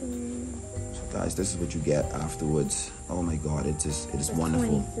 So guys, this is what you get afterwards. Oh my God, it is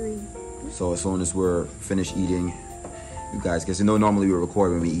wonderful. 23. So as soon as we're finished eating, you guys, because you know normally we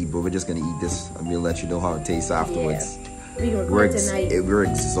record when we eat, but we're just gonna eat this and we'll let you know how it tastes afterwards. Yeah. We're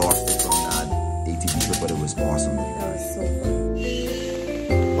exhausted from that ATV trip, but it was awesome. That was so fun.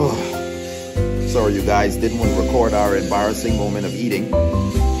 Oh. Sorry you guys, didn't want to record our embarrassing moment of eating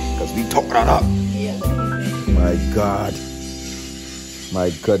because we tore that up. Yeah. My God. My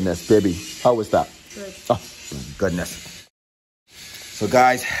goodness, baby. How was that? Good. Oh, my goodness. So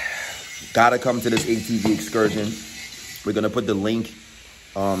guys, gotta come to this ATV excursion. We're gonna put the link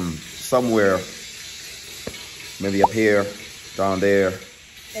somewhere, maybe up here, down there,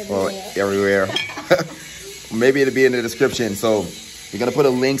 or everywhere. Maybe it'll be in the description. So we're gonna put a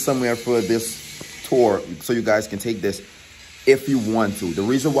link somewhere for this tour so you guys can take this if you want to. The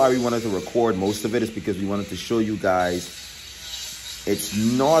reason why we wanted to record most of it is because we wanted to show you guys it's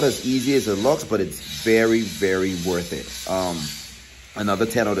not as easy as it looks, but it's very, very worth it. Another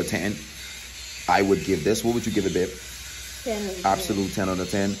 10 out of 10. I would give this. What would you give it, babe? 10 out of 10. Absolute 10 out of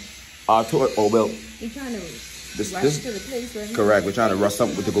 10. Our tour, oh well. You're trying to This to the place where correct. We're trying to rush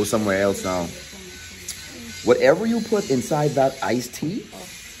something to go somewhere else now. Whatever you put inside that iced tea,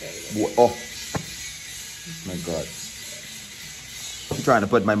 oh my God. She's trying to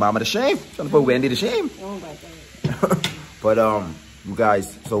put my mama to shame. Trying to put Wendy to shame. Oh my God. But you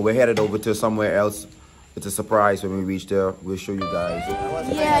guys, so we're headed over to somewhere else. It's a surprise when we reach there. We'll show you guys.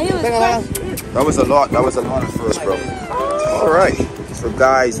 Yeah, he was That was a lot. That was a lot at first, bro. All right. So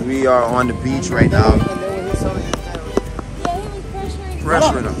guys, we are on the beach right now.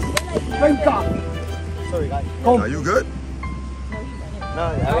 Fresh right now. Sorry, guys. Are you good?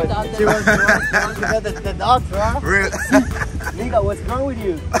 No, she wants to get the doctor, huh? Really? Nina, what's wrong with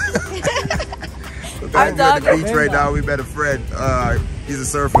you? We're at the beach right now. We met a friend. He's a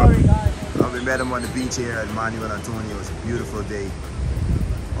surfer. We met him on the beach here at Monument Antonio. It's a beautiful day.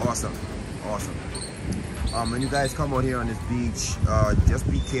 Awesome. Awesome. When you guys come out here on this beach, just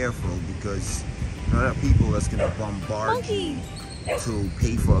be careful because there are people that's going to bombard you to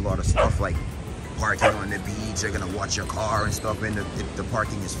pay for a lot of stuff like parking on the beach. They're going to watch your car and stuff, and the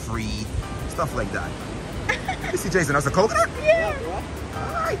parking is free. Stuff like that. You see Jason, that's a coconut? Yeah.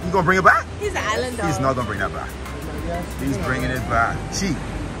 All right, you going to bring it back? He's an island dog. He's not going to bring that back. He's bringing it back. She.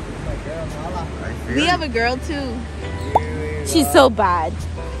 We have a girl too. She's so bad.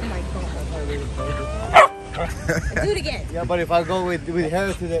 Oh my god. Do it again. Yeah, but if I go with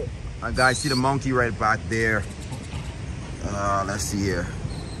her to the... Guys, see the monkey right back there. Let's see here.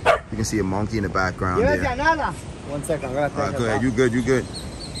 You can see a monkey in the background there. 1 second, I'm gonna Go ahead, you good, you good.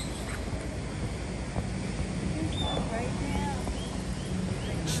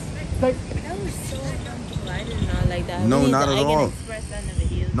 That was so uncomfortable. I did not like that. No, not at all. Express that in the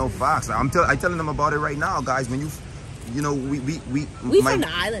video. No facts. I'm telling them about it right now, guys. When you know, we from the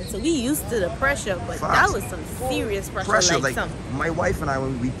island, so we used to the pressure, but that was some serious pressure. Like my wife and I,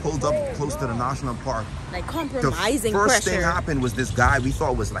 when we pulled up close to the national park, like compromising the first pressure. thing happened was this guy we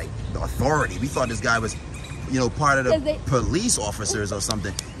thought was like the authority. We thought this guy was, you know, part of the police officers or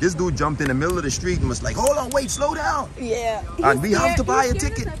something. This dude jumped in the middle of the street and was like, hold on, wait, slow down. Yeah. And we have to buy a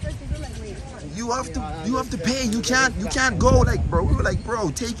ticket. You have to pay. You can't go. Like, bro, we were like, bro,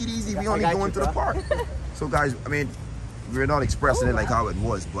 take it easy. We only going to the park. So guys, I mean, we're not expressing it like how it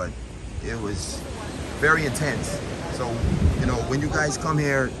was, but it was very intense. So, you know, when you guys come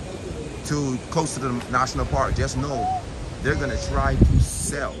here to close to the national park, just know they're gonna try to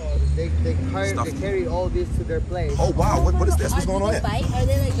sell. They carry all this to their place. Oh wow, what is this? What's going on here? Are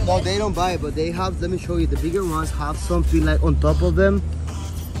they like no, they don't buy it, but they have, let me show you, the bigger ones have something like on top of them.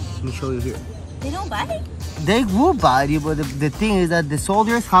 Let me show you here. They don't buy? They will buy it, but the thing is that the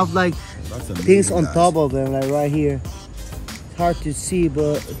soldiers have like things on top of them, like right here. It's hard to see,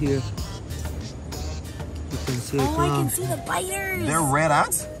 but here. You can see it. Oh, I can see the biters. They're red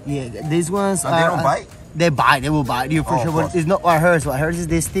ants? Yeah, these ones and they don't bite? They bite, they will bite you for sure, but it's not what hurts. What hurts is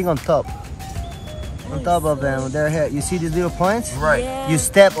this thing on top. On top of them, they're here. You see these little points? Right. Yeah. You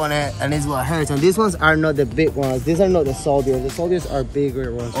step on it and it's what hurts. And these ones are not the big ones. These are not the soldiers. The soldiers are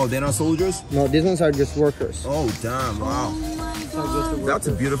bigger ones. Oh, they're not soldiers? No, these ones are just workers. Oh, damn, wow. Oh That's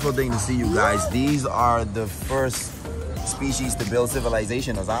a beautiful thing to see, you guys. These are the first species to build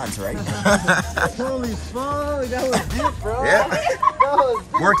civilization as ants, right? Holy fuck, that was deep, bro. Yeah. That was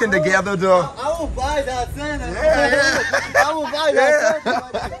deep, Working bro. together to... I will buy that center. Yeah. I will buy that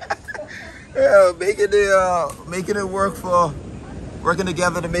center. Yeah, making it work for working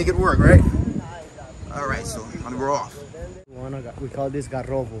together to make it work, right? All right, so we're off. We call this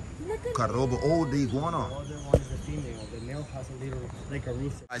garrobo. Garrobo, oh, the iguana. The other one is the female. The male has a little, like a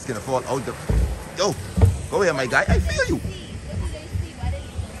rooster. It's gonna fall out the. Yo, go ahead, my guy. I feel you.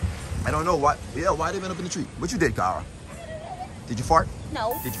 I don't know what. Yeah, why they went up in the tree? What you did, Cara? Did you fart?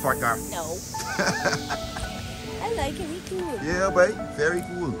 No. Did you fart, Cara? No. I like it. He's cool. Yeah, babe. Very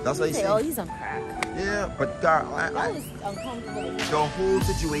cool. That's what I say. Oh, he's on crack. Yeah, but Cara, That was uncomfortable. the whole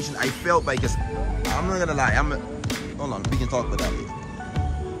situation, I felt like it's. I'm not gonna lie. Hold on. We can talk about that later.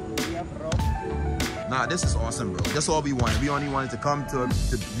 Nah, this is awesome, bro. That's all we wanted. We only wanted to come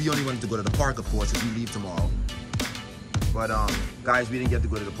we only wanted to go to the park, of course, if we leave tomorrow. But guys, we didn't get to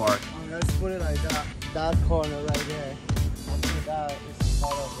go to the park. Let's put it like that. That corner right there. That is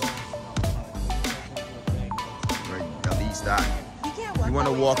part of Right, at least that. You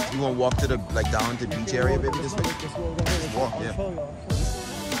wanna walk? You wanna walk to the down to the beach area, baby? This way. Just walk, yeah.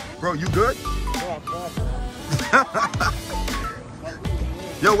 Bro, you good?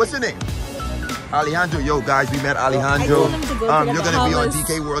 Yo, what's your name? Alejandro. Yo, guys, we met Alejandro. You're gonna be on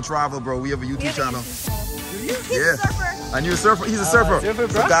DK World Travel, bro. We have a YouTube channel. Yeah. And you're a surfer. He's a surfer.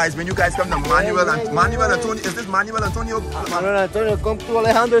 So guys, when you guys come to Manuel Antonio, is this Manuel Antonio? Manuel Antonio, come to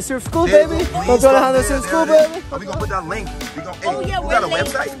Alejandro Surf School, baby. Come to Alejandro Surf School, baby. Are we gonna put that link? We gonna, Oh, yeah, we got a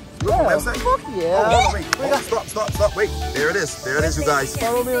website? You have a website? Fuck yeah. Oh, wait. Oh, stop. Wait. There it is, you guys.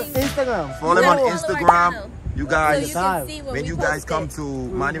 Follow me on Instagram. Follow him on Instagram. You guys, So you when you guys come to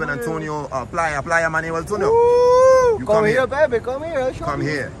Manuel Antonio, Playa Manuel Antonio, you come here, baby. Come here. Come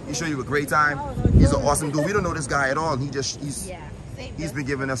here. He show you a great time. He's an awesome dude. We don't know this guy at all. He's been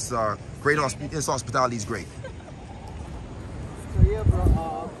giving us great his hospitality is great. So yeah,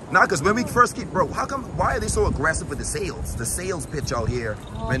 bro. Nah, because when we first keep, bro, how come, why are they so aggressive with the sales? The sales pitch out here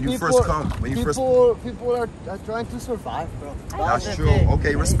when you first come. People are trying to survive, bro. That's true.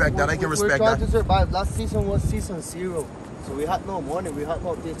 Okay, respect that. I can respect that. We're trying to survive. Last season was season 0. So we had no money, we had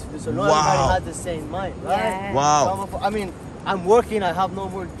no this to do. So not everybody had the same mind, right? Yeah. Wow. I mean, I'm working, I have no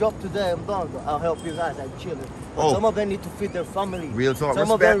more job today, I'm done. I'll help you guys, I'm chilling. But some of them need to feed their family. Real talk, Some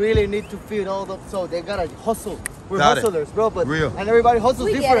of them really need to feed all the, so they gotta hustle. We're hustlers, bro, but and everybody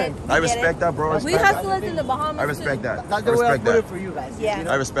hustles different. I respect that, bro. We hustlers in the Bahamas. I respect that. That's the way I put it for you guys. Yeah. You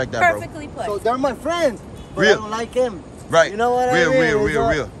know? I respect that, bro. Perfectly put. So they're my friends, but I don't like him. Right. You know what I mean?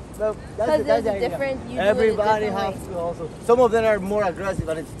 Real. Because there's a different, everybody has to also. Some of them are more aggressive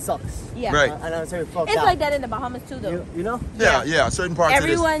and it sucks. Yeah. Right. And I'm saying, fuck it's that. like that in the Bahamas too, though. You know? Yeah. Certain parts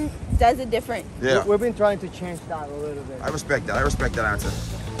Everyone of this. does it different. Yeah. We've been trying to change that a little bit. I respect that. I respect that answer.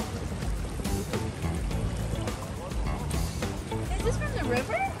 Is this from the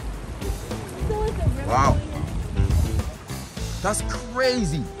river? So it's a river. Wow. That's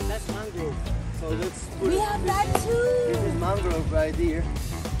crazy. That's mangrove. So let's we have that too. This is mangrove right here.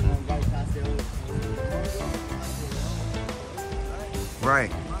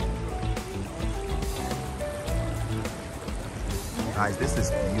 Right. Guys, this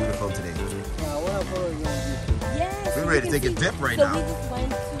is beautiful today. Yes. We're ready to take a dip right now. We just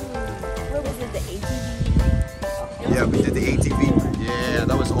went to, where was it, the ATV? Yeah, we did the ATV. Yeah,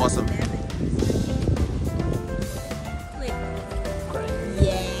 that was awesome.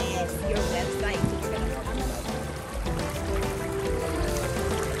 Yes, your website.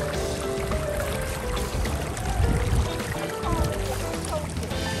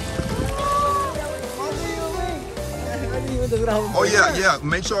 Oh yeah.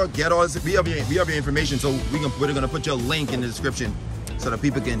 Make sure get all this. We have your information, so we're gonna put your link in the description so that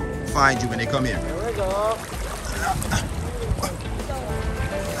people can find you when they come in. There we go.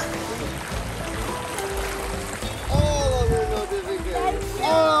 All of your notifications.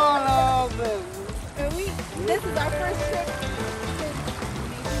 All of them. This is our first trip.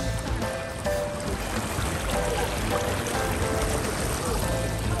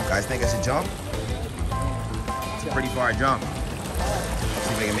 Guys think I should jump? It's a pretty far jump.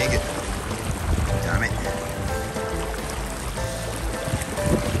 See if I can make it. Damn it.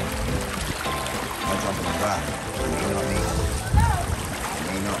 I'll jump on the back. May not make it.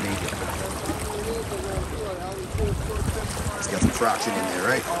 May not make it. Let's get some traction in there,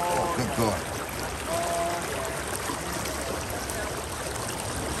 right? Oh, good God.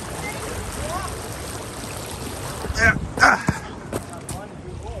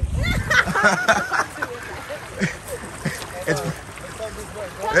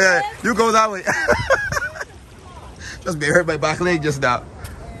 Yeah, you go that way. Just be hurt my back leg just now.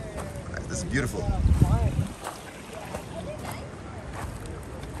 This is beautiful.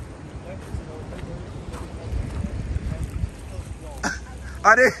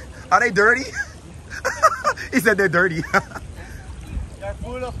 Are they dirty? He said they're dirty. They're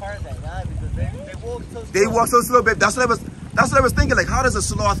full of heart, because they walk so slow. They walk so slow, babe. That's what I was thinking. Like, how does a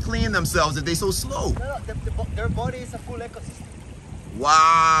sloth clean themselves if they're so slow? No, their body is a full ecosystem.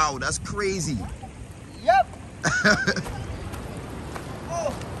 Wow, that's crazy. Yep.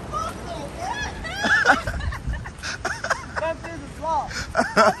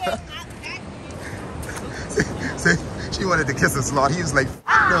 See, she wanted to kiss a sloth. He was like,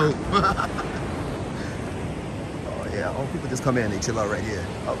 no. Oh yeah, all people just come in and they chill out right here.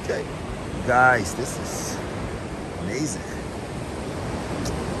 Okay, guys, this is amazing.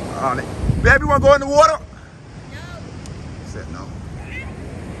 Baby, want to go in the water? No. Said no.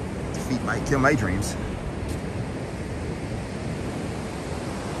 Defeat might kill my dreams.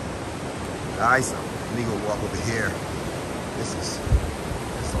 Guys, let me go walk over here. This is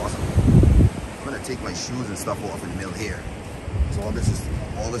awesome. I'm gonna take my shoes and stuff off in the middle here. So all this is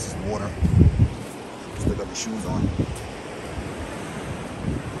water. Still got my shoes on.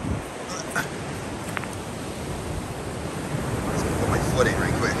 Let's put my foot in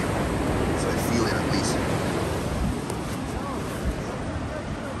right quick, so I feel it at least.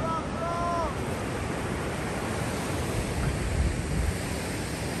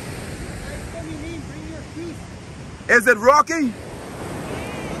 Is it rocky?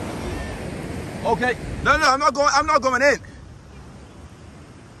 Okay. No, I'm not going in.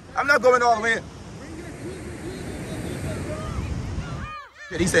 I'm not going all the way in.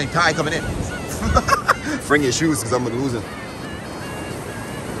 Shit, he's saying Kai coming in. Bring your shoes because I'm gonna lose it.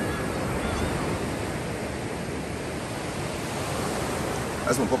 I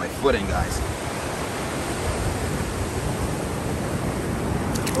just want to put my foot in, guys.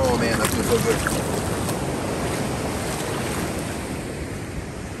 Oh man, that feels so good.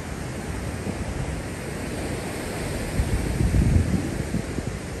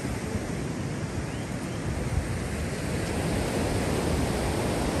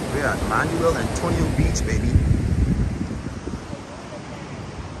 at Manuel Antonio Beach, baby.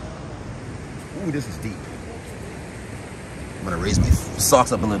 Ooh, this is deep. I'm gonna raise my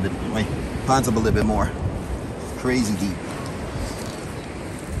socks up a little bit, my pants up a little bit more. Crazy deep.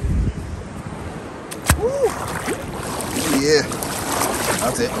 Woo. Yeah,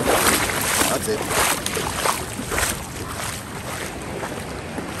 that's it. That's it.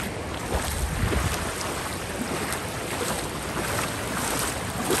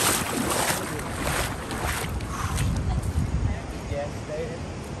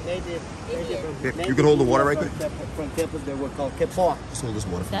 You can hold the water right quick. From temples they were called Kepa. Just hold this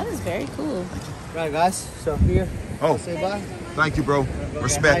water. That is very cool. Right, guys. So here. Oh, say bye. Thank you, bro.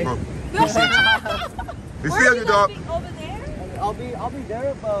 Respect, bro. We feel you, dog. Over there? I'll be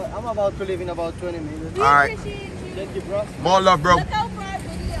there, but I'm about to leave in about 20 minutes. All right. Thank you, bro. More love, bro. Look out for our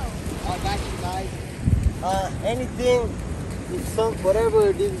video. I got you guys. Anything,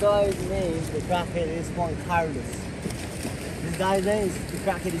 whatever this guy's name, the crackhead is called Carlos. This guy's name is the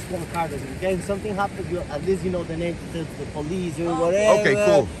crackhead is called Carlos. If something happens, at least you know the name to the police or whatever. Okay,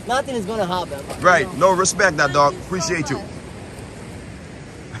 cool. Nothing is gonna happen. Right. No, respect that, dog. Appreciate you.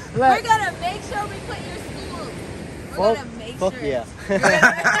 We're gonna make sure we put your school. We're gonna make sure. Fuck yeah.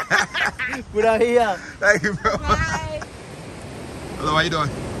 Put out here. Thank you, bro. Bye. Hello, how you doing?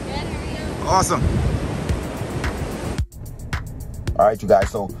 Good, how are you? Awesome. All right, you guys.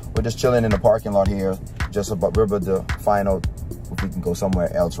 So we're just chilling in the parking lot here. We're about to find out if we can go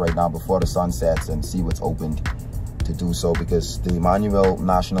somewhere else right now before the sun sets and see what's opened to do so, because the Manuel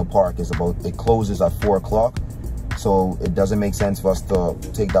National Park it closes at 4 o'clock. So it doesn't make sense for us to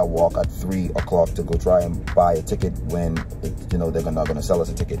take that walk at 3 o'clock to go try and buy a ticket when they're not gonna sell us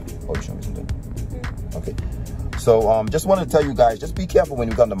a ticket. Oh, you show me something. Okay. So just wanted to tell you guys, just be careful when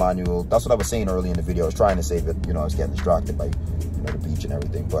you come to Manuel. That's what I was saying earlier in the video. I was trying to save it. I was getting distracted by the beach and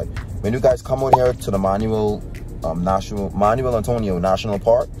everything. But when you guys come on here to the Manuel Antonio National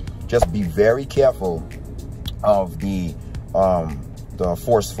Park, just be very careful of the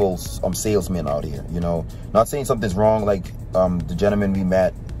forceful salesmen out here. Not saying something's wrong, like the gentleman we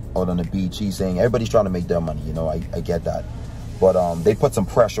met out on the beach, he's saying everybody's trying to make their money. I get that, but they put some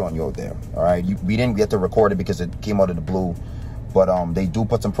pressure on you out there. All right, we didn't get to record it because it came out of the blue, but they do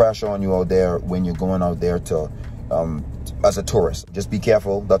put some pressure on you out there when you're going out there to as a tourist. Just be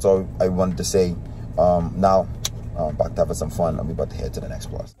careful. That's all I wanted to say. Now back to having some fun. I'm about to head to the next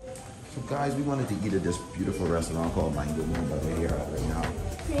place. So guys, we wanted to eat at this beautiful restaurant called Mango Moon, but we're here right now.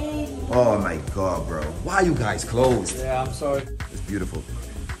 Oh my God, bro. Why are you guys closed? Yeah, I'm sorry. It's beautiful.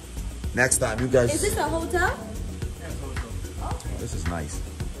 Next time, you guys. Is this a hotel? Oh, this is nice.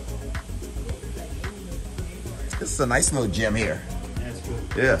 This is a nice little gym here. That's good.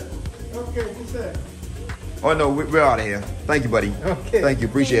 Yeah. Okay, what's that? Oh no, we're out of here. Thank you, buddy. Okay. Thank you,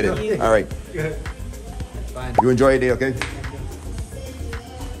 appreciate it. All right. Good. Fine. You enjoy your day, okay?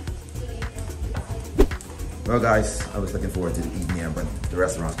 Well, guys, I was looking forward to the evening here, but the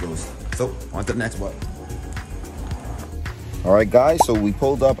restaurant's closed. So, on to the next one. All right, guys, so we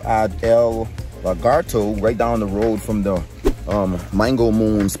pulled up at El Lagarto, right down the road from the Mango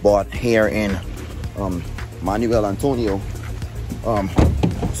Moon spot here in Manuel Antonio.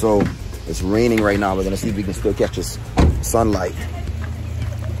 So, it's raining right now. We're gonna see if we can still catch this sunlight.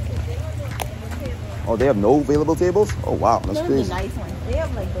 Oh, they have no available tables? Oh, wow, that's crazy. The nice ones. They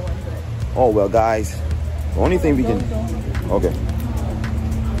have like the ones that... Oh, well, guys, the only thing we can... Okay.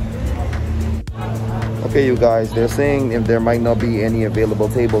 Okay, you guys, they're saying if there might not be any available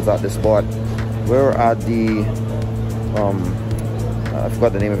tables at the spot. We're at the... I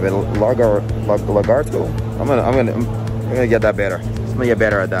forgot the name of it. Lagarto. I'm gonna get that better. I'm gonna get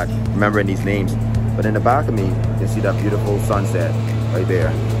better at that, remembering these names. But in the back of me, you can see that beautiful sunset right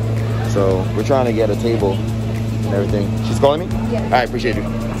there. So we're trying to get a table and everything. She's calling me? Yeah. All right, appreciate you.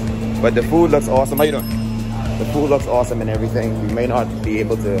 But the food looks awesome. How you doing? The food looks awesome and everything. We may not be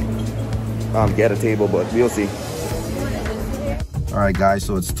able to get a table, but we'll see. All right, guys,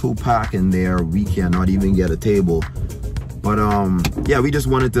 so it's 2-pack in there. We cannot even get a table. But yeah, we just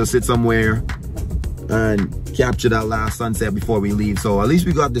wanted to sit somewhere and capture that last sunset before we leave. So at least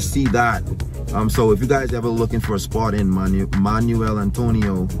we got to see that. So if you guys ever looking for a spot in Manuel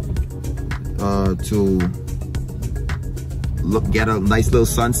Antonio to get a nice little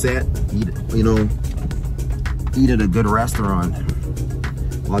sunset, eat at a good restaurant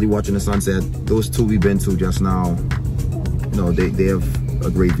while you're watching the sunset. Those two we've been to just now, they have a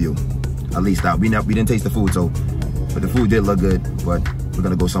great view. At least that we didn't taste the food, but the food did look good. But we're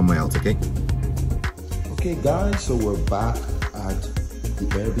gonna go somewhere else, okay? Okay, guys, so we're back at the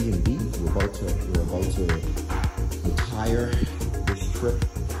Airbnb. We're about to retire this trip,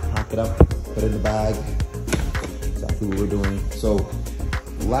 pack it up, put it in the bag. Exactly what we're doing. So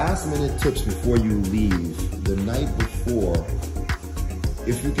last minute tips before you leave. The night before,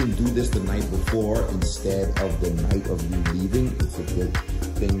 if you can do this the night before instead of the night of you leaving, it's a good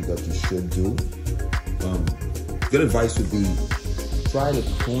thing that you should do. Good advice would be try to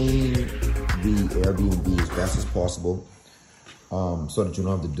clean the Airbnb as best as possible, so that you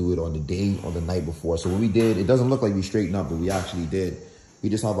don't have to do it on the day or the night before. So what we did, it doesn't look like we straightened up, but we actually did. We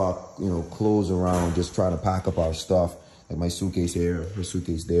just have our clothes around, just trying to pack up our stuff. Like my suitcase here, her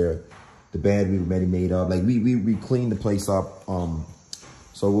suitcase there. The bed we already made up. Like we cleaned the place up.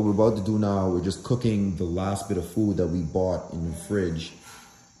 So what we're about to do now, we're just cooking the last bit of food that we bought in the fridge.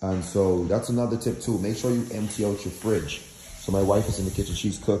 And so that's another tip too. Make sure you empty out your fridge. So my wife is in the kitchen,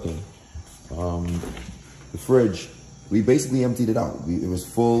 she's cooking. The fridge, we basically emptied it out. It was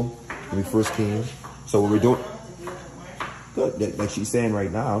full when we first came. So what we're doing, good, like she's saying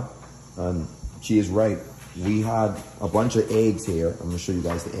right now, and she is right. We had a bunch of eggs here. I'm gonna show you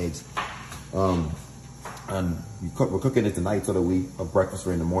guys the eggs. And we're cooking it tonight so that we have breakfast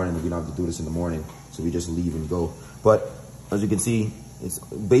for in the morning, and we don't have to do this in the morning. So we just leave and go. But as you can see, it's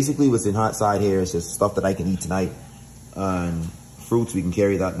basically what's in hot side here. It's just stuff that I can eat tonight. And fruits, we can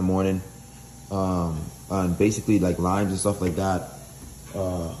carry that in the morning. And basically like limes and stuff like that.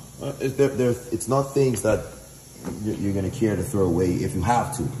 It's not things that you're gonna care to throw away if you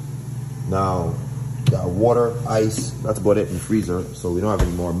have to. Now, water, ice, that's about it in the freezer. So we don't have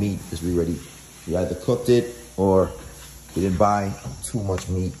any more meat because we either cooked it or we didn't buy too much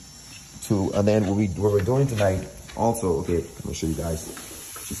meat too. And then what we're doing tonight also, okay, I'm gonna show you guys.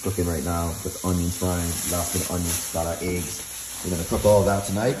 She's cooking right now with onions frying, last bit of onions, got our eggs. We're gonna cook all that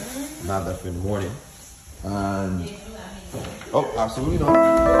tonight and have that for in the morning. And, oh, absolutely not.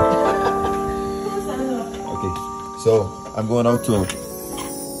 Okay, so I'm going out to,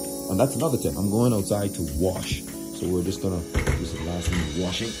 and that's another tip, I'm going outside to wash. So we're just gonna do some last minute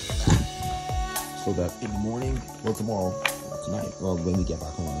washing so that in the morning, well tomorrow, tonight, well when we get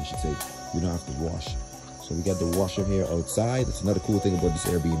back home I should say, we don't have to wash. So we got the washer here outside. That's another cool thing about this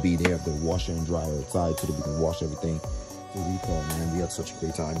Airbnb. They have the washer and dryer outside so that we can wash everything. So man, we had such a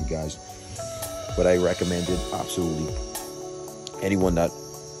great time, you guys. But I recommend it absolutely. Anyone that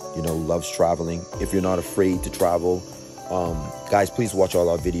loves traveling, if you're not afraid to travel, guys, please watch all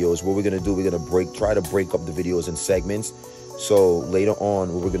our videos. What we're gonna do, we're gonna try to break up the videos in segments. So later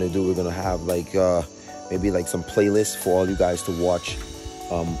on, what we're gonna do, we're gonna have like maybe like some playlists for all you guys to watch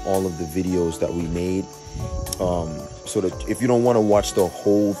all of the videos that we made. So that if you don't want to watch the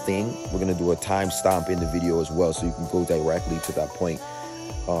whole thing, we're gonna do a timestamp in the video as well, so you can go directly to that point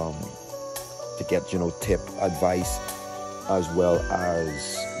to get tip advice, as well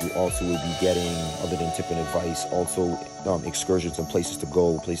as we also will be getting, other than tip and advice, also excursions and places to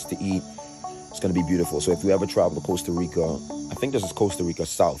go, places to eat. It's gonna be beautiful. So if you ever travel to Costa Rica, I think this is Costa Rica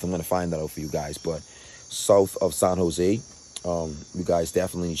South. I'm gonna find that out for you guys, but south of San Jose, you guys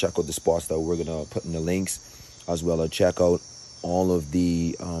definitely check out the spots that we're gonna put in the links, as well as check out all of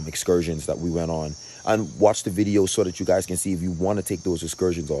the excursions that we went on, and watch the video so that you guys can see if you want to take those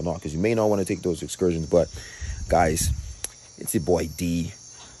excursions or not, because you may not want to take those excursions. But guys, it's your boy D.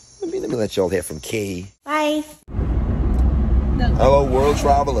 Let me let y'all hear from K. Bye. Hello, world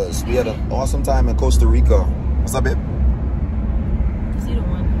travelers. We had an awesome time in Costa Rica. What's up, babe?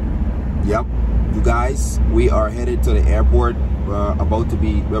 Yep. You guys, we are headed to the airport. We're about to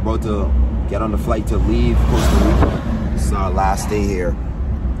get on the flight to leave Costa Rica. This is our last day here.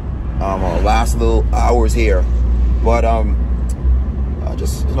 Our last little hours here. But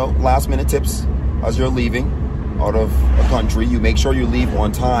just last minute tips as you're leaving out of a country. You make sure you leave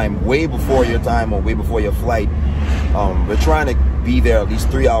on time, way before your time or way before your flight. We're trying to be there at least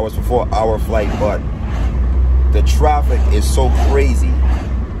 3 hours before our flight, but the traffic is so crazy.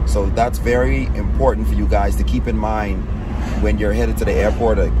 So that's very important for you guys to keep in mind when you're headed to the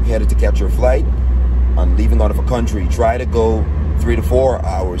airport or headed to catch your flight and leaving out of a country. Try to go 3 to 4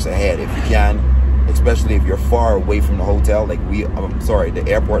 hours ahead if you can, especially if you're far away from the hotel, like the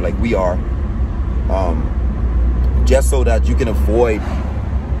airport, like we are, just so that you can avoid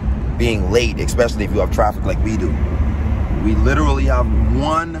being late, especially if you have traffic like we do. We literally have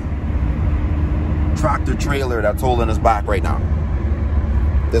one tractor trailer that's holding us back right now.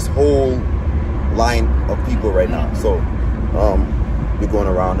 This whole line of people right now. So we're going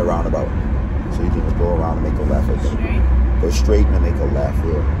around the roundabout. So you can just go around and make a left right there. Go straight and then make a left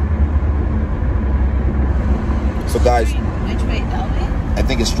here. So guys, Which way, that way? I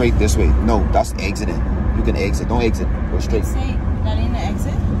think it's straight this way. No, that's exiting. You can exit. Don't exit. Go straight. Say that ain't the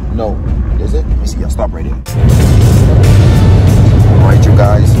exit? No. Is it? Let me see. I'll stop right here. Alright, you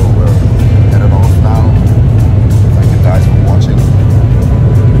guys. So